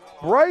back.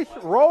 Bryce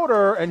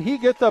Roeder, and he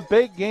gets a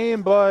big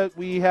game, but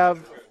we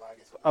have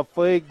a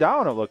flag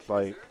down, it looks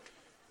like.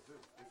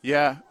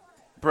 Yeah,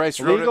 Bryce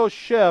Roeder. Legal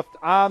shift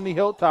on the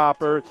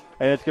Hilltoppers,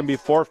 and it's going to be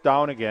 4th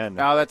down again.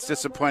 Now that's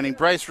disappointing.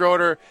 Bryce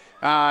Roeder,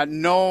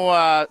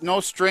 no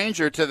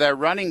stranger to that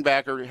running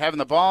back or having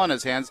the ball in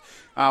his hands.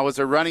 Was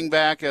a running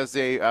back as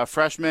a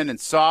freshman and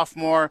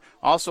sophomore,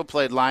 also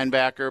played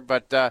linebacker,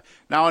 but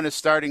now in his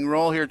starting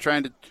role here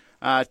trying to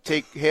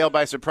take Hale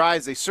by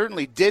surprise. They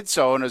certainly did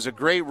so, and it was a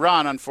great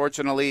run.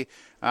 Unfortunately,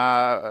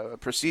 a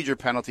procedure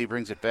penalty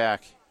brings it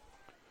back.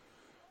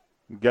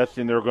 I'm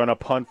guessing they're going to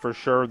punt for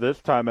sure this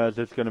time, as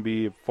it's going to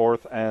be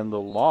 4th and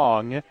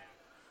long.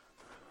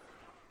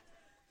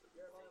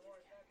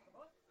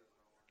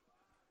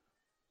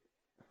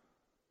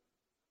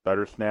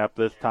 Better snap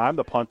this time.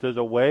 The punt is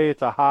away.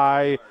 It's a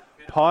high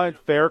punt.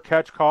 Fair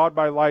catch called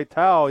by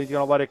Lytle. He's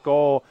going to let it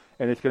go,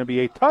 and it's going to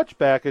be a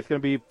touchback. It's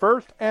going to be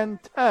 1st and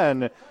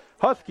 10.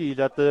 Huskies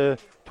at the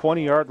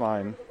 20-yard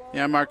line.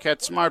 Yeah,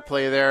 Marquette, smart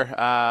play there.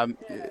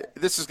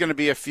 This is going to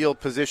be a field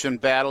position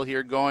battle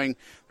here going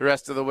the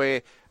rest of the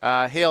way.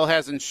 Hale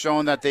hasn't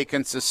shown that they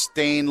can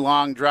sustain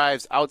long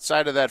drives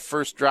outside of that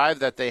first drive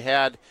that they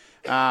had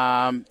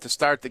to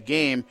start the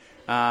game.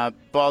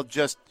 Ball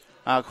just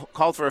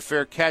called for a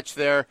fair catch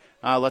there.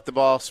 Let the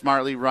ball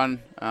smartly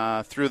run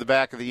through the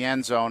back of the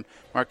end zone.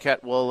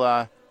 Marquette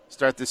will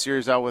start the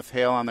series out with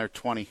Hale on their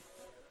 20.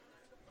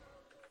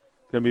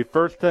 Going to be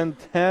 1st and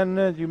 10,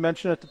 as you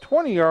mentioned, at the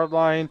 20-yard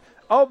line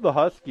of the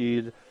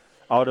Huskies.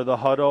 Out of the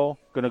huddle.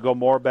 Going to go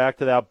more back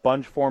to that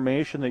bunch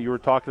formation that you were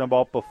talking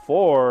about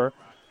before.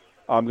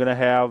 I'm going to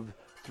have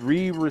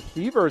 3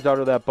 receivers out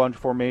of that bunch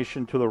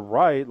formation to the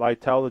right.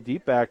 Lytle, the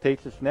deep back,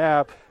 takes the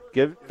snap,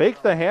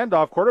 fakes the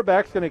handoff.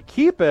 Quarterback's going to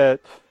keep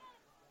it,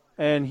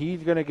 and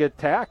he's going to get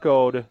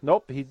tackled.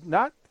 Nope, he did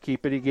not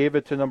keep it. He gave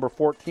it to number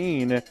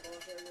 14.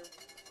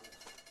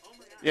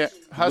 Yeah,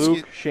 Huskies,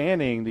 Luke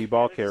Shanning, the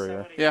ball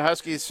carrier. Yeah,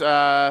 Huskies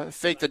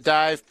faked the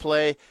dive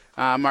play.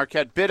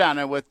 Marquette bid on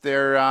it with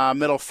their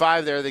middle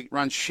 5 there. They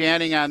run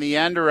Shanning on the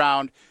end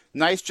around.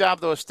 Nice job,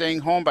 though, staying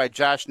home by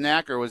Josh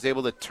Knacker. Was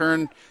able to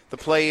turn the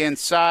play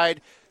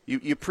inside.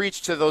 You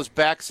preach to those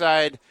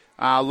backside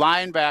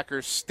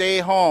linebackers, stay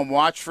home.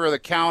 Watch for the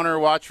counter.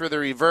 Watch for the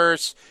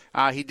reverse.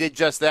 He did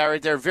just that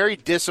right there. Very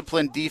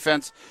disciplined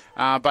defense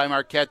by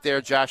Marquette there,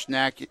 Josh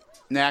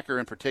Knacker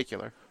in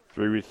particular.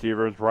 3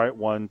 receivers right,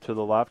 1 to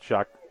the left.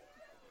 Shot.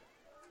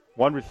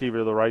 1 receiver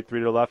to the right,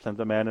 3 to the left.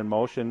 Sends a man in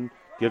motion.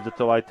 Gives it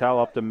to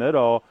Lytle up the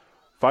middle.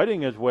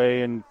 Fighting his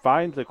way and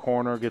finds the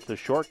corner. Gets a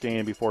short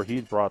gain before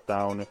he's brought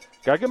down.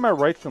 Got to get my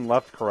rights and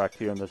lefts correct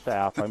here in this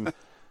half. I'm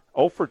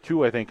 0 for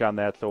 2, I think, on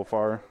that so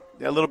far.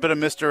 A little bit of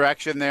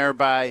misdirection there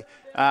by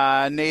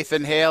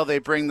Nathan Hale. They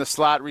bring the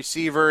slot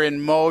receiver in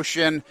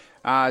motion.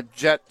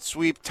 Jet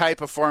sweep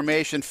type of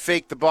formation.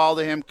 Fake the ball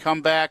to him.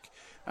 Come back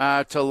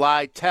to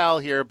Lytle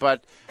here,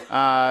 but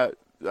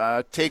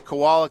Tate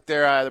Kowalik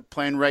there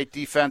playing right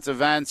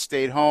defensive end,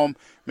 stayed home,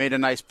 made a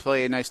nice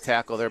play, a nice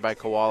tackle there by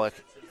Kowalik.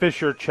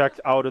 Fisher checked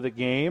out of the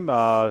game.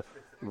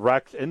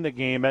 Rex in the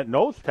game at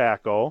nose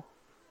tackle.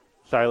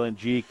 Silent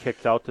G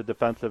kicks out to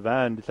defensive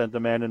end, sends a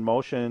man in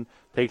motion,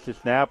 takes the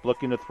snap,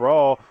 looking to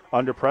throw.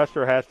 Under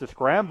pressure, has to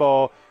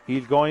scramble.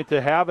 He's going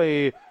to have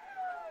a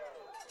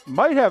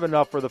might have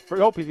enough for the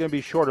hope he's going to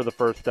be short of the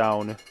first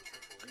down.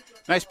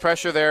 Nice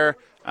pressure there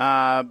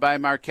by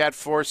Marquette,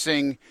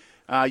 forcing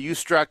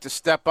Ustruck to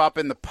step up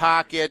in the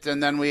pocket,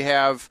 and then we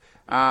have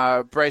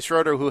Bryce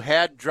Roeder, who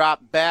had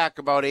dropped back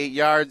about 8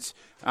 yards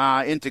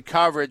into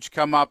coverage,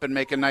 come up and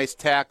make a nice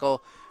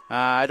tackle.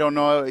 I don't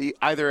know,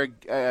 either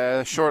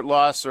a short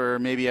loss or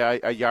maybe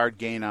a yard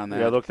gain on that.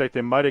 Yeah, it looks like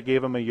they might have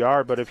gave him a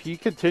yard, but if he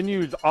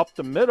continues up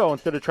the middle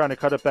instead of trying to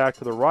cut it back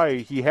to the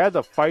right, he had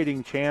the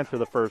fighting chance for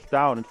the first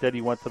down. Instead, he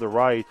went to the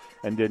right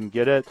and didn't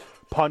get it.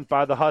 Punt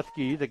by the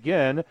Huskies.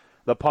 Again,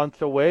 the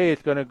punt's away.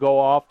 It's going to go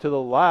off to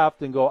the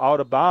left and go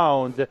out of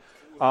bounds.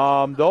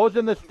 Those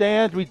in the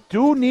stands, we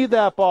do need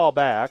that ball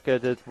back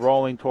as it's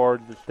rolling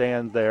towards the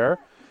stands there.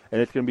 And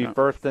it's going to be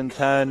 1st and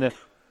 10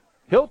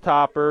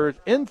 Hilltoppers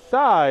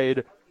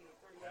inside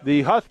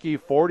the Husky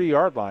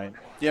 40-yard line.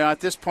 At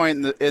this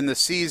point in the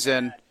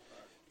season,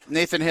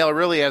 Nathan Hale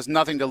really has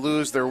nothing to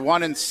lose. They're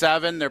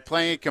 1-7. They're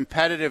playing a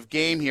competitive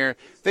game here.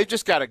 They've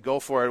just got to go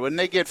for it. When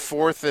they get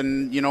 4th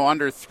and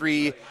under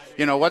 3,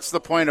 what's the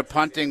point of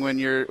punting when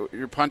your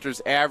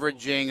punter's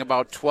averaging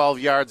about 12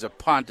 yards a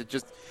punt?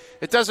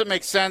 It doesn't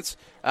make sense.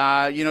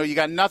 You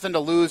got nothing to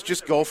lose.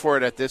 Just go for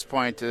it at this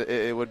point.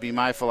 It would be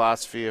my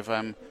philosophy if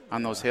I'm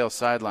on those Hale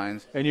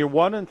sidelines. And you're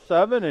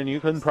 1-7, and you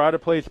can try to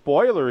play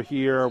spoiler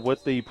here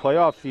with the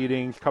playoff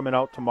seedings coming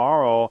out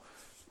tomorrow.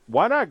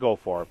 Why not go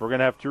for it? We're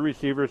going to have 2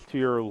 receivers to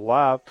your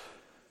left.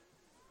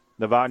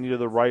 Novotny to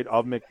the right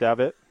of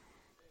McDevitt.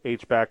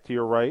 H-back to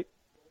your right.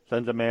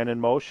 Sends a man in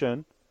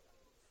motion.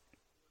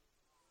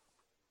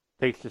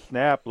 Takes the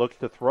snap, looks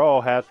to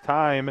throw, has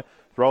time.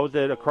 Throws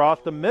it across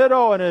the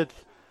middle, and it's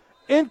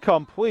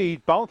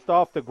incomplete. Bounced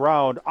off the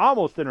ground,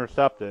 almost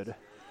intercepted.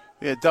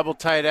 Yeah, double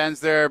tight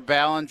ends there,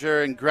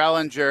 Ballinger and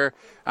Grellinger.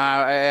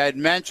 I had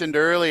mentioned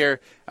earlier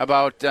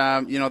about,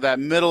 that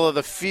middle of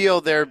the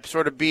field there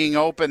sort of being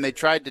open. They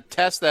tried to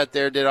test that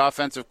there, did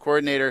offensive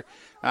coordinator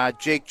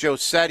Jake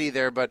Josetti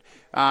there. But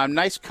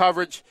nice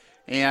coverage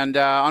and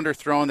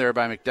underthrown there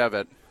by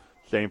McDevitt.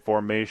 Same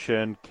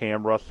formation.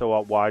 Cam Russell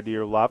out wide to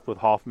your left with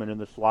Hoffman in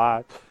the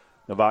slot.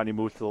 Novotny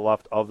moves to the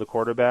left of the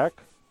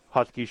quarterback.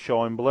 Huskies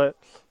showing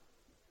blitz.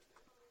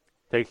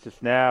 Takes the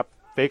snap.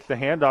 Fakes the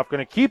handoff, going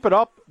to keep it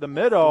up the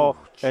middle,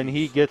 and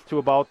he gets to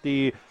about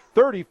the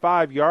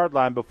 35-yard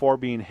line before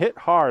being hit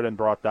hard and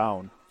brought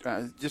down.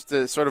 Just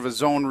a sort of a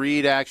zone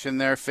read action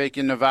there,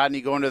 faking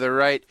Novotny going to the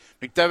right.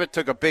 McDevitt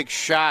took a big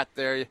shot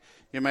there.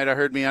 You might have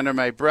heard me under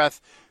my breath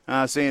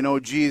saying, oh,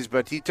 geez,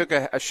 but he took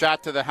a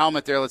shot to the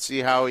helmet there. Let's see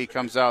how he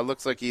comes out.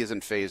 Looks like he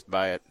isn't fazed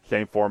by it.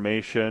 Same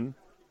formation.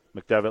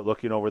 McDevitt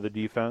looking over the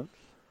defense.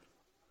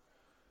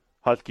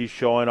 Huskies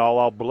showing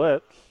all-out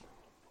blitz.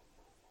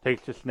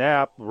 Takes the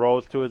snap,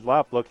 rolls to his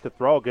left, looks to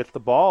throw, gets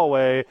the ball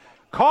away.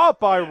 Caught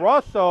by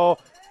Russell,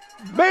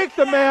 makes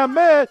the man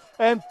miss,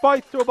 and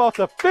fights to about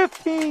the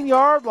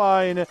 15-yard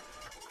line.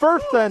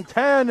 1st and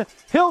 10,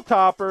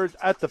 Hilltoppers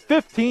at the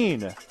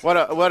 15.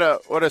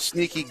 What a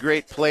sneaky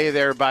great play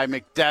there by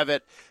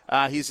McDevitt.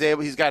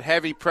 He's got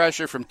heavy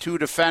pressure from 2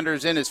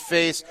 defenders in his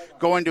face,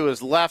 going to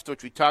his left,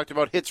 which we talked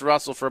about, hits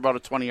Russell for about a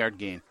 20-yard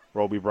gain.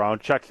 Roby Brown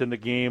checks in the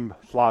game,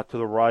 slot to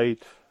the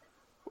right.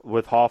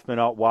 With Hoffman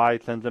out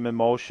wide, sends him in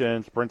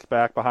motion, sprints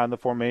back behind the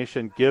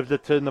formation, gives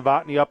it to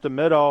Novotny up the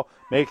middle,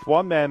 makes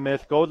one man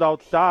miss, goes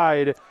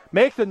outside,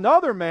 makes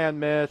another man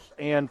miss,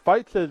 and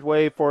fights his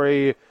way for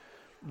a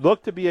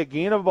look to be a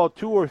gain of about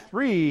 2 or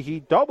 3.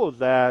 He doubles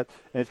that,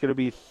 and it's going to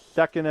be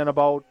 2nd and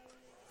about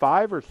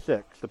 5 or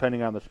 6,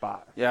 depending on the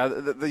spot. Yeah,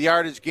 the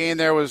yardage gain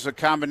there was a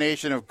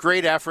combination of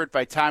great effort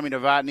by Tommy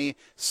Novotny,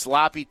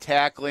 sloppy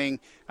tackling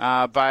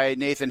by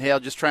Nathan Hale,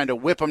 just trying to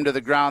whip him to the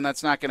ground.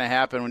 That's not going to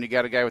happen when you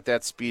got a guy with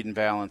that speed and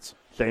balance.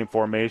 Same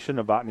formation,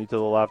 Novotny to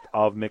the left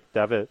of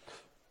McDevitt.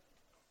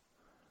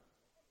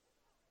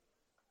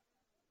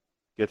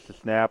 Gets the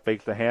snap,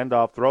 fakes the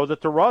handoff, throws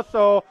it to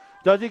Russell.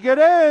 Does he get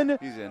in?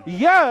 He's in.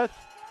 Yes!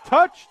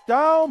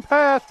 Touchdown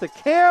pass to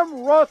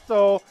Cam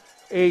Russell.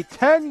 A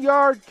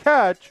 10-yard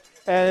catch,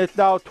 and it's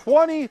now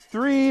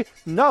 23-0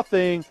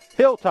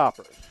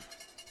 Hilltoppers.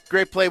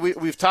 Great play.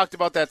 We've talked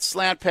about that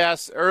slant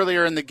pass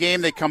earlier in the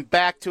game. They come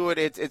back to it.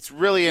 It's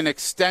really an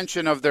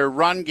extension of their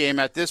run game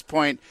at this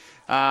point.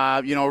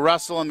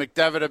 Russell and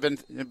McDevitt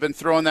have been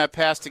throwing that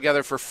pass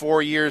together for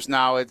 4 years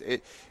now.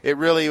 It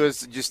really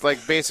was just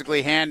like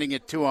basically handing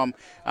it to him.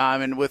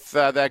 And with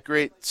that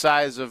great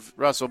size of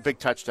Russell, big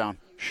touchdown.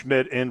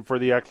 Schmidt in for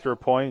the extra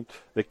point.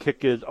 The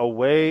kick is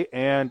away,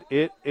 and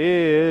it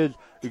is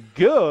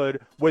good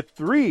with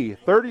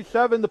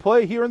 3:37 to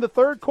play here in the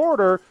third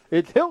quarter.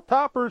 It's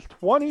Hilltoppers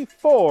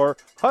 24,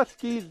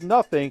 Huskies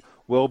nothing.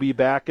 We'll be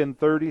back in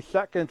 30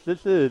 seconds.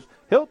 This is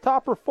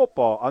Hilltopper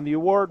football on the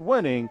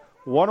award-winning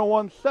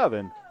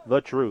 101.7 The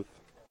Truth.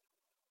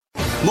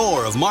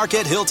 More of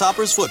Marquette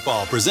Hilltoppers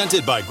football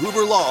presented by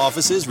Gruber Law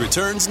Offices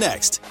returns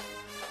next.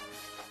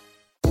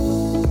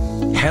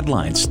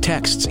 Headlines,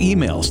 texts,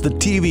 emails, the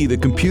TV, the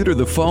computer,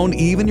 the phone,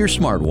 even your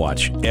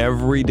smartwatch,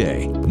 every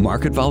day.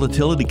 Market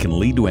volatility can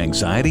lead to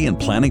anxiety and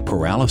planning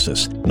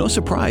paralysis. No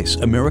surprise,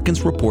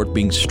 Americans report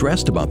being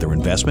stressed about their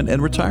investment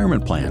and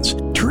retirement plans.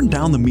 Turn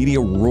down the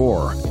media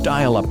roar.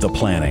 Dial up the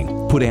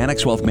planning. Put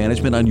Annex Wealth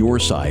Management on your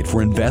side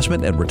for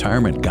investment and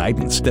retirement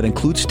guidance that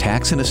includes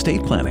tax and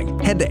estate planning.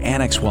 Head to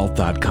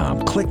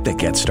AnnexWealth.com. Click the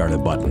Get Started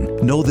button.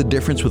 Know the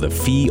difference with a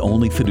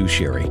fee-only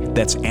fiduciary.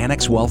 That's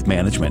Annex Wealth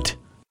Management.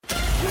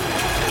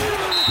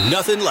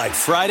 Nothing like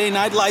Friday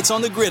night lights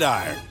on the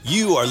gridiron.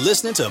 You are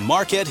listening to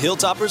Marquette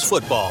Hilltoppers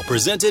football,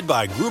 presented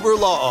by Gruber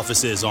Law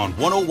Offices on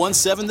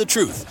 101.7 The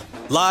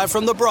Truth. Live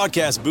from the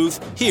broadcast booth,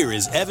 here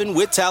is Evan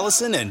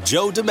Witt-Tallison and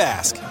Joe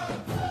Damask.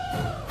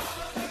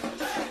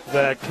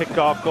 The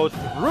kickoff goes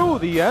through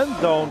the end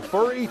zone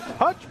for a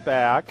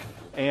touchback,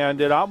 and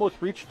it almost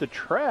reached the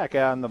track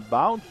on the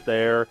bounce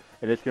there,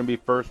 and it's going to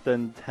be 1st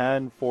and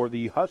 10 for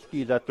the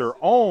Huskies at their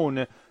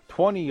own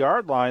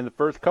 20-yard line. The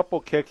first couple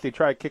kicks, they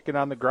tried kicking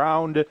on the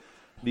ground.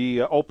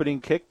 The opening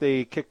kick,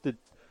 they kicked it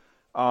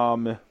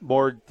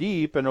more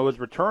deep, and it was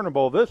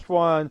returnable. This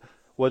one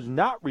was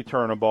not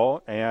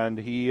returnable, and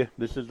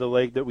this is the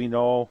leg that we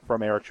know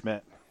from Eric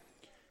Schmidt.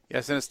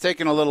 Yes, and it's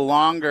taken a little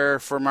longer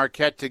for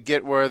Marquette to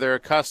get where they're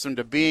accustomed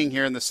to being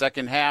here in the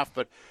second half,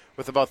 but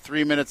with about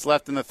 3 minutes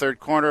left in the third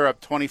quarter, up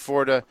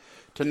 24 to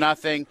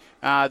nothing.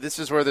 This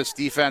is where this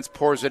defense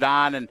pours it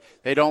on, and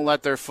they don't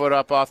let their foot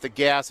up off the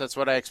gas. That's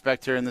what I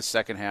expect here in the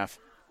second half.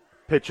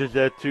 Pitches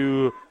it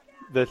to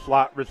the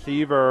slot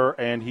receiver,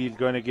 and he's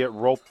going to get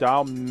roped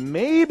down.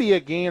 Maybe a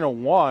gain of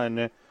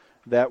 1.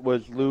 That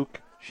was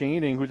Luke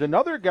Sheening, who's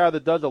another guy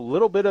that does a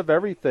little bit of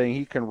everything.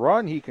 He can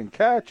run, he can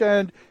catch,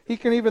 and he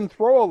can even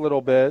throw a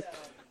little bit.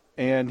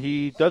 And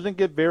he doesn't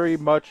get very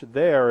much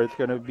there. It's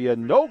going to be a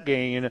no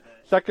gain,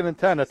 2nd and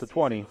 10 at the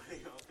 20.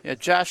 Yeah,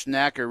 Josh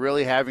Knacker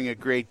really having a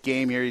great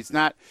game here. He's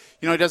not,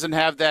 he doesn't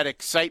have that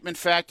excitement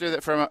factor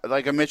that from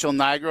like a Mitchell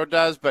Nigro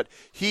does, but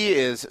he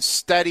is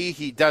steady.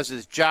 He does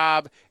his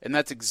job, and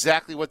that's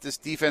exactly what this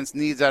defense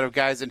needs out of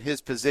guys in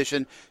his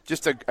position.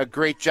 Just a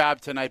great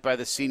job tonight by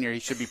the senior. He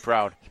should be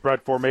proud.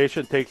 Spread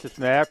formation, takes the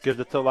snap, gives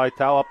it to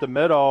Lytle up the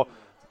middle.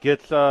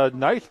 Gets a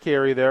nice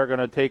carry there, going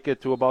to take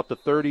it to about the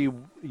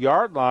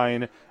 30-yard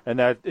line, and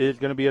that is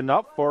going to be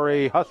enough for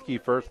a Husky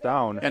first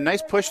down. And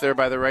nice push there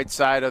by the right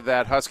side of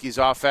that Huskies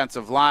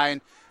offensive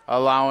line,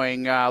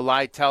 allowing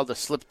Lytle to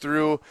slip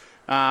through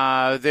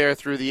there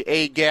through the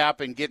A gap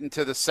and get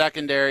into the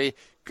secondary.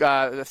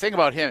 The thing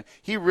about him,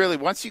 he really,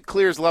 once he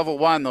clears level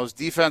 1, those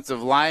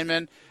defensive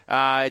linemen,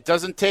 it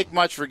doesn't take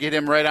much for get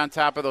him right on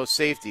top of those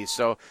safeties.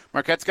 So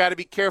Marquette's got to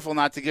be careful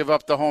not to give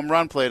up the home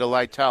run play to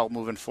Lytle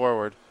moving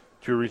forward.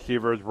 2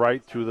 receivers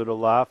right, 2 to the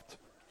left.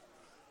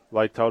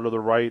 Lytle to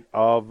the right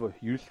of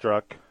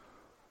Ustruck.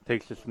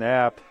 Takes the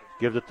snap,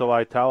 gives it to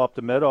Lytle up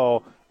the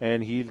middle,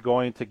 and he's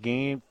going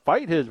to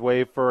fight his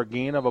way for a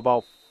gain of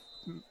about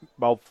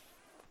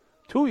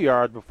 2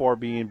 yards before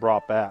being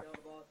brought back.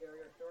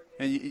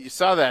 And you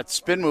saw that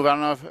spin move. I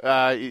don't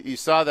know if you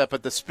saw that,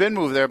 but the spin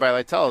move there by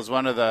Lytle is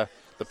one of the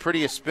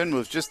prettiest spin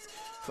moves,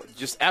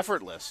 just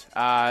effortless,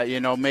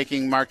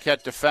 making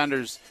Marquette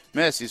defenders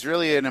miss. He's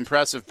really an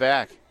impressive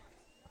back.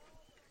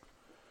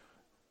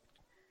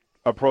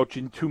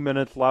 Approaching 2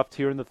 minutes left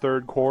here in the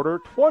third quarter.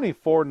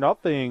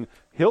 24-0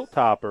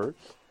 Hilltoppers.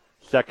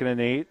 2nd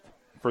and 8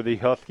 for the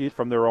Huskies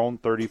from their own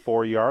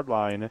 34-yard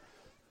line.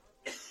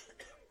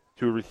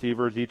 2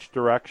 receivers each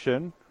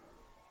direction.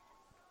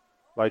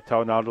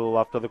 Lytle now to the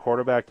left of the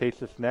quarterback, takes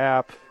the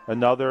snap.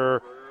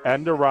 Another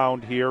end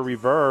around here,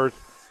 reverse.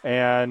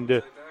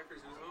 And,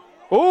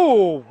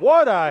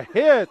 what a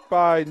hit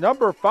by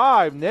number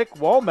 5, Nick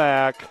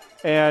Womack.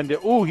 And,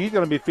 he's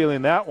going to be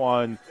feeling that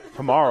one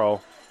tomorrow.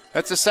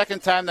 That's the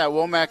second time that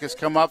Womack has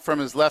come up from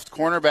his left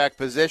cornerback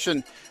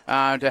position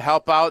to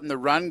help out in the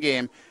run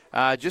game.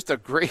 Just a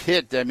great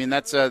hit. I mean,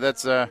 those are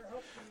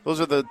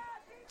the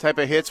type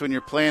of hits when you're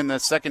playing the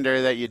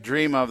secondary that you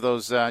dream of,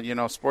 those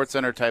Sports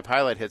Center type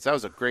highlight hits. That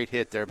was a great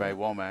hit there by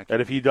Womack.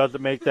 And if he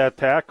doesn't make that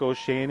tackle,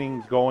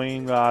 Shaning's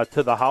going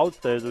to the house.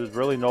 There's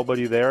really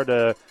nobody there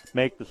to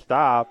make the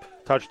stop.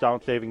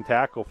 Touchdown saving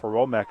tackle for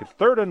Womack. It's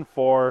 3rd and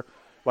 4.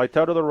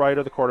 Lytle to the right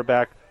of the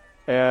quarterback,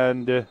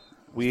 and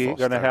we're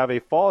going to have a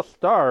false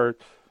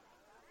start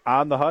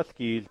on the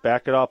Huskies.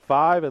 Back it up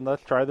 5, and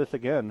let's try this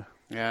again.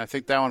 Yeah, I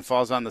think that one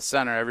falls on the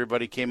center.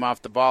 Everybody came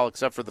off the ball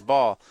except for the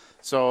ball.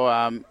 So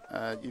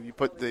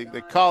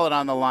they call it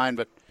on the line,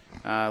 but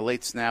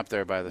late snap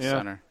there by the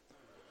center.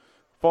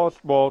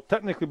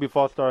 Technically be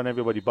false start on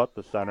everybody but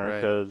the center,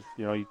 because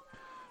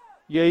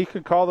you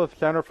can call the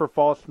center for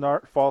false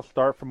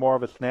start for more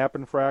of a snap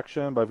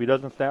infraction, but if he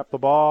doesn't snap the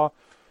ball,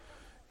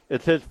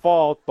 it's his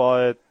fault,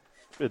 but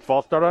it's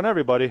false start on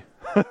everybody.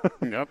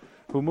 Yep.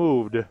 Who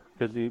moved,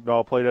 because the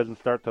play doesn't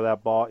start till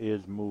that ball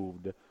is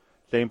moved.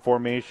 Same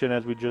formation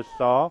as we just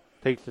saw.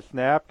 Takes the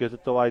snap, gives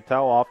it to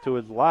Lytle off to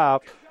his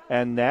left,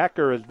 and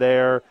Knacker is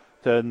there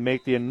to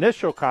make the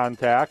initial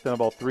contact, and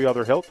about 3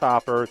 other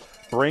Hilltoppers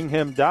bring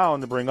him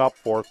down to bring up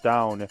 4th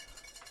down.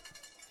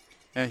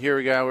 And here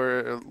we go.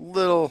 We're a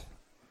little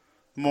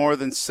more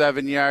than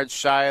 7 yards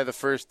shy of the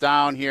first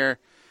down here.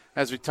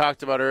 As we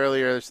talked about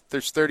earlier,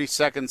 there's 30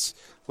 seconds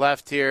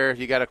left here.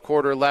 You got a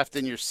quarter left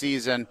in your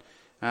season,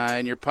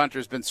 and your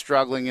punter's been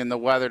struggling in the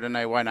weather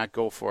tonight. Why not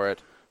go for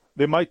it?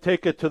 They might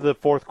take it to the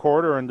fourth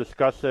quarter and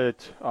discuss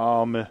it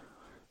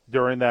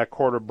during that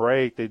quarter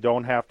break. They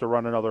don't have to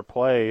run another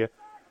play.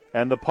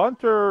 And the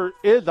punter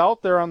is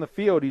out there on the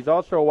field. He's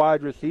also a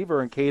wide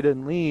receiver, and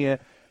Caden Lee,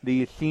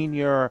 the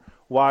senior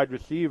wide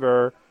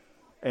receiver.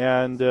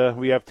 And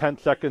we have 10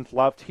 seconds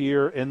left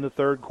here in the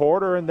third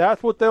quarter, and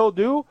that's what they'll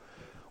do.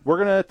 We're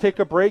going to take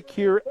a break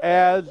here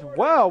as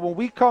well. When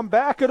we come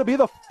back, it'll be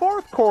the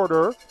fourth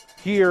quarter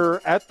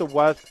here at the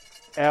West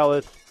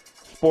Allis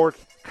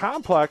Sports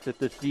Complex at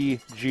the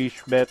C.G.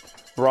 Schmidt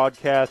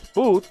broadcast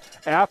booth.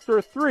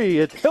 After 3,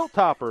 it's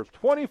Hilltoppers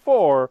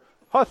 24,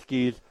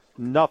 Huskies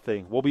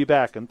nothing. We'll be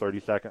back in 30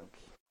 seconds.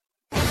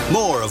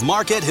 More of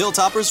Marquette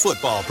Hilltoppers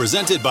football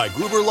presented by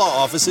Gruber Law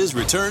Offices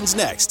returns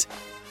next.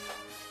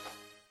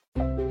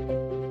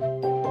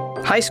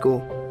 High school,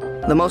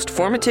 the most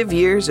formative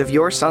years of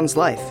your son's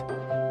life.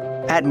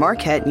 At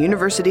Marquette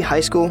University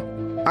High School,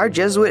 our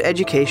Jesuit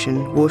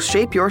education will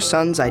shape your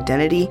son's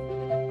identity,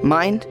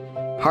 mind,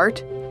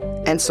 heart,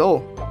 and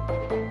soul.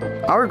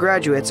 Our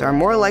graduates are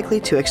more likely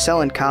to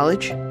excel in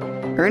college,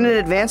 earn an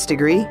advanced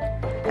degree,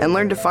 and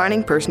learn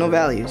defining personal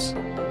values.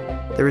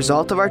 The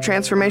result of our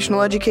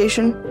transformational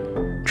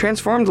education?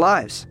 Transformed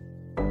lives.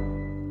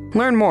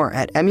 Learn more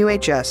at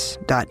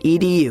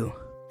muhs.edu.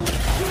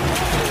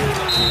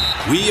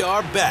 We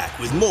are back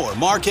with more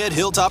Marquette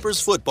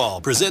Hilltoppers football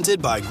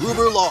presented by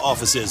Gruber Law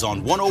Offices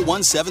on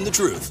 1017 The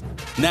Truth.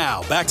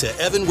 Now back to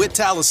Evan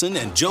Witt-Tallison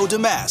and Joe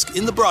Damask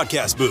in the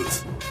broadcast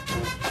booth.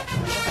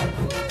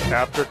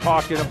 After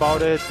talking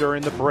about it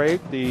during the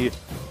break, the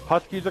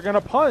Huskies are going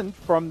to punt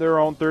from their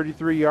own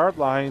 33-yard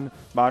line.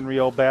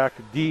 Monreal back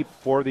deep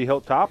for the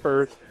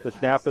Hilltoppers. The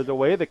snap is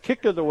away. The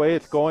kick is away.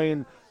 It's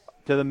going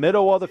to the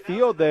middle of the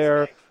field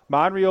there.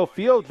 Monreal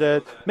fields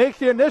it, makes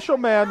the initial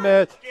man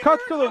miss,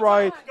 cuts to the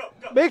right,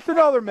 makes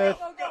another miss,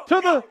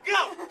 to the...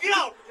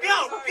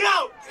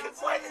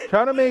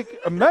 Trying to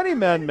make many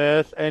men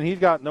miss, and he's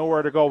got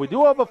nowhere to go. We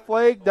do have a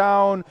flag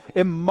down.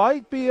 It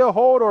might be a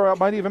hold, or it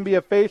might even be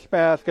a face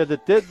mask, as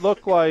it did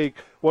look like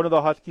one of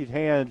the Huskies'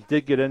 hands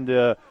did get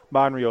into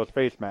Monreal's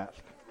face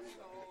mask.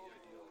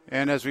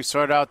 And as we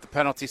sort out the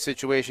penalty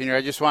situation here,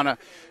 I just want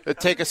to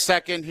take a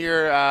second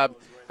here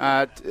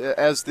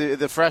as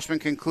the freshmen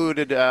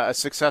concluded a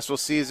successful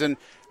season.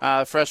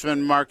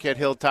 Freshman Marquette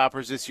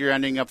Hilltoppers this year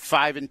ending up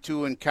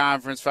 5-2 in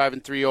conference,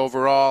 5-3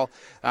 overall.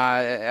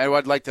 I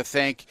would like to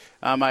thank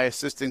my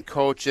assistant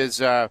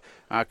coaches,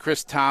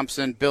 Chris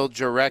Thompson, Bill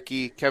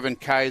Jarecki, Kevin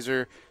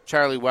Kaiser,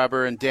 Charlie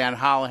Weber, and Dan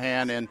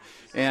Hollahan,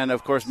 and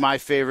of course my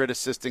favorite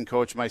assistant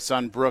coach, my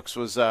son Brooks,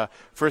 was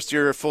first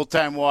year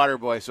full-time water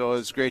boy, so it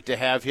was great to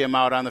have him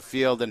out on the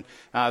field, and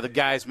the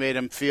guys made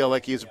him feel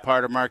like he was a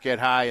part of Marquette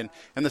High,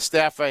 and the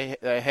staff I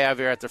have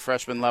here at the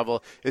freshman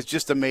level is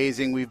just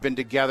amazing. We've been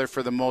together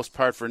for the most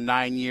part for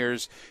 9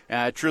 years,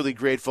 truly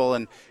grateful,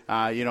 and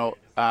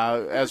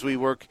as we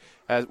work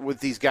with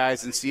these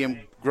guys and see them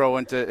grow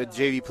into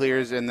JV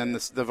players and then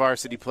the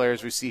varsity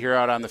players we see here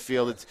out on the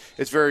field,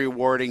 it's very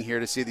rewarding here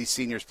to see these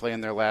seniors play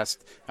in their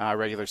last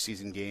regular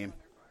season game.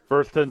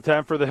 1st and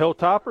 10 for the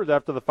Hilltoppers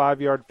after the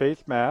 5-yard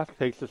face mask.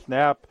 Takes the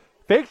snap,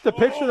 fakes the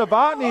pitch to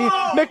Novotny.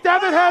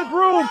 McDevitt has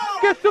room,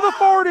 gets to the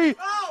 40,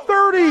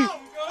 30,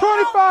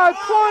 25,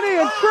 20,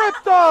 and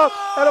tripped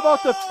up at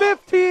about the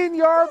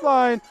 15-yard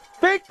line.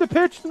 Faked the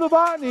pitch to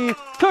Novotny,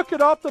 took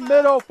it up the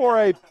middle for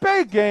a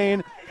big gain.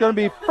 It's going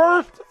to be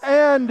 1st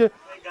and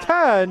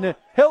 10.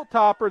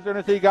 Hilltoppers going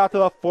to say he got to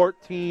the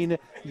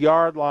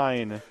 14-yard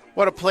line.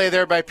 What a play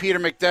there by Peter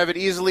McDevitt,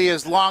 easily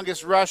his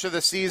longest rush of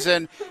the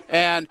season,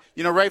 and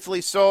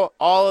rightfully so.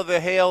 All of the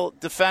Hale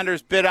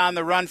defenders bid on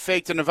the run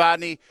fake to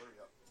Novotny,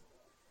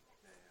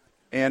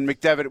 and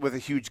McDevitt with a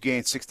huge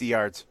gain, 60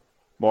 yards.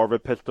 More of a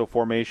pistol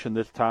formation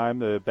this time.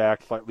 The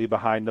back slightly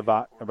behind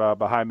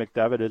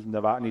McDevitt as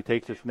Novotny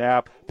takes a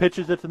snap,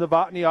 pitches it to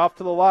Novotny off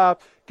to the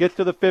left, gets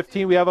to the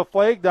 15. We have a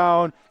flag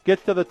down,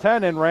 gets to the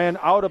 10 and ran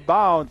out of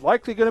bounds.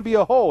 Likely going to be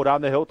a hold on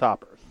the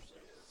Hilltoppers.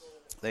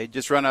 They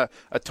just run a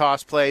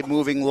toss play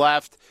moving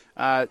left.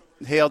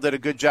 Hale did a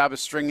good job of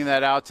stringing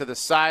that out to the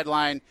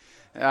sideline.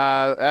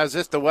 As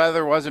if the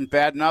weather wasn't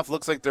bad enough,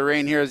 looks like the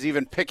rain here is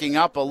even picking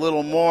up a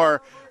little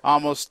more.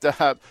 Almost,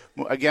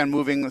 again,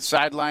 moving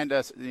sideline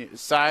to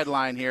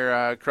sideline here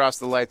across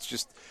the lights.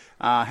 Just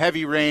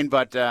heavy rain,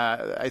 but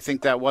I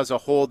think that was a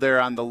hold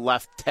there on the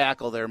left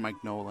tackle there,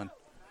 Mike Nolan.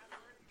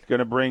 It's going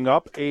to bring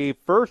up a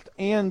 1st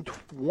and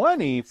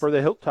 20 for the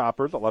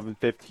Hilltoppers.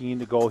 11:15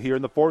 to go here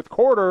in the fourth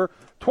quarter.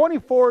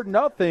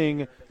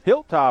 24-0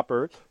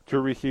 Hilltoppers. 2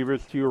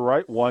 receivers to your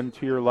right, 1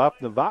 to your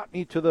left.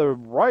 Novotny to the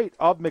right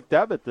of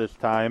McDevitt this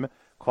time.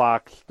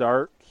 Clock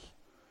starts.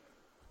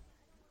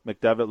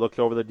 McDevitt looks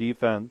over the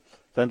defense,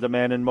 sends a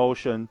man in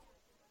motion,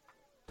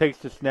 takes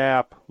the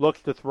snap,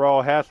 looks to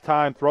throw, has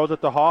time, throws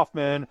it to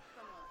Hoffman.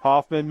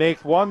 Hoffman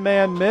makes one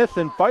man miss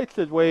and fights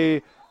his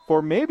way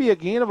for maybe a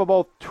gain of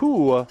about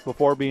 2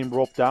 before being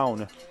roped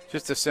down.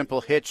 Just a simple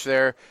hitch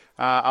there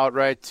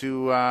outright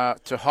to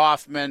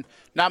Hoffman.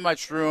 Not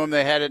much room.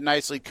 They had it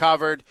nicely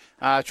covered,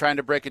 trying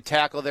to break a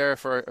tackle there,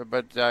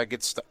 but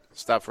gets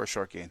stopped for a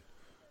short gain.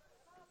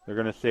 They're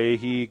going to say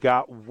he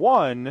got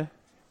 1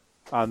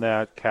 on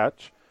that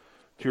catch.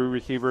 2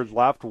 receivers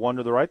left, 1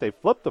 to the right. They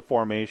flip the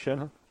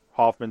formation.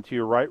 Hoffman to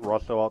your right,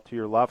 Russell out to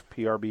your left,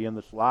 PRB in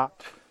the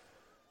slot.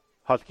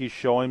 Huskies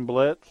showing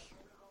blitz.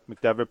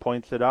 McDevitt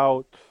points it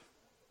out.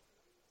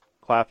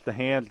 Claps the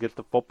hands, gets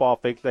the football,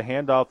 fakes the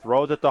handoff,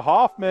 throws it to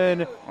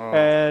Hoffman,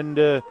 and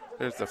there's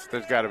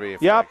got to be a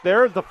flag. Yep,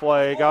 there's the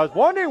flag. I was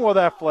wondering where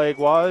that flag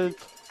was.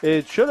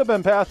 It should have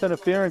been pass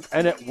interference,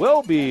 and it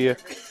will be.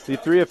 The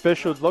 3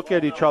 officials look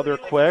at each other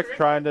quick,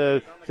 trying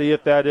to see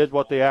if that is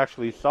what they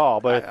actually saw.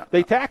 But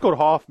they tackled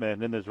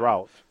Hoffman in his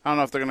route. I don't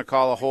know if they're going to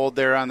call a hold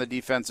there on the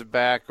defensive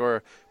back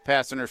or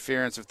pass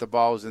interference if the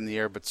ball was in the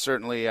air, but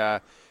certainly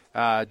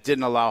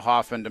didn't allow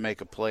Hoffman to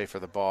make a play for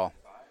the ball.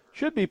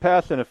 Should be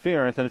pass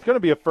interference, and it's going to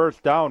be a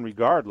first down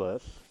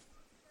regardless.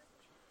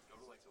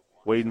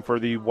 Waiting for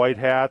the white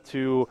hat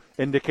to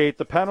indicate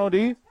the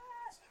penalty.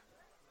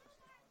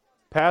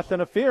 Pass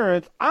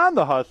interference on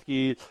the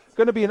Huskies. It's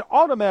going to be an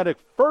automatic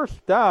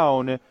first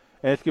down, and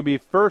it's going to be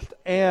first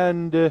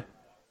and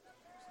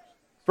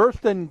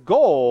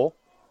goal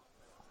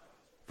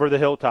for the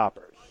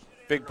Hilltoppers.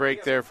 Big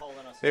break there.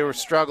 They were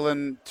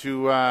struggling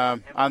to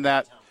on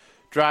that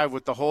drive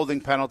with the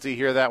holding penalty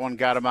here. That one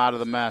got them out of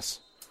the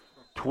mess.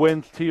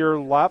 Twins to your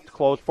left,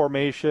 close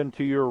formation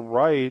to your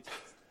right.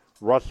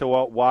 Russell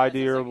out wide to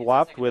your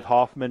left with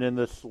Hoffman in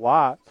the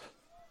slot.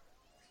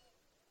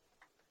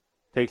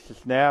 Takes the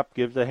snap,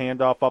 gives the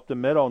handoff up the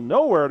middle,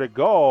 nowhere to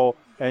go,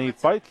 and he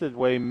fights his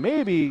way,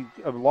 maybe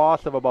a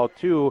loss of about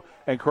 2,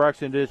 and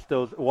correction, it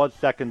still was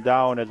second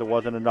down as it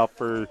wasn't enough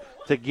to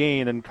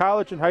gain. In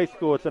college and high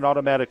school, it's an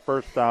automatic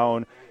first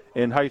down.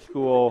 In high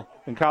school,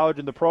 in college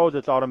and the pros,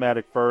 it's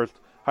automatic first.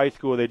 High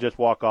school, they just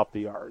walk off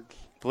the yards.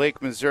 Blake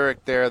Mazurek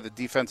there, the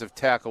defensive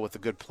tackle, with a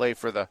good play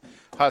for the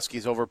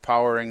Huskies,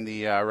 overpowering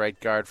the right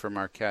guard for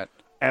Marquette.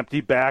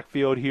 Empty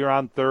backfield here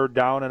on third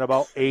down and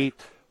about 8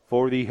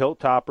 for the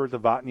Hilltoppers.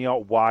 Avotny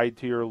out wide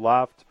to your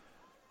left.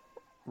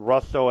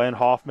 Russo and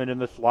Hoffman in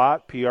the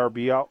slot.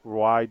 PRB out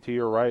wide to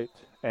your right.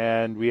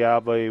 And we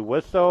have a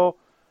whistle,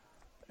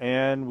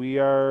 and we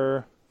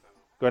are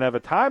going to have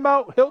a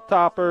timeout,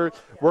 Hilltoppers.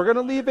 We're going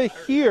to leave it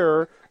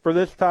here for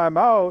this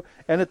timeout,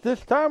 and at this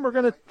time we're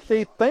going to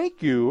say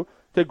thank you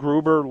to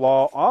Gruber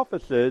Law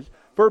Offices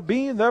for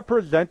being the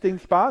presenting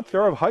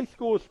sponsor of high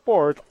school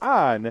sports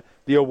on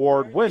the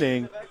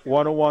award-winning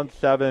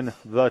 101.7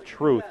 The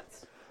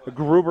Truth.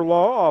 Gruber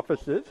Law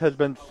Offices has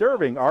been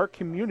serving our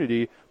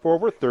community for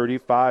over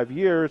 35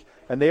 years,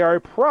 and they are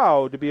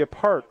proud to be a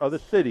part of the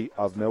city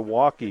of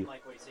Milwaukee.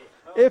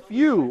 If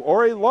you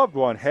or a loved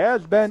one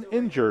has been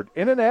injured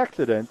in an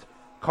accident,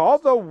 call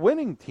the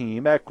winning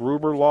team at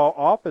Gruber Law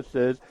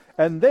Offices,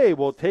 and they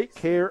will take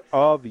care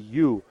of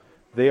you.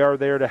 They are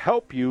there to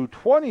help you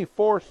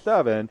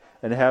 24/7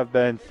 and have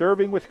been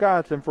serving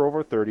Wisconsin for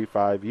over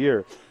 35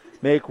 years.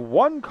 Make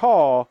one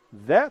call,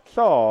 that's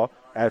all,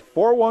 at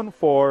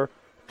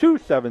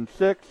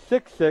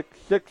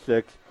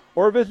 414-276-6666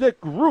 or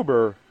visit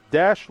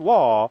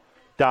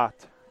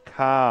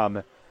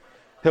gruber-law.com.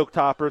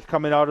 Hilltoppers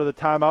coming out of the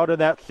timeout in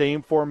that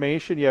same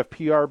formation. You have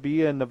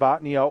PRB and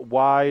Novotny out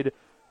wide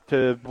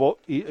to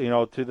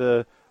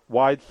the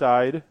wide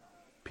side.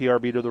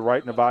 PRB to the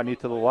right, Novotny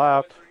to the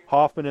left.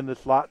 Hoffman in the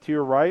slot to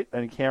your right,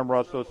 and Cam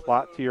Russo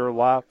slot to your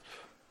left.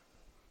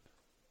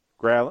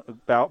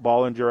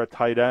 Bollinger, a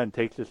tight end,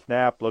 takes the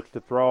snap, looks to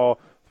throw,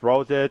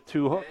 throws it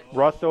to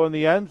Russo in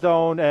the end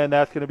zone, and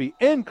that's going to be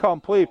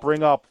incomplete.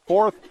 Bring up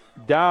 4th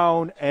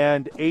down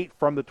and 8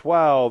 from the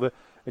 12.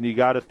 And you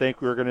got to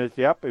think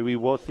we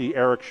will see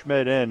Eric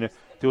Schmidt in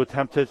to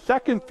attempt his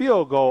second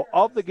field goal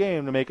of the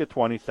game to make it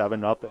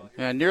 27-0.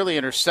 Yeah, nearly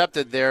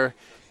intercepted there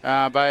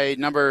by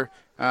number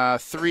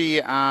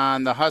 3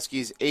 on the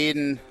Huskies,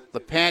 Aiden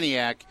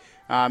Lepaniak.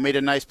 Made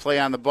a nice play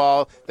on the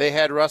ball. They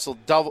had Russell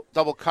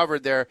double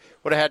covered there.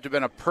 Would have had to have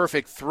been a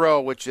perfect throw,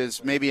 which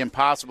is maybe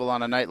impossible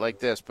on a night like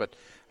this. But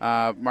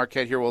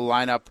Marquette here will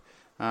line up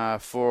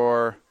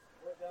for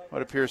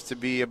what appears to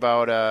be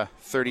about a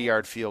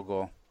 30-yard field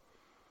goal.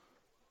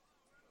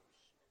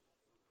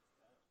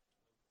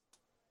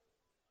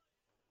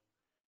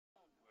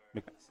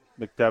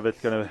 McDevitt's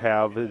going to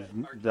have his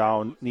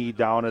knee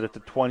down at the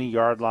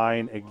 20-yard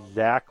line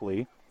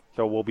exactly.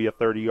 So it will be a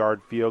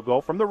 30-yard field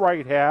goal from the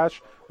right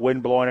hash.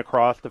 Wind blowing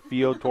across the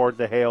field towards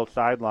the Hale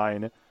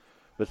sideline.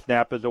 The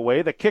snap is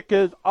away. The kick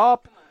is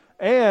up,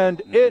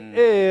 and it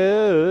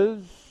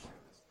is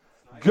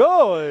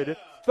good.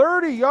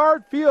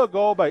 30-yard field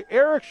goal by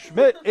Eric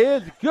Schmidt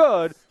is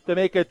good to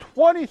make it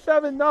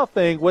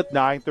 27-0 with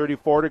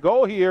 9:34 to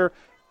go here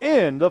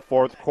in the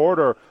fourth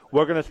quarter.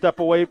 We're going to step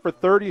away for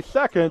 30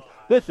 seconds.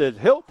 This is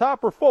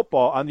Hilltopper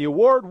football on the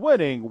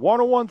award-winning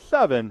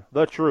 101.7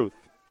 The Truth.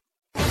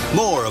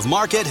 More of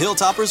Marquette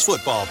Hilltoppers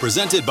football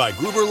presented by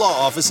Gruber Law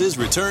Offices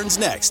returns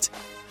next.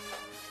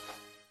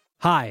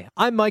 Hi,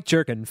 I'm Mike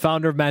Jerkin,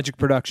 founder of Magic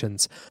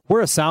Productions.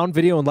 We're a sound,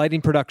 video, and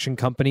lighting production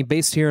company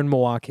based here in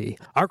Milwaukee.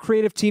 Our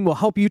creative team will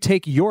help you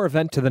take your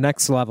event to the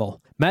next level.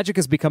 Magic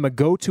has become a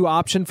go-to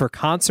option for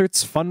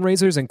concerts,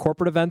 fundraisers, and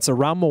corporate events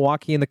around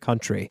Milwaukee and the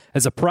country.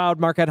 As a proud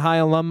Marquette High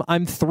alum,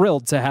 I'm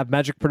thrilled to have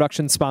Magic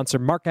Productions sponsor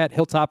Marquette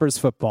Hilltoppers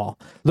football.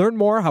 Learn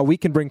more how we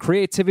can bring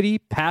creativity,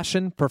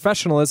 passion,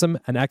 professionalism,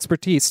 and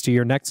expertise to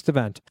your next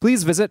event.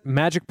 Please visit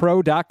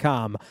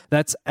magicpro.com.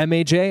 That's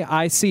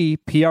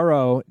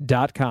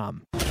MAJICPRO.com.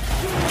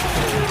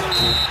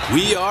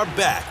 We are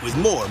back with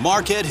more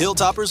Marquette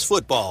Hilltoppers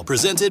football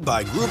presented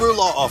by Gruber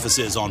Law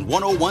Offices on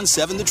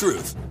 1017 The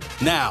Truth.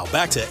 Now,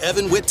 back to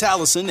Evan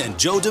Witt-Tallison and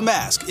Joe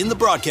Damask in the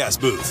broadcast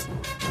booth.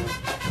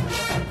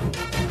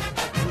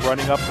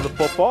 Running up to the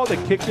football, the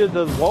kick is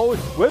the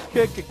lowest whip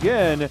kick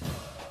again.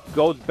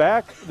 Goes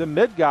back the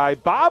mid guy,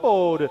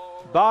 bobbled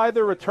by the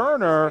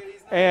returner,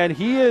 and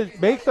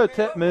makes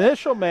the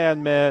initial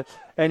man miss,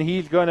 and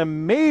he's going to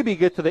maybe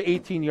get to the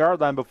 18-yard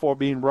line before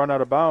being run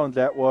out of bounds.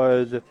 That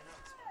was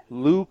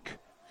Luke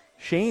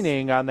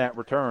Shaning on that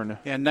return.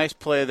 Yeah, nice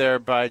play there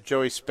by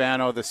Joey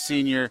Spano, the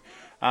senior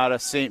out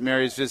of St.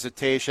 Mary's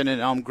Visitation in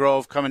Elm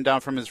Grove, coming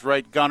down from his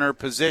right gunner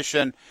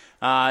position,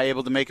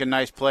 able to make a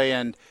nice play,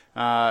 and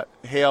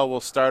Hale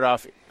will start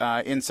off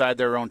inside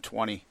their own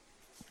 20.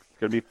 It's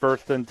going to be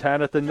 1st and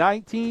 10 at the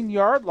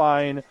 19-yard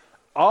line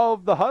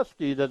of the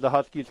Huskies as the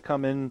Huskies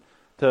come in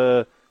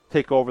to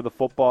take over the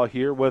football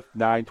here with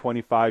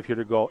 9:25 here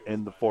to go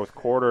in the fourth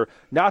quarter.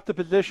 Not the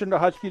position the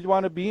Huskies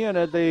want to be in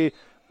as they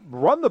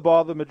run the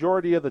ball the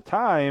majority of the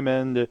time,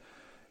 and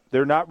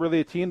they're not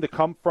really a team to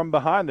come from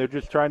behind. They're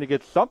just trying to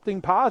get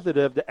something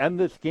positive to end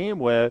this game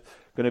with.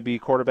 Going to be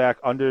quarterback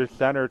under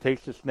center,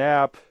 takes the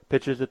snap,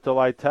 pitches it to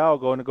Lytle,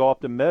 going to go up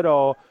the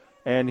middle,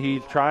 and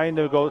he's trying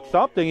to go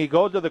something. He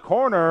goes to the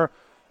corner,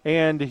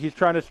 and he's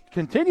trying to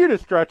continue to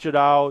stretch it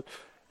out,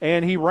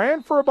 and he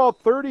ran for about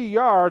 30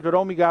 yards, but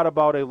only got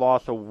about a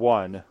loss of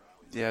 1.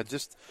 Yeah,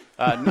 just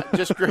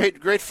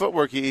great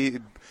footwork. He,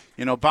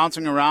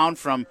 bouncing around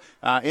from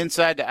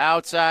inside to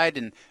outside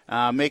and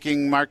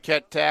making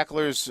Marquette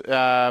tacklers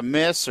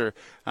miss. Or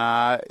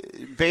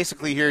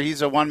basically here,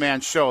 he's a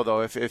one-man show, though.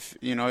 If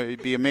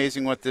it'd be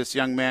amazing what this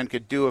young man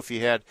could do if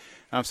he had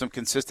some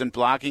consistent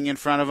blocking in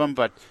front of him.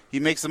 But he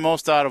makes the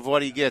most out of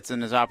what he gets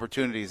in his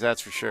opportunities.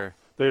 That's for sure.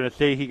 They're going to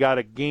say he got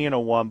a gain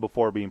of 1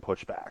 before being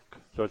pushed back.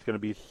 So it's going to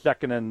be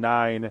 2nd and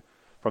 9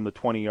 from the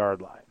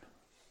 20-yard line.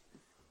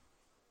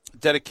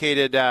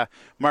 Dedicated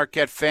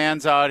Marquette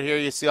fans out here.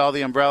 You see all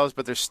the umbrellas,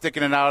 but they're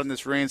sticking it out in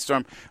this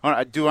rainstorm.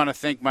 I do want to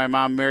thank my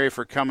mom, Mary,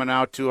 for coming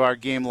out to our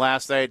game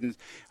last night and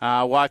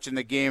watching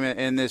the game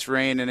in this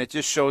rain, and it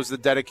just shows the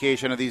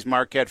dedication of these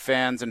Marquette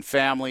fans and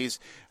families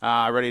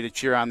ready to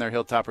cheer on their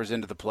Hilltoppers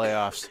into the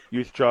playoffs.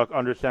 Ustruck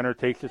under center,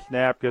 takes the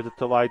snap, gives it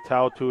to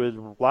Lytle to his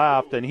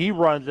left, and he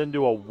runs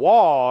into a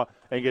wall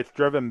and gets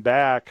driven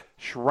back.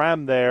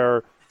 Schrem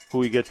there,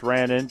 who he gets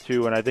ran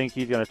into, and I think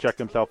he's going to check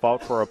himself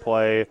out for a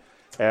play,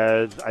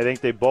 as I think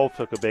they both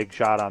took a big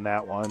shot on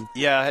that one.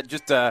 Yeah,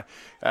 just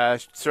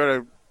sort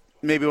of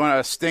maybe one of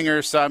a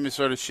stinger, saw him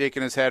sort of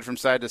shaking his head from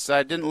side to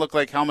side. Didn't look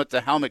like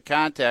helmet-to-helmet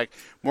contact,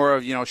 more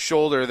of,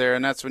 shoulder there,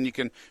 and that's when you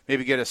can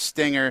maybe get a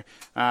stinger.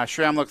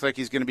 Schrem looks like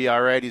he's going to be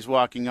all right. He's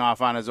walking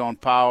off on his own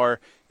power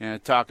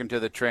and talking to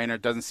the trainer.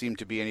 It doesn't seem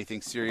to be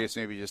anything serious,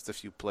 maybe just a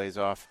few plays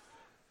off.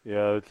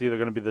 Yeah, it's either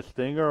going to be the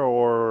stinger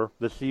or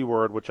the C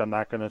word, which I'm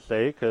not going to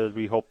say because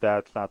we hope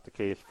that's not the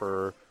case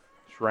for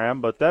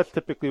Schrem, but that's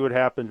typically what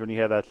happens when you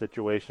have that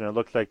situation. It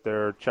looks like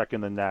they're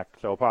checking the neck,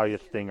 so probably a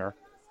stinger.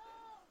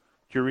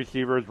 2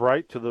 receivers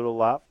right to the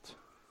left.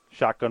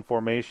 Shotgun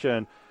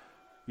formation.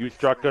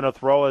 Ustruck going to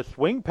throw a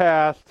swing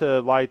pass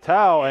to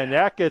Lytle, and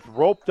that gets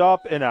roped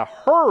up in a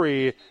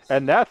hurry,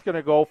 and that's going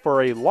to go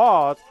for a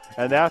loss,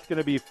 and that's going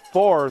to be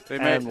 4th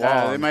and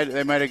long.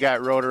 They might have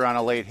got Roeder on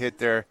a late hit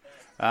there.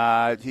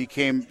 He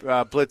came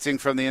blitzing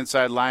from the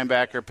inside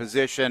linebacker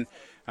position.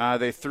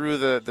 They threw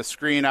the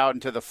screen out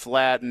into the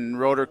flat, and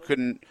Roeder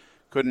couldn't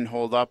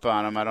hold up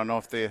on him. I don't know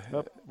if they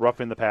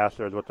roughing the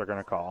passer is what they're going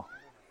to call.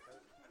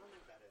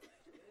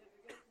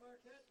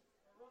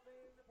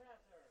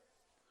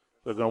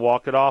 They're going to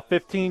walk it off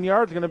 15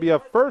 yards. It's going to be a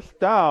 1st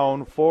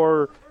down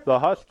for the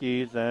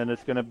Huskies, and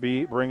it's going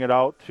to bring it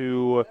out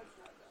to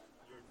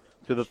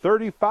the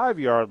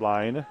 35-yard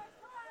line,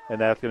 and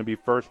that's going to be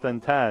 1st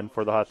and 10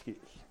 for the Huskies.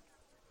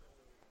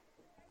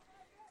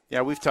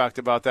 Yeah, we've talked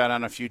about that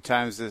on a few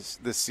times this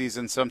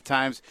season.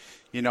 Sometimes,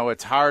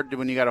 it's hard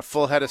when you got a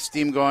full head of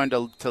steam going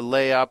to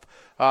lay up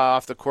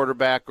off the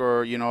quarterback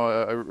or,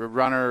 a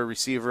runner or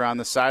receiver on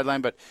the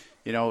sideline. But,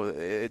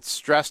 it's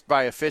stressed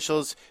by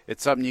officials.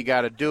 It's something you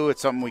got to do.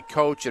 It's something we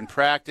coach and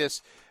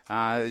practice.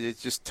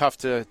 It's just tough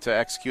to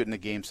execute in the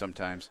game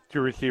sometimes. 2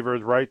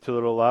 receivers right to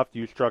the left.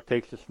 Ustruck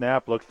takes the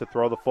snap, looks to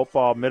throw the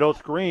football. Middle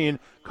screen,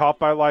 caught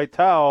by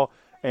Lytle,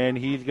 and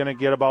he's going to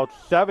get about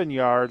 7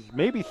 yards,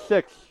 maybe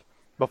 6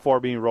 before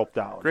being roped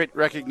down. Great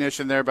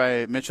recognition there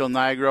by Mitchell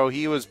Nigro.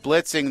 He was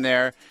blitzing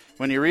there.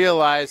 When he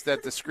realized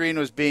that the screen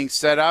was being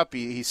set up,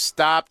 he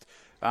stopped,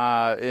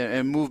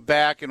 and moved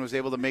back and was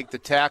able to make the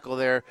tackle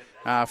there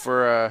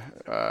for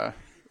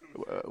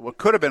what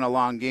could have been a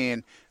long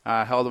gain.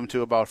 Held him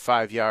to about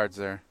 5 yards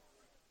there.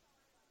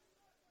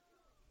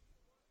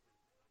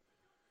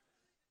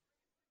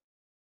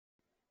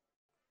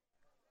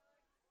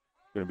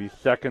 Going to be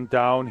second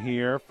down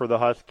here for the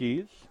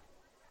Huskies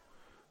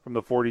from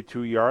the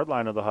 42-yard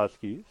line of the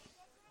Huskies.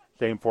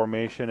 Same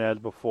formation as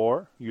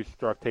before.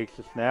 Ustruck takes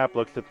the snap,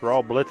 looks to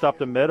throw, blitz up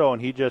the middle,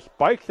 and he just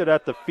spikes it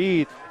at the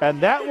feet. And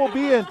that will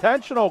be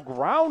intentional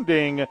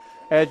grounding,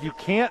 as you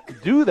can't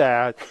do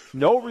that.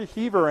 No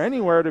receiver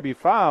anywhere to be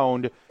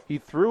found. He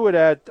threw it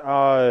at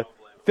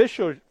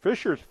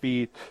Fisher's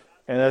feet,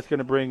 and that's going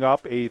to bring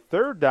up a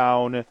third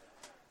down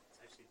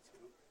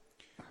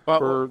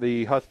for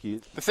the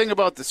Huskies. The thing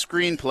about the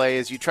screenplay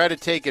is you try to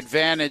take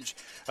advantage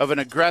of an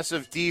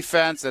aggressive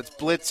defense that's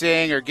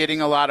blitzing or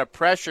getting a lot of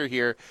pressure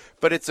here,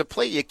 but it's a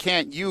play you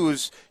can't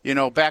use,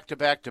 back to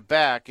back to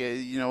back.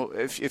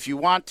 If you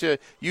want to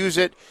use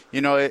it,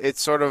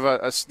 it's sort of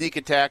a sneak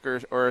attack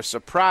or a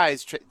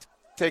surprise.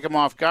 Take them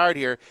off guard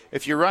here.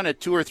 If you run it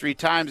 2 or 3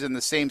 times in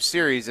the same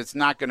series, it's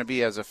not going to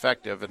be as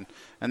effective,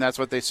 and that's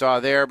what they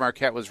saw there.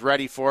 Marquette was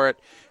ready for it.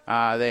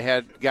 They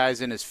had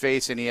guys in his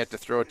face, and he had to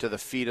throw it to the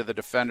feet of the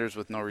defenders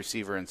with no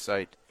receiver in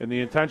sight. And the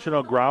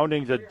intentional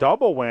grounding's a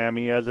double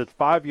whammy, as it's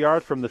 5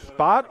 yards from the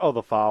spot of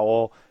the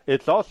foul.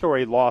 It's also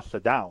a loss to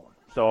down.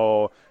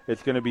 So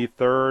it's going to be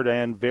third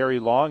and very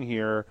long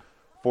here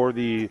for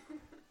the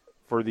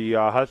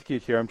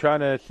Huskies here. I'm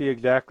trying to see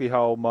exactly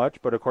how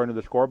much, but according to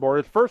the scoreboard,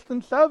 it's 1st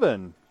and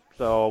 7.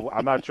 So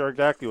I'm not sure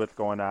exactly what's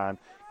going on.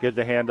 Gives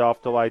a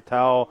handoff to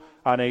Lytle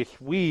on a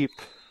sweep,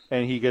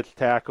 and he gets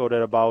tackled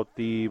at about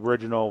the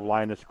original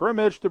line of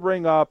scrimmage to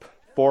bring up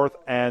 4th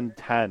and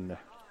 10.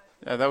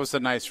 Yeah, that was a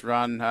nice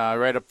run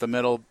right up the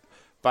middle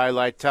by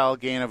Lytle,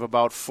 gain of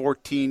about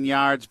 14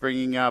 yards,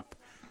 bringing up,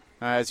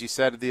 as you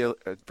said,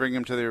 bring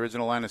him to the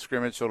original line of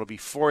scrimmage. So it'll be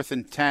 4th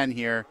and 10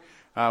 here.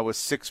 With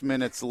 6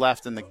 minutes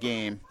left in the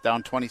game,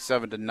 down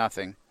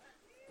 27-0.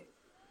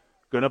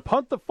 Going to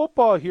punt the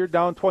football here,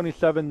 down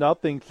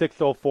 27-0.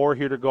 6:04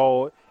 here to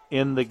go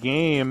in the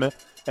game,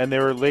 and they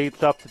were late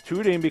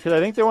substituting because I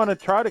think they want to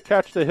try to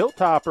catch the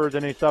Hilltoppers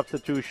in a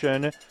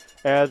substitution,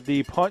 as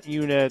the punt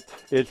unit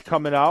is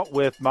coming out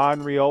with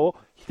Monreal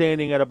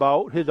standing at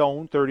about his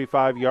own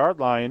 35-yard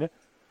line.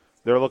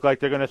 They look like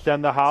they're going to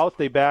send the house.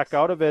 They back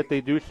out of it. They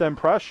do send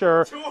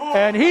pressure.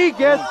 And he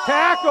gets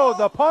tackled.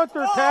 The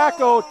punter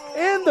tackled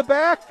in the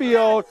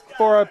backfield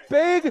for a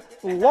big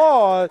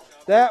loss.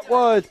 That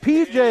was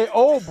P.J.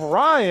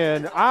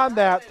 O'Brien on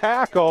that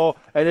tackle.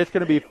 And it's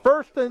going to be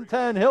 1st and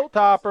 10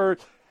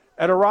 Hilltoppers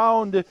at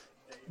around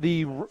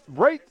the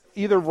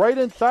either right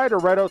inside or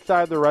right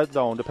outside the red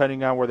zone,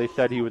 depending on where they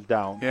said he was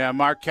down. Yeah,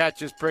 Marquette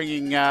just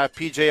bringing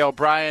P.J.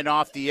 O'Brien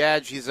off the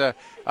edge. He's a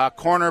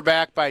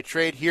cornerback by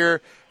trade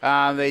here.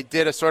 They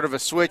did a sort of a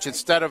switch.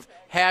 Instead of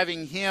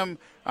having him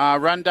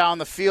run down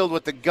the field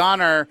with the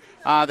gunner,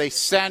 they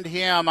send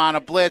him on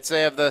a blitz.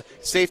 They have the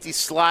safety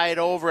slide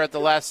over at the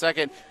last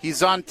second.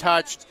 He's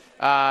untouched,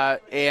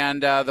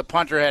 and the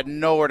punter had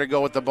nowhere to go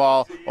with the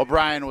ball.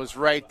 O'Brien was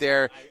right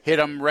there, hit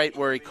him right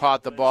where he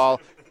caught the ball.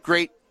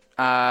 Great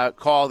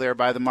call there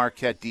by the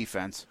Marquette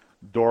defense.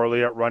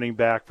 Dorley at running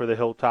back for the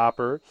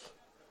Hilltoppers.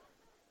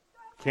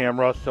 Cam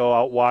Russell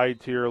out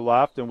wide to your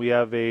left, and we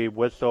have a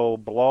whistle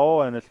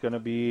blow, and it's going to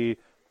be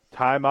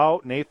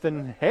timeout.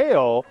 Nathan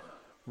Hale.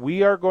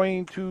 We are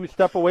going to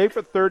step away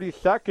for 30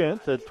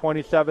 seconds. It's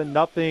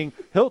 27-0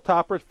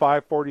 Hilltoppers,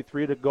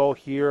 5:43 to go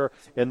here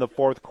in the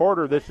fourth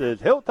quarter. This is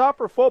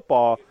Hilltopper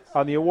football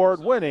on the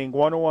award-winning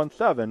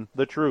 101.7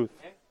 The Truth.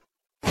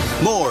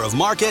 More of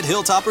Marquette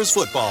Hilltoppers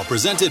football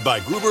presented by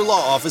Gruber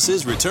Law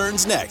Offices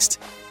returns next.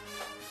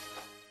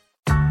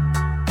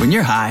 When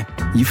you're high,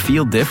 you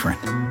feel different.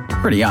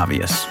 Pretty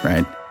obvious,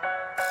 right?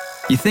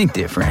 You think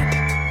different,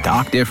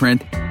 talk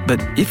different,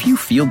 but if you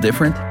feel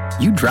different,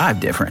 you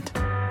drive different.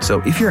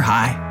 So if you're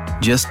high,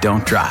 just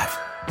don't drive.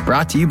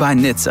 Brought to you by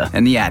NHTSA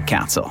and the Ad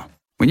Council.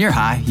 When you're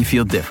high, you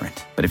feel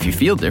different. But if you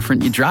feel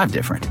different, you drive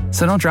different.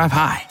 So don't drive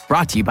high.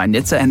 Brought to you by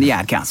NHTSA and the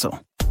Ad Council.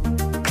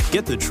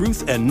 Get the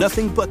truth and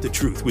nothing but the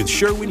truth with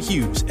Sherwin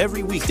Hughes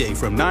every weekday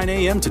from 9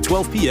 a.m. to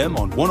 12 p.m.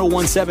 on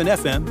 101.7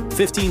 FM,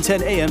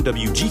 1510 a.m.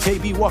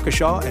 WGKB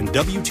Waukesha, and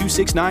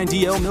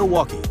W269DL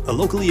Milwaukee, a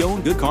locally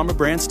owned Good Karma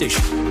brand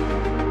station.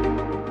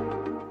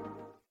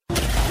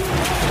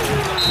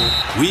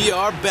 We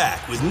are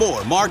back with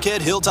more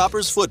Marquette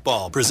Hilltoppers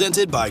football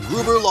presented by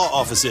Gruber Law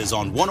Offices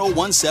on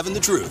 101.7 The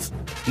Truth.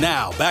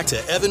 Now back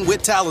to Evan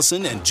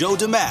Witt-Tallison and Joe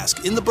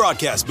Damask in the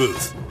broadcast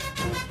booth.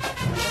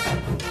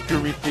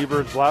 Two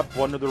receivers left,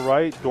 one to the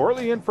right.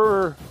 Dorley in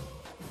for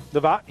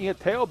Novotny at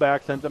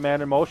tailback, sends a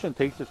man in motion,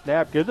 takes the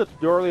snap, gives it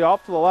to Dorley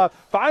off to the left,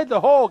 finds the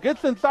hole,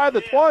 gets inside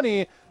the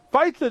 20,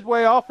 fights his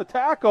way off the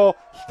tackle,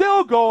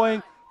 still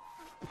going,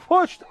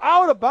 pushed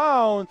out of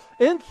bounds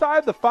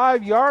inside the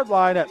 5-yard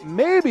line at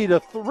maybe the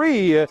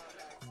 3.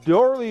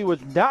 Dorley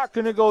was not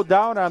going to go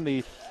down on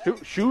the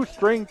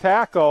shoestring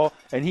tackle,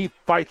 and he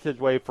fights his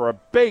way for a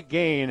big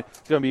gain.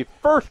 It's going to be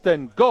 1st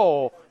and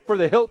goal for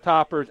the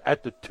Hilltoppers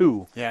at the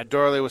 2. Yeah,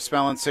 Dorley was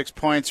smelling 6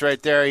 points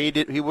right there.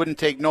 He wouldn't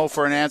take no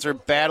for an answer.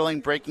 Battling,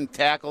 breaking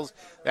tackles.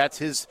 That's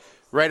his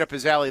right up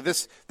his alley.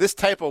 This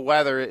type of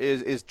weather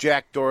is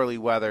Jack Dorley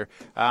weather.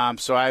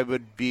 So I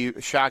would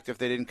be shocked if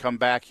they didn't come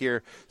back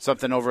here.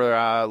 Something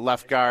over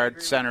left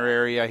guard, center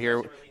area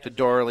here to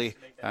Dorley.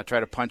 Try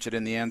to punch it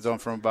in the end zone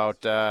from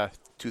about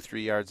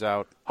 2-3 yards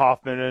out.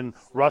 Hoffman and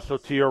Russell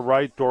to your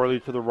right,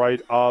 Dorley to the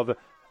right of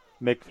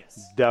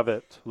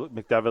McDevitt.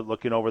 McDevitt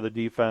looking over the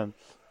defense.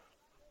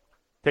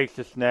 Takes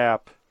the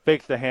snap,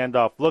 fakes the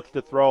handoff, looks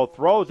to throw,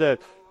 throws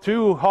it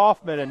to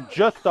Hoffman, and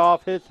just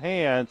off his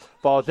hands,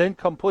 ball's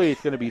incomplete.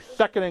 It's going to be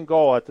 2nd and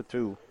goal at the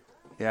 2.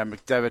 Yeah,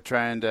 McDevitt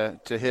trying to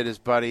hit his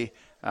buddy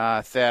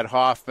Thad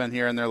Hoffman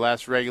here in their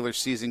last regular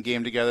season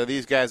game together.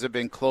 These guys have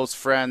been close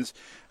friends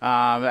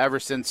ever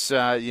since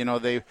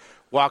they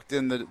walked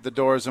in the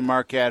doors of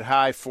Marquette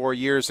High 4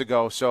 years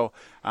ago. So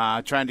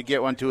trying to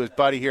get one to his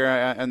buddy here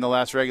in the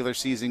last regular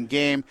season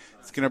game.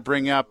 It's going to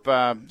bring up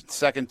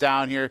 2nd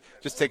down here.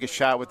 Just take a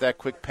shot with that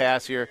quick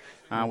pass here.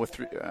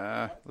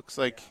 Looks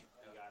like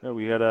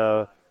we had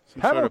a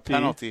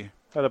penalty.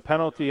 Had a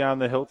penalty on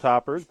the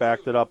Hilltoppers.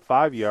 Backed it up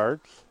 5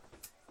 yards.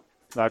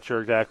 Not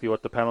sure exactly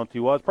what the penalty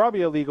was.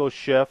 Probably a legal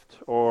shift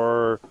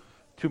or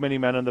too many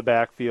men in the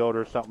backfield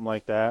or something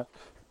like that.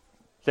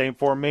 Same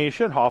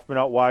formation. Hoffman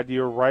out wide to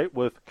your right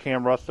with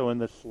Cam Russo in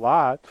the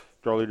slot.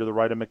 Dorley to the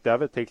right of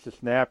McDevitt. Takes the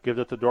snap. Gives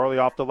it to Dorley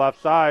off the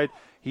left side.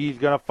 He's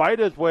going to fight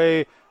his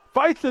way.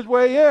 Fights his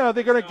way in. Are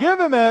they going to give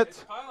him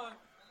it?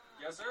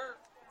 Yes, sir.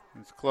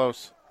 It's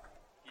close.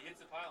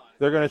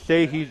 They're going to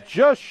say he's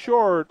just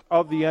short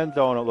of the end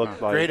zone, it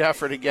looks like. Great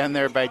effort again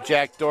there by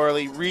Jack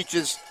Dorley.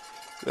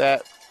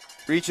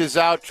 Reaches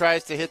out,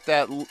 tries to hit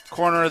that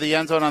corner of the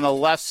end zone on the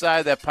left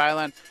side, that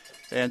pylon,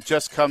 and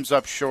just comes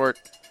up short.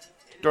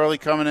 Dorley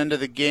coming into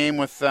the game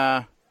with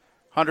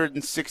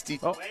 160.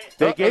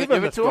 They gave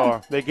him the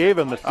score. They gave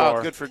him the score.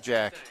 Oh, good for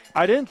Jack.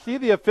 I didn't see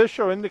the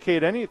official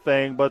indicate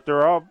anything, but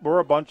there were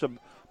a bunch of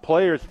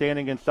players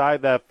standing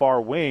inside that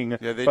far wing.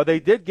 Yeah, but they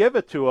did give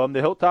it to him.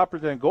 The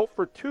Hilltoppers going to go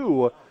for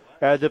 2,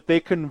 as if they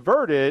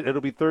convert it,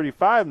 it'll be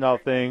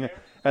 35-0,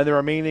 and the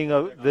remaining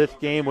of this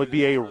game would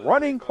be a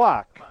running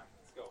clock.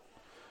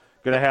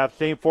 Going to have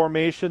same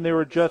formation they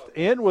were just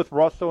in with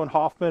Russo and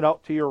Hoffman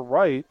out to your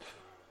right.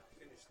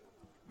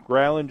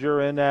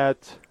 Gralinger in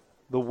at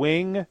the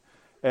wing,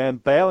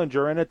 and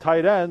Ballinger in at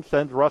tight end.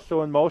 Sends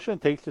Russo in motion,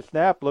 takes the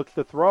snap, looks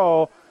to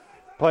throw.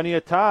 Plenty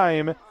of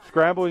time,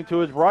 scrambling to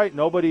his right,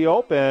 nobody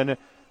open.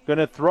 Going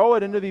to throw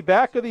it into the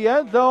back of the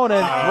end zone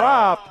and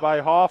dropped by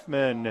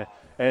Hoffman.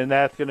 And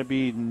that's going to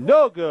be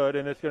no good,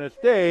 and it's going to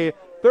stay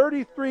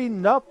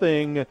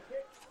 33-0.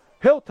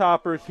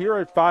 Hilltoppers here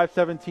at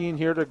 5:17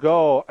 here to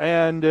go.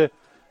 And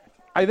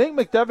I think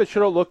McDevitt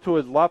should have looked to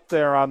his left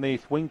there on the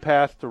swing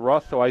pass to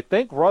Russell. I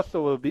think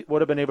Russell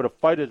would have been able to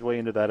fight his way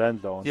into that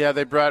end zone. Yeah,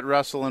 they brought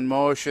Russell in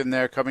motion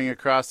there, coming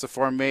across the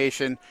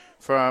formation,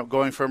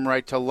 going from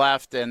right to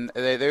left, and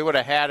they would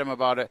have had him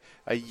about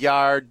a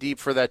yard deep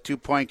for that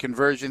 2-point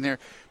conversion there.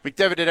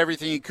 McDevitt did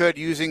everything he could,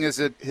 using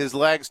his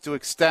legs to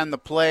extend the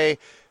play,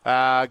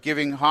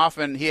 giving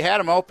Hoffman, he had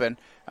him open.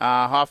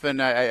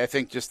 Hoffman, I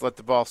think, just let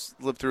the ball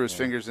slip through his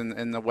fingers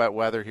in the wet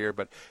weather here.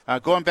 But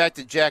going back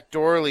to Jack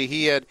Dorley,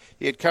 he had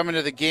come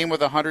into the game with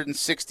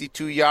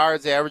 162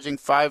 yards, averaging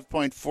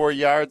 5.4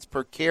 yards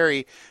per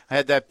carry.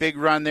 Had that big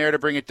run there to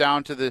bring it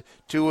down to the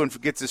 2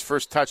 and gets his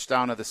first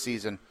touchdown of the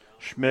season.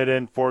 Schmidt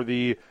in for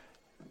the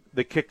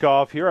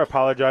kickoff here. I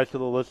apologize to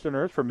the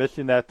listeners for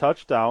missing that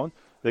touchdown.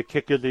 The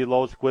kick is a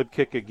low squib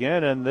kick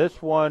again, and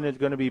this one is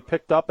going to be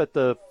picked up at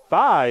the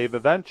 5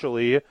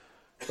 eventually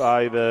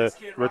by the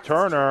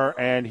returner,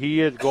 and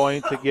he is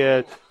going to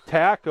get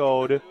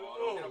tackled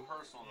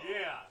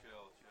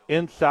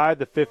inside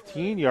the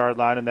 15-yard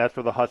line, and that's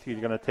where the Huskies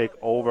are going to take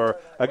over.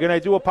 Again, I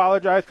do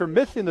apologize for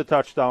missing the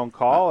touchdown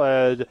call,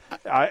 as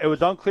it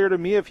was unclear to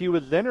me if he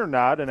was in or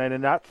not, and I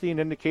did not see an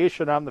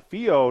indication on the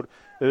field.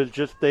 It was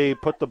just they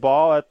put the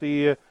ball at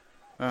the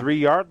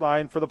 3-yard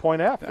line for the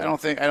point after. I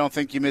don't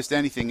think you missed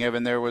anything,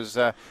 Evan. There was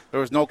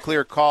no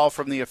clear call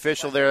from the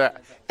official there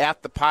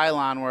at the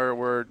pylon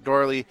where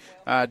Dorley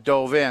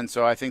dove in.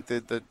 So I think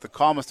that the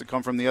call must have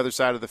come from the other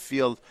side of the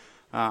field,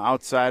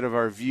 outside of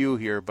our view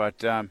here.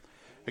 But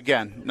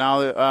again,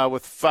 now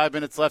with 5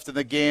 minutes left in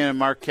the game and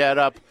Marquette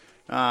up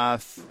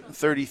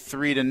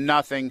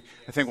 33-0,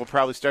 I think we'll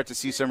probably start to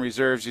see some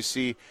reserves. You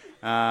see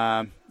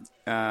Evan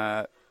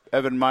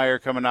Meyer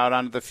coming out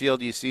onto the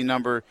field. You see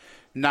number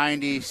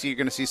 90, so you're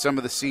going to see some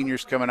of the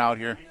seniors coming out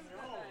here.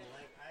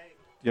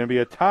 Going to be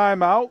a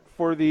timeout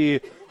for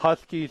the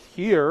Huskies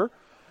here,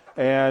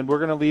 and we're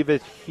going to leave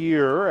it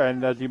here.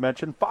 And as you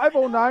mentioned,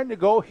 5:09 to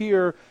go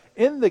here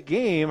in the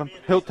game.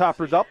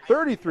 Hilltoppers up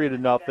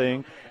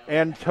 33-0,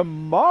 and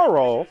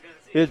tomorrow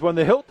is when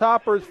the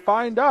Hilltoppers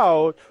find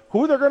out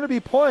who they're going to be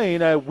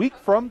playing a week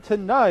from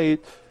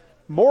tonight,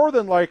 more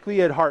than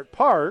likely at Hart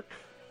Park.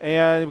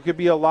 And it could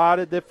be a lot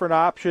of different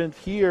options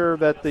here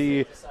that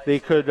they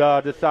could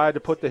decide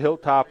to put the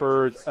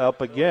Hilltoppers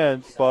up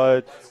against.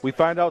 But we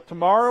find out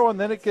tomorrow, and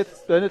then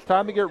it's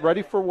time to get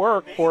ready for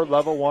work for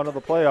level 1 of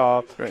the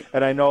playoffs. Right.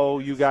 And I know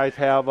you guys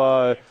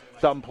have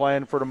something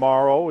planned for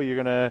tomorrow. You're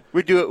gonna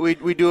we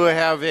do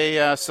have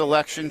a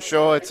selection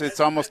show. It's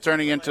almost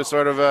turning into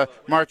sort of a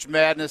March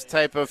Madness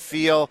type of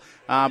feel.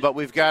 But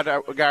we've got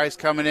our guys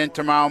coming in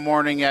tomorrow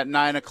morning at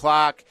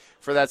 9:00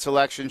 for that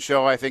selection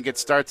show. I think it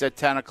starts at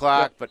 10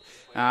 o'clock, but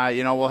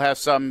we'll have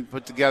something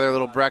put together, a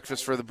little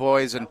breakfast for the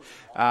boys, and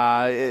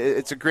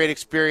it's a great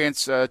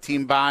experience,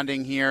 team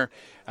bonding here,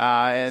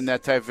 and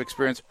that type of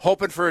experience.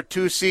 Hoping for a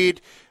 2-seed,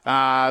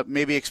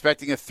 maybe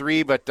expecting a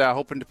 3, but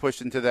hoping to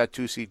push into that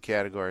 2-seed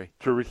category.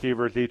 2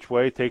 receivers each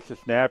way, takes a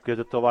snap,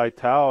 gives it to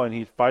Lytle, and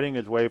he's fighting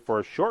his way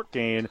for a short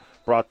gain,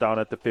 brought down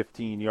at the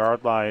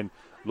 15-yard line.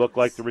 Looked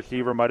like the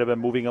receiver might have been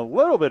moving a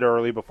little bit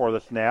early before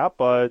the snap,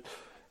 but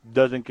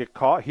doesn't get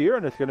caught here,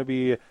 and it's going to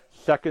be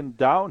second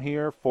down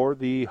here for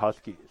the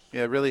Huskies.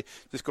 Yeah, really,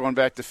 just going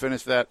back to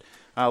finish that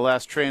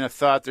last train of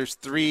thought, there's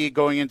 3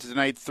 going into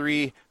tonight,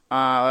 3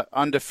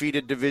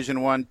 undefeated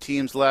Division I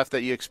teams left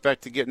that you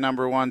expect to get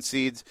number 1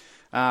 seeds.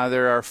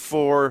 There are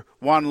 4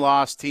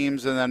 one-loss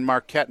teams, and then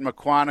Marquette and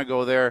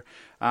Mukwonago there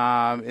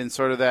in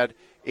sort of that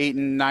 8th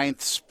and 9th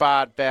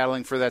spot,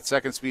 battling for that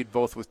second seed,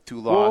 both with 2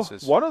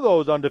 losses. Well, one of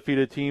those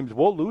undefeated teams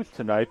will lose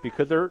tonight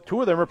because 2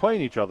 of them are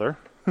playing each other.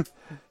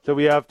 So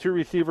we have 2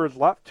 receivers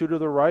left, 2 to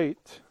the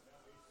right.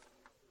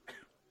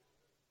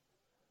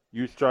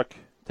 Ustruck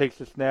takes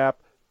the snap.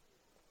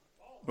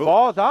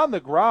 Ball's on the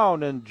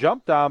ground and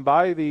jumped on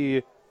by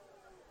the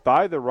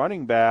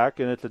running back,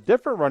 and it's a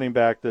different running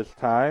back this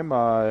time.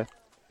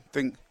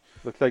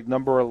 Looks like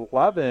number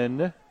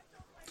 11.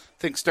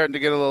 Things starting to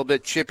get a little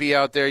bit chippy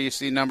out there. You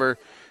see number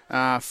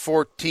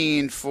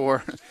 14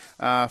 for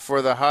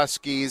the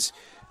Huskies.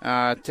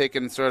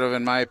 Taking sort of,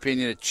 in my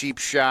opinion, a cheap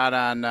shot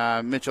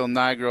on Mitchell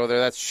Nigro there.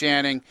 That's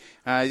Shanning.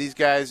 These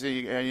guys,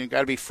 you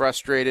got to be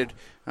frustrated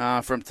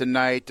from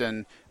tonight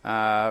and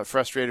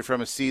frustrated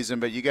from a season,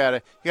 but you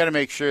got to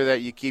make sure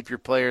that you keep your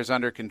players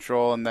under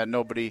control and that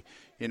nobody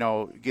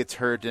gets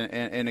hurt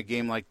in a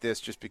game like this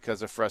just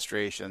because of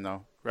frustration.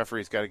 Though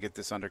referee's got to get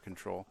this under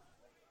control.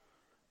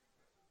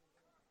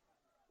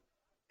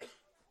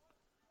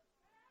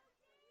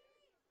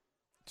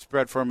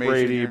 Spread formation.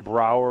 Brady here.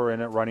 Brower in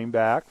at running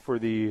back for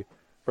the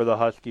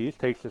Huskies.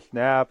 Takes a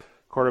snap.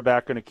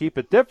 Quarterback going to keep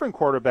it. Different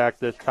quarterback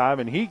this time,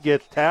 and he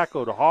gets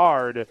tackled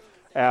hard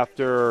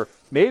after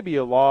maybe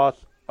a loss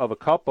of a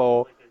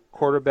couple.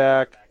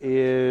 Quarterback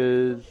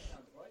is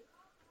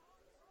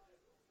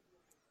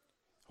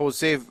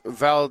Jose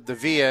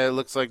Valdivia. It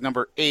looks like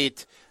number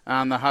 8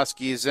 on the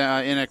Huskies.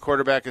 In a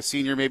quarterback, a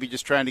senior, maybe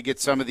just trying to get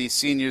some of these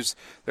seniors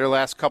their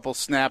last couple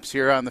snaps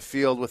here on the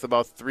field with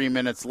about 3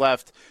 minutes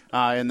left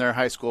in their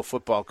high school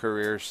football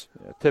careers.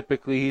 Yeah,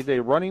 typically he's a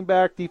running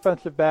back,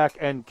 defensive back,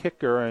 and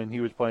kicker, and he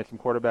was playing some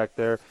quarterback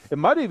there. It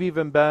might have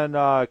even been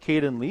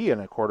Caden Lee in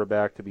a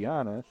quarterback, to be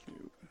honest.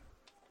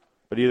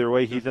 But either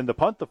way, he's in to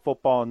punt the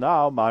football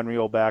now.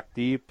 Monreal back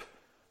deep.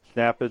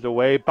 Snap is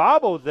away.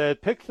 Bobbles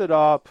it, picks it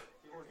up,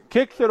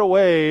 kicks it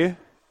away,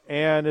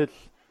 and it's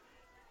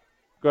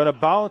going to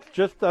bounce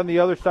just on the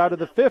other side of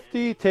the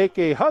 50, take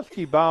a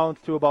Husky bounce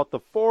to about the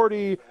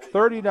 40,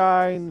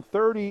 39,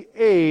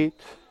 38,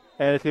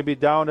 and it's going to be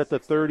down at the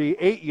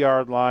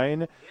 38-yard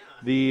line.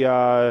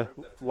 The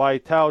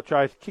Lytle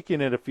tries kicking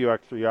it a few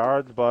extra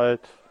yards,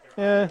 but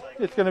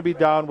it's going to be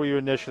down where you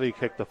initially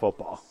kicked the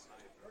football.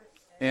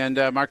 And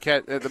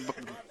Marquette, the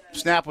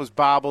snap was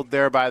bobbled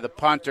there by the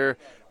punter.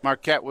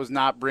 Marquette was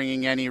not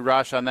bringing any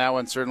rush on that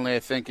one. Certainly, I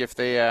think if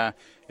they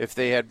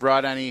had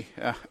brought any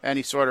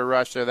sort of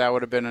rush there, that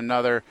would have been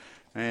another,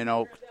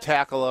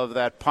 tackle of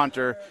that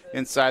punter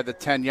inside the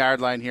 10-yard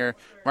line here.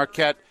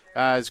 Marquette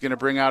is going to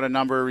bring out a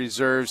number of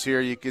reserves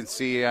here. You can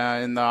see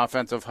in the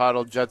offensive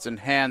huddle, Judson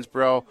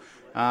Hansbrough,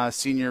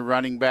 senior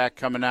running back,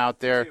 coming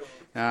out there.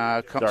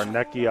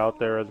 Zarnecki out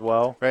there as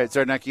well. Right,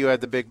 Zarnecki, who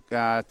had the big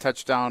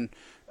touchdown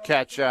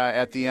catch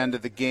at the end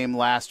of the game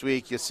last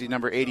week. You see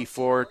number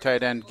 84,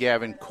 tight end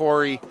Gavin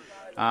Corey.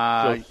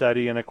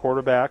 Josetti and a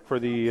quarterback for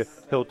the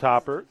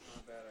Hilltoppers.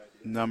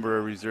 Number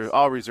of reserves,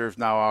 all reserves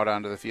now out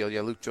onto the field. Yeah,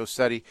 Luke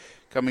Josetti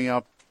coming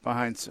up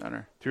behind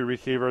center. 2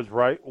 receivers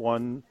right,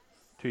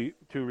 two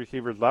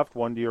receivers left,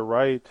 1 to your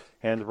right.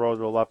 Hansbrough to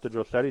the left of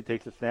Josetti,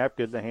 takes a snap,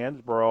 gives to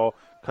Hansbrough,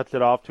 cuts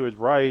it off to his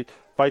right,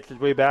 fights his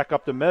way back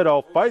up the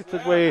middle, fights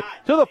his way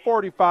to the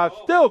 45,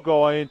 still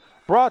going.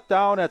 Brought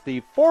down at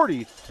the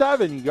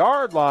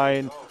 47-yard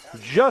line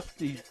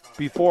just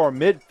before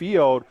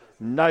midfield.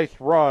 Nice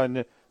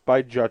run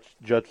by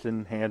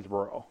Judson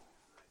Hansbrough.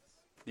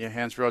 Yeah,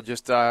 Hansbrough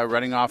just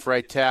running off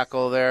right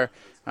tackle there,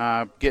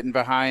 getting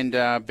behind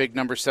big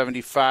number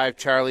 75,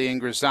 Charlie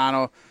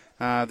Ingrisano,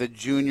 the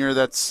junior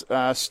that's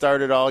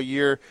started all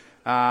year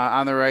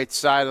on the right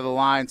side of the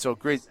line. So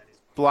great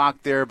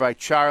block there by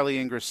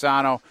Charlie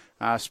Ingrisano,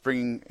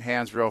 springing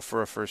Hansbrough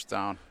for a first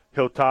down.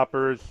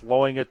 Hilltoppers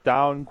slowing it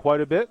down quite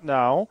a bit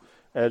now.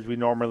 as we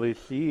normally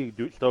see,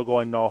 still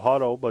going no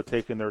huddle, but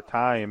taking their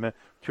time.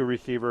 2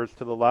 receivers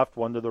to the left,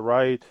 1 to the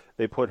right.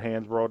 They put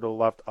Hansbrough to the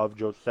left of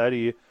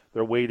Josetti.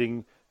 They're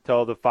waiting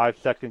till the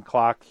 5-second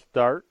clock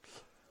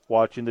starts,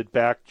 watching the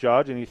back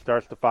judge, and he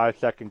starts the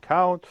 5-second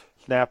count.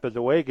 Snap is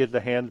away, gives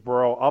the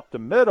Hansbrough up the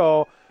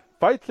middle,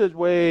 fights his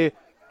way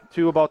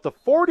to about the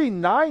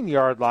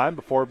 49-yard line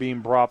before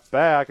being brought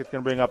back. It's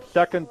going to bring up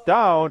second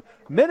down,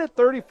 minute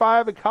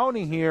 35 and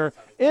counting here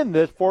in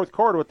this fourth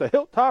quarter with the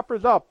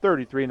Hilltoppers up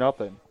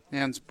 33-0.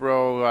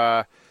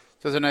 Hansbrough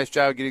does a nice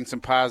job getting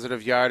some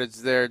positive yardage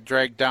there,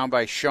 dragged down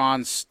by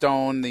Sean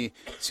Stone, the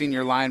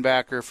senior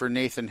linebacker for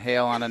Nathan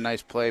Hale, on a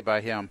nice play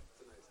by him.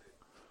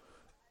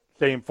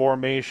 Same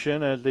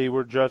formation as they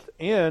were just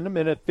in.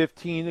 Minute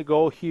 15 to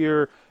go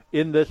here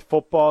in this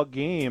football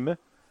game.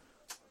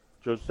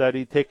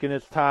 Josetti taking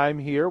his time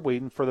here,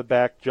 waiting for the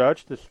back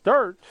judge to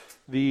start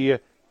the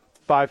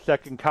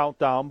 5-second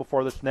countdown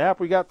before the snap.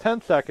 We got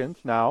 10 seconds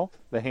now.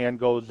 The hand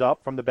goes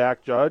up from the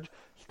back judge,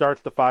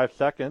 starts the 5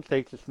 seconds,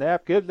 takes the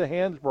snap, gives the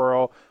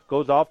Hansbrough,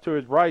 goes off to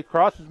his right,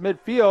 crosses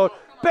midfield.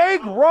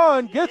 Big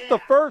run, gets the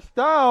first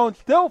down,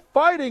 still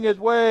fighting his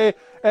way,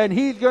 and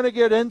he's going to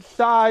get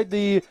inside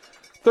the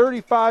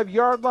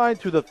 35-yard line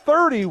to the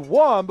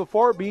 31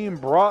 before being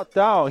brought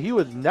down. He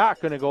was not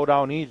going to go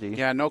down easy.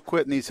 Yeah, no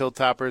quitting these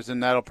Hilltoppers,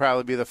 and that'll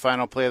probably be the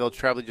final play. They'll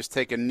probably just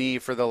take a knee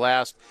for the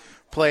last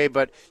play,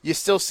 but you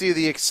still see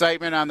the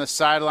excitement on the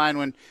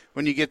sideline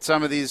when you get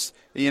some of these,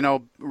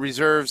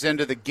 reserves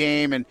into the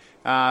game, and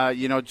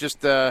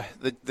just the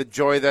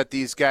joy that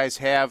these guys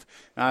have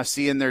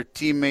seeing their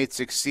teammates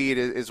succeed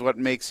is what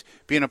makes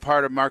being a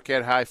part of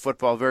Marquette High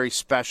football very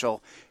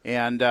special.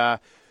 And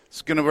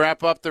it's going to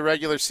wrap up the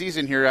regular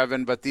season here,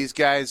 Evan, but these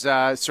guys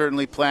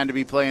certainly plan to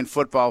be playing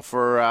football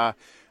for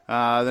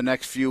the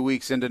next few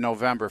weeks into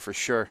November for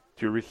sure.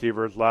 2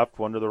 receivers left,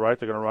 1 to the right.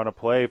 They're going to run a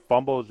play,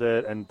 fumbles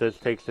it, and this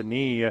takes a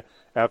knee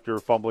after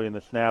fumbling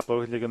the snap.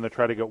 Looks like they're going to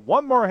try to get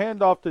one more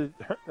handoff to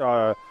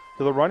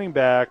the running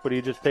back, but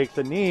he just takes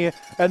a knee.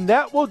 And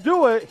that will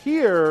do it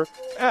here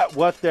at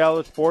West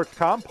Allis Sports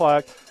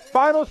Complex.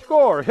 Final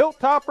score,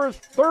 Hilltoppers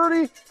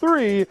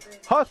 33,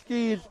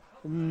 Huskies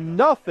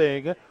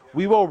nothing.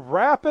 We will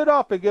wrap it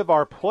up and give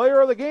our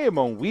player of the game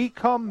when we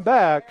come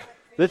back.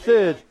 This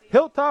is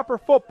Hilltopper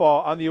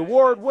football on the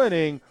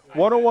award-winning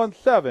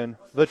 101.7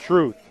 The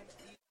Truth.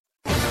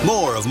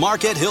 More of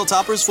Marquette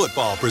Hilltoppers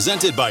football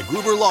presented by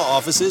Gruber Law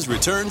Offices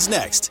returns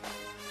next.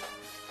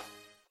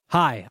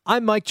 Hi,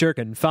 I'm Mike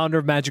Jerkin, founder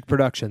of Magic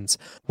Productions.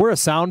 We're a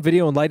sound,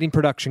 video, and lighting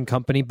production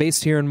company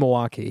based here in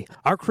Milwaukee.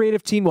 Our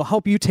creative team will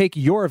help you take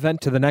your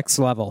event to the next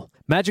level.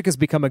 Magic has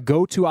become a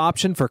go-to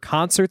option for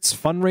concerts,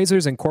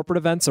 fundraisers, and corporate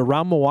events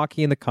around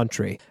Milwaukee and the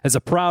country. As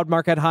a proud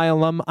Marquette High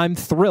alum, I'm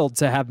thrilled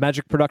to have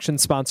Magic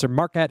Productions sponsor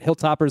Marquette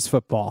Hilltoppers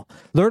football.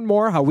 Learn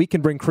more how we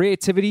can bring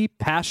creativity,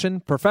 passion,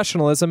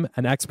 professionalism,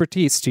 and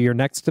expertise to your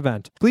next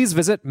event. Please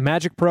visit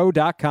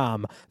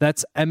magicpro.com.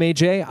 That's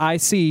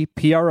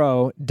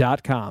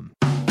MAJICPRO.com.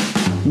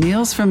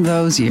 Meals from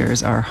those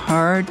years are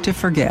hard to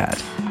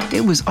forget.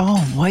 It was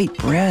all white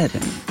bread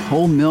and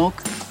whole milk,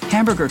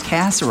 hamburger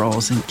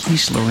casseroles and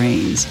quiche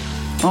Lorraine's,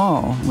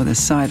 all with a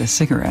side of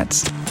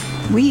cigarettes.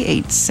 We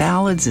ate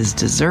salads as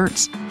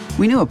desserts.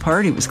 We knew a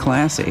party was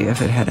classy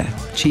if it had a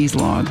cheese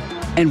log,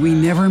 and we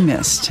never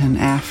missed an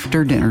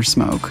after-dinner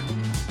smoke.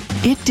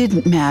 It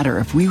didn't matter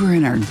if we were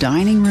in our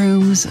dining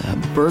rooms, a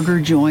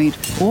burger joint,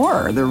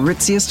 or the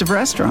ritziest of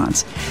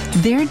restaurants.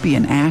 There'd be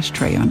an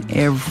ashtray on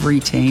every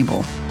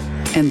table,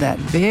 and that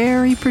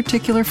very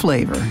particular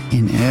flavor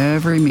in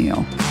every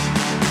meal.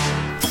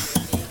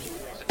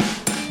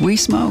 We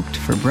smoked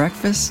for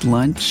breakfast,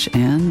 lunch,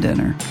 and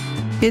dinner.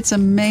 It's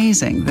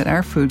amazing that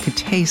our food could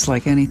taste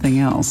like anything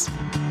else.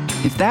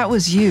 If that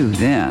was you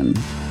then,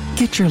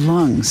 get your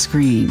lungs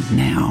screened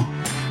now.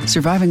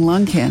 Surviving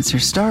lung cancer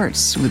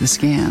starts with a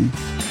scan.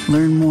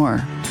 Learn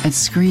more at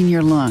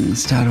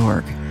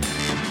screenyourlungs.org.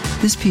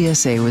 This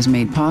PSA was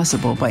made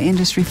possible by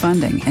industry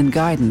funding and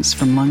guidance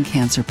from lung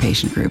cancer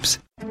patient groups.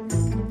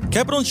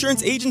 Capital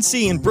Insurance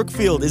Agency in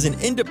Brookfield is an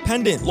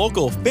independent,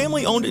 local,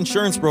 family-owned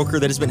insurance broker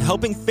that has been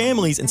helping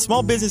families and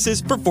small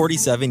businesses for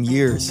 47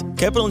 years.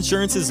 Capital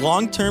Insurance's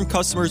long-term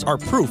customers are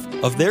proof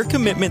of their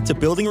commitment to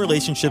building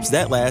relationships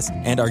that last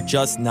and are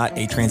just not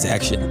a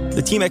transaction.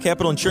 The team at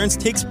Capital Insurance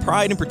takes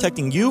pride in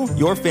protecting you,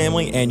 your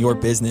family, and your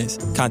business.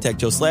 Contact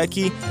Joe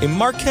Sladkey, a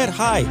Marquette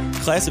High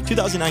class of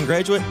 2009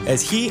 graduate,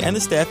 as he and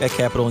the staff at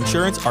Capital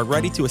Insurance are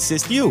ready to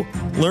assist you.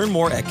 Learn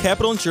more at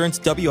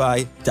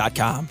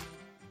capitalinsurancewI.com.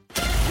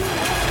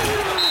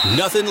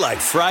 Nothing like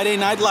Friday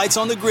night lights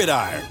on the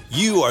gridiron.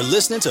 You are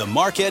listening to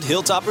Marquette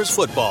Hilltoppers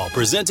football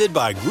presented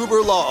by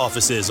Gruber Law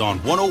Offices on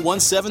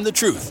 101.7 The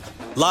Truth.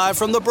 Live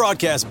from the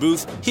broadcast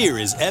booth, here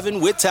is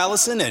Evan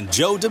Witt-Tallison and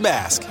Joe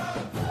Damask.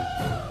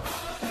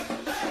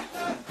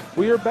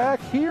 We are back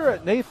here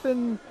at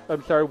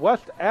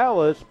West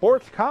Allis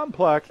Sports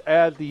Complex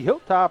as the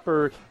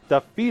Hilltoppers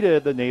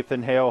defeated the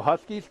Nathan Hale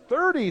Huskies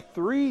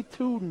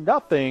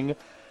 33-0.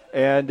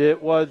 And it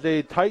was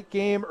a tight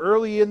game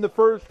early in the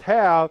first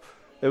half.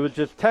 It was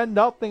just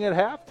 10-0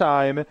 at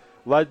halftime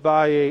led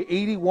by a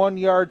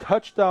 81-yard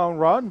touchdown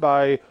run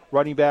by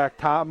running back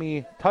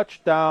Tommy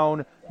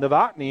Touchdown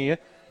Novotny,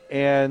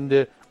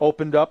 and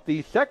opened up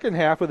the second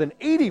half with an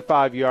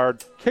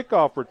 85-yard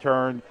kickoff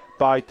return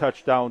by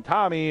Touchdown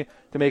Tommy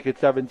to make it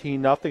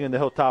 17-0, and the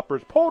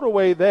Hilltoppers pulled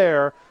away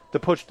there to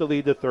push the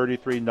lead to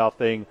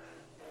 33-0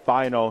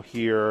 final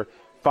here.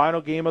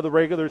 Final game of the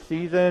regular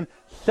season,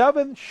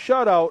 7th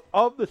shutout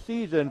of the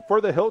season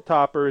for the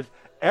Hilltoppers.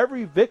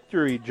 Every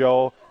victory,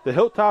 Joe, the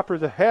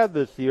Hilltoppers have had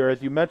this year,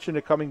 as you mentioned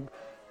it coming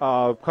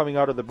out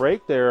of the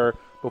break there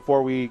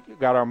before we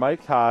got our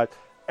mics hot,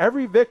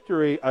 every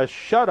victory a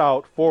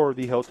shutout for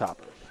the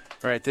Hilltoppers.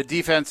 Right, the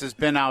defense has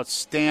been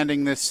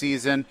outstanding this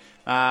season.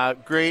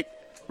 Great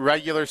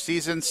regular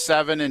season,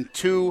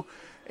 7-2,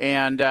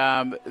 and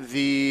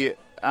the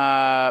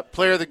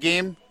player of the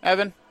game,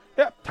 Evan?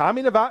 Yep,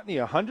 Tommy Novotny,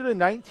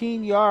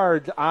 119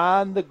 yards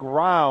on the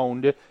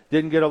ground.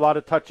 Didn't get a lot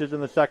of touches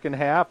in the second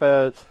half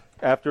as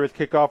after his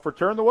kickoff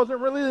return. There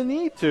wasn't really the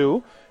need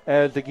to,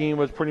 as the game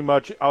was pretty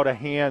much out of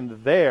hand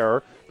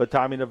there. But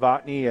Tommy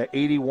Novotny, an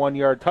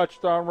 81-yard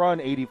touchdown run,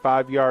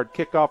 85-yard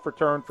kickoff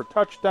return for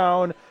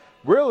touchdown.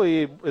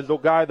 Really is the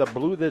guy that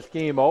blew this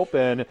game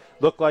open.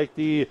 Looked like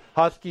the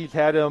Huskies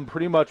had him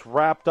pretty much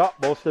wrapped up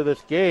most of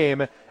this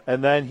game,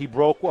 and then he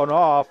broke one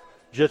off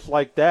just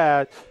like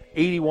that,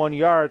 81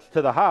 yards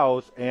to the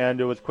house, and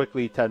it was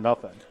quickly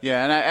 10-0.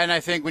 Yeah, and I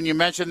think when you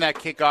mentioned that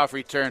kickoff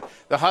return,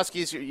 the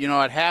Huskies, at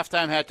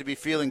halftime had to be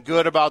feeling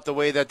good about the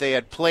way that they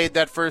had played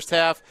that first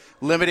half,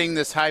 limiting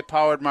this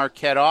high-powered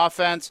Marquette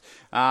offense.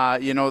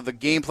 The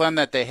game plan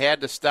that they had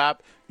to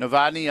stop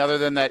Novotny, other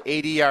than that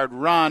 80-yard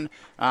run,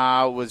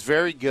 was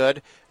very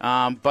good.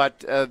 But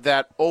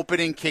that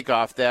opening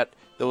kickoff,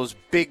 those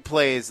big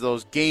plays,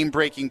 those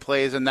game-breaking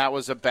plays, and that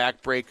was a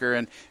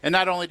backbreaker. And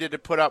not only did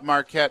it put up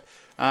Marquette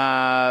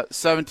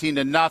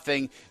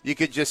 17-0, you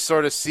could just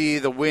sort of see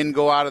the wind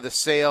go out of the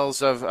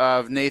sails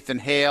of Nathan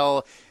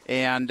Hale.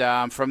 And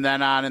from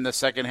then on in the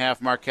second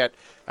half, Marquette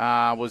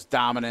was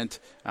dominant,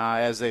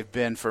 as they've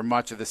been for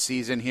much of the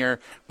season here.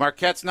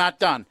 Marquette's not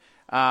done.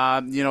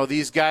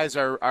 These guys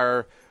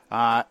are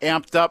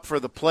amped up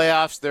for the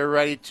playoffs. They're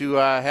ready to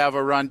have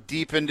a run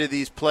deep into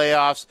these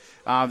playoffs.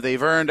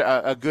 They've earned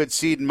a good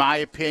seed, in my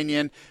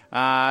opinion.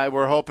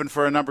 We're hoping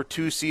for a number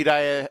 2 seed,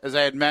 as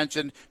I had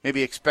mentioned,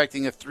 maybe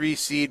expecting a 3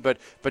 seed, but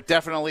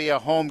definitely a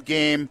home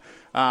game,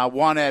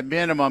 one at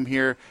minimum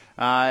here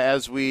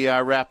as we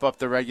wrap up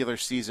the regular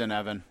season,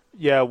 Evan.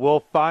 Yeah,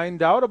 we'll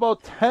find out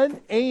about 10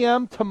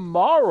 a.m.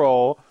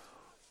 tomorrow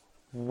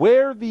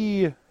where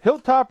the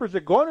Hilltoppers are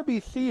going to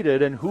be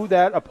seated and who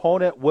that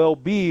opponent will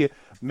be.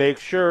 Make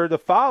sure to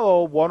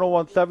follow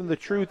 1017 The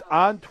Truth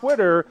on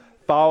Twitter.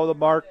 Follow the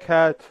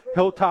Marquette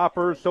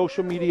Hilltoppers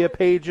social media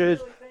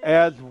pages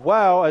as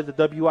well as the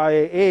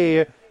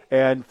WIAA,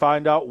 and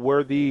find out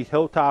where the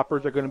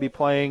Hilltoppers are going to be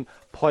playing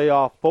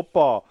playoff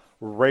football.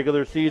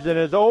 Regular season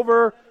is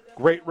over.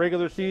 Great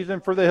regular season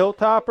for the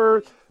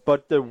Hilltoppers,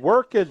 but the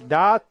work is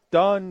not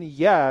done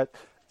yet,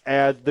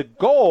 as the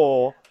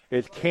goal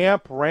is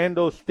Camp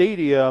Randall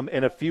Stadium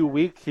in a few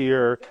weeks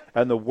here,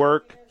 and the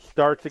work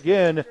starts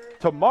again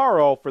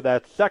tomorrow for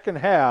that second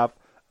half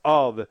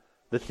of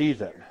the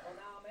season.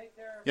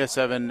 Yes,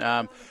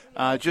 Evan.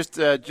 Just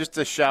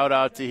a shout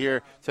out to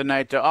here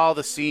tonight to all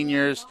the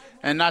seniors,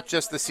 and not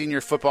just the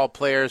senior football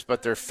players,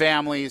 but their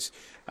families,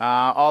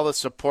 all the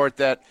support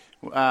that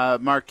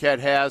Marquette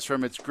has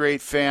from its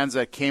great fans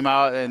that came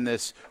out in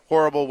this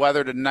horrible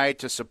weather tonight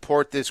to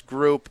support this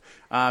group.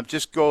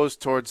 Just goes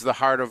towards the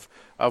heart of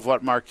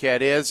what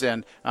Marquette is.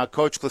 And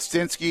Coach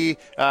Klastinski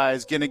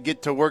is going to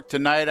get to work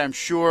tonight, I'm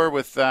sure,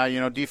 with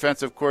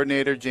defensive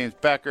coordinator James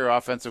Becker,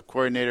 offensive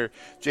coordinator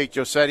Jake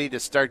Josetti, to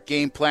start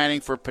game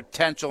planning for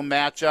potential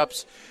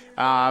matchups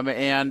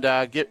and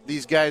get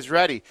these guys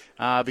ready,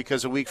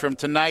 because a week from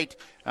tonight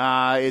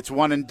it's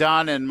one and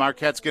done, and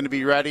Marquette's going to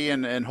be ready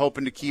and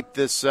hoping to keep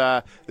this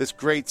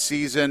great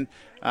season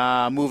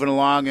moving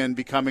along and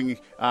becoming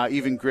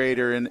even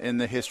greater in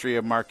the history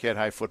of Marquette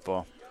high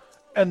football.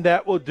 And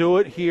that will do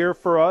it here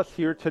for us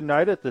here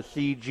tonight at the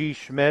C.G.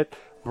 Schmidt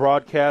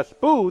broadcast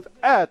booth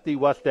at the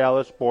West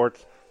Allis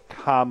Sports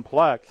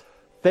Complex.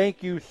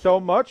 Thank you so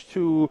much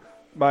to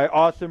my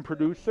awesome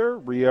producer,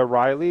 Rhea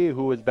Riley,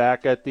 who is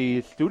back at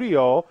the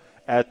studio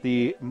at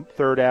the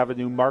 3rd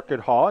Avenue Market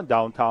Hall in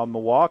downtown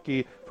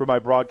Milwaukee, for my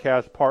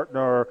broadcast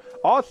partner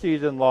all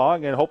season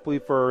long and hopefully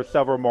for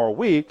several more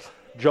weeks,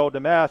 Joe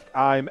Damask.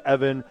 I'm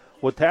Evan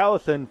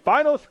Witalison.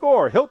 Final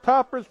score,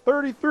 Hilltoppers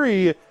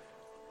 33,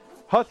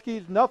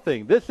 Huskies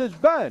nothing. This has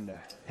been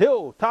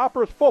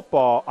Hilltoppers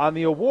football on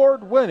the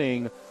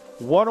award-winning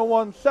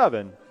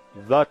 1017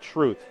 The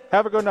Truth.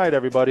 Have a good night,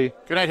 everybody.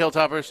 Good night,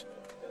 Hilltoppers.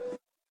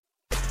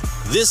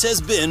 This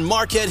has been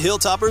Marquette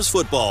Hilltoppers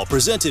football,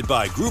 presented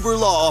by Gruber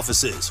Law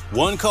Offices.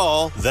 One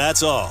call,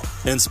 that's all.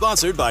 And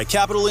sponsored by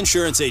Capital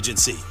Insurance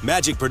Agency,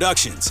 Magic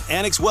Productions,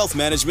 Annex Wealth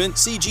Management,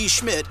 C.G.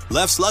 Schmidt,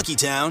 Leff's Lucky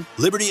Town,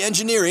 Liberty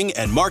Engineering,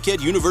 and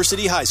Marquette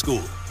University High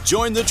School.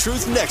 Join the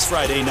Truth next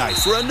Friday night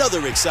for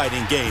another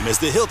exciting game as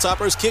the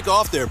Hilltoppers kick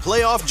off their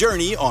playoff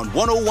journey on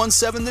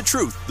 1017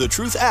 The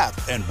Truth app,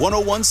 and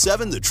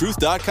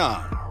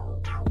 1017thetruth.com.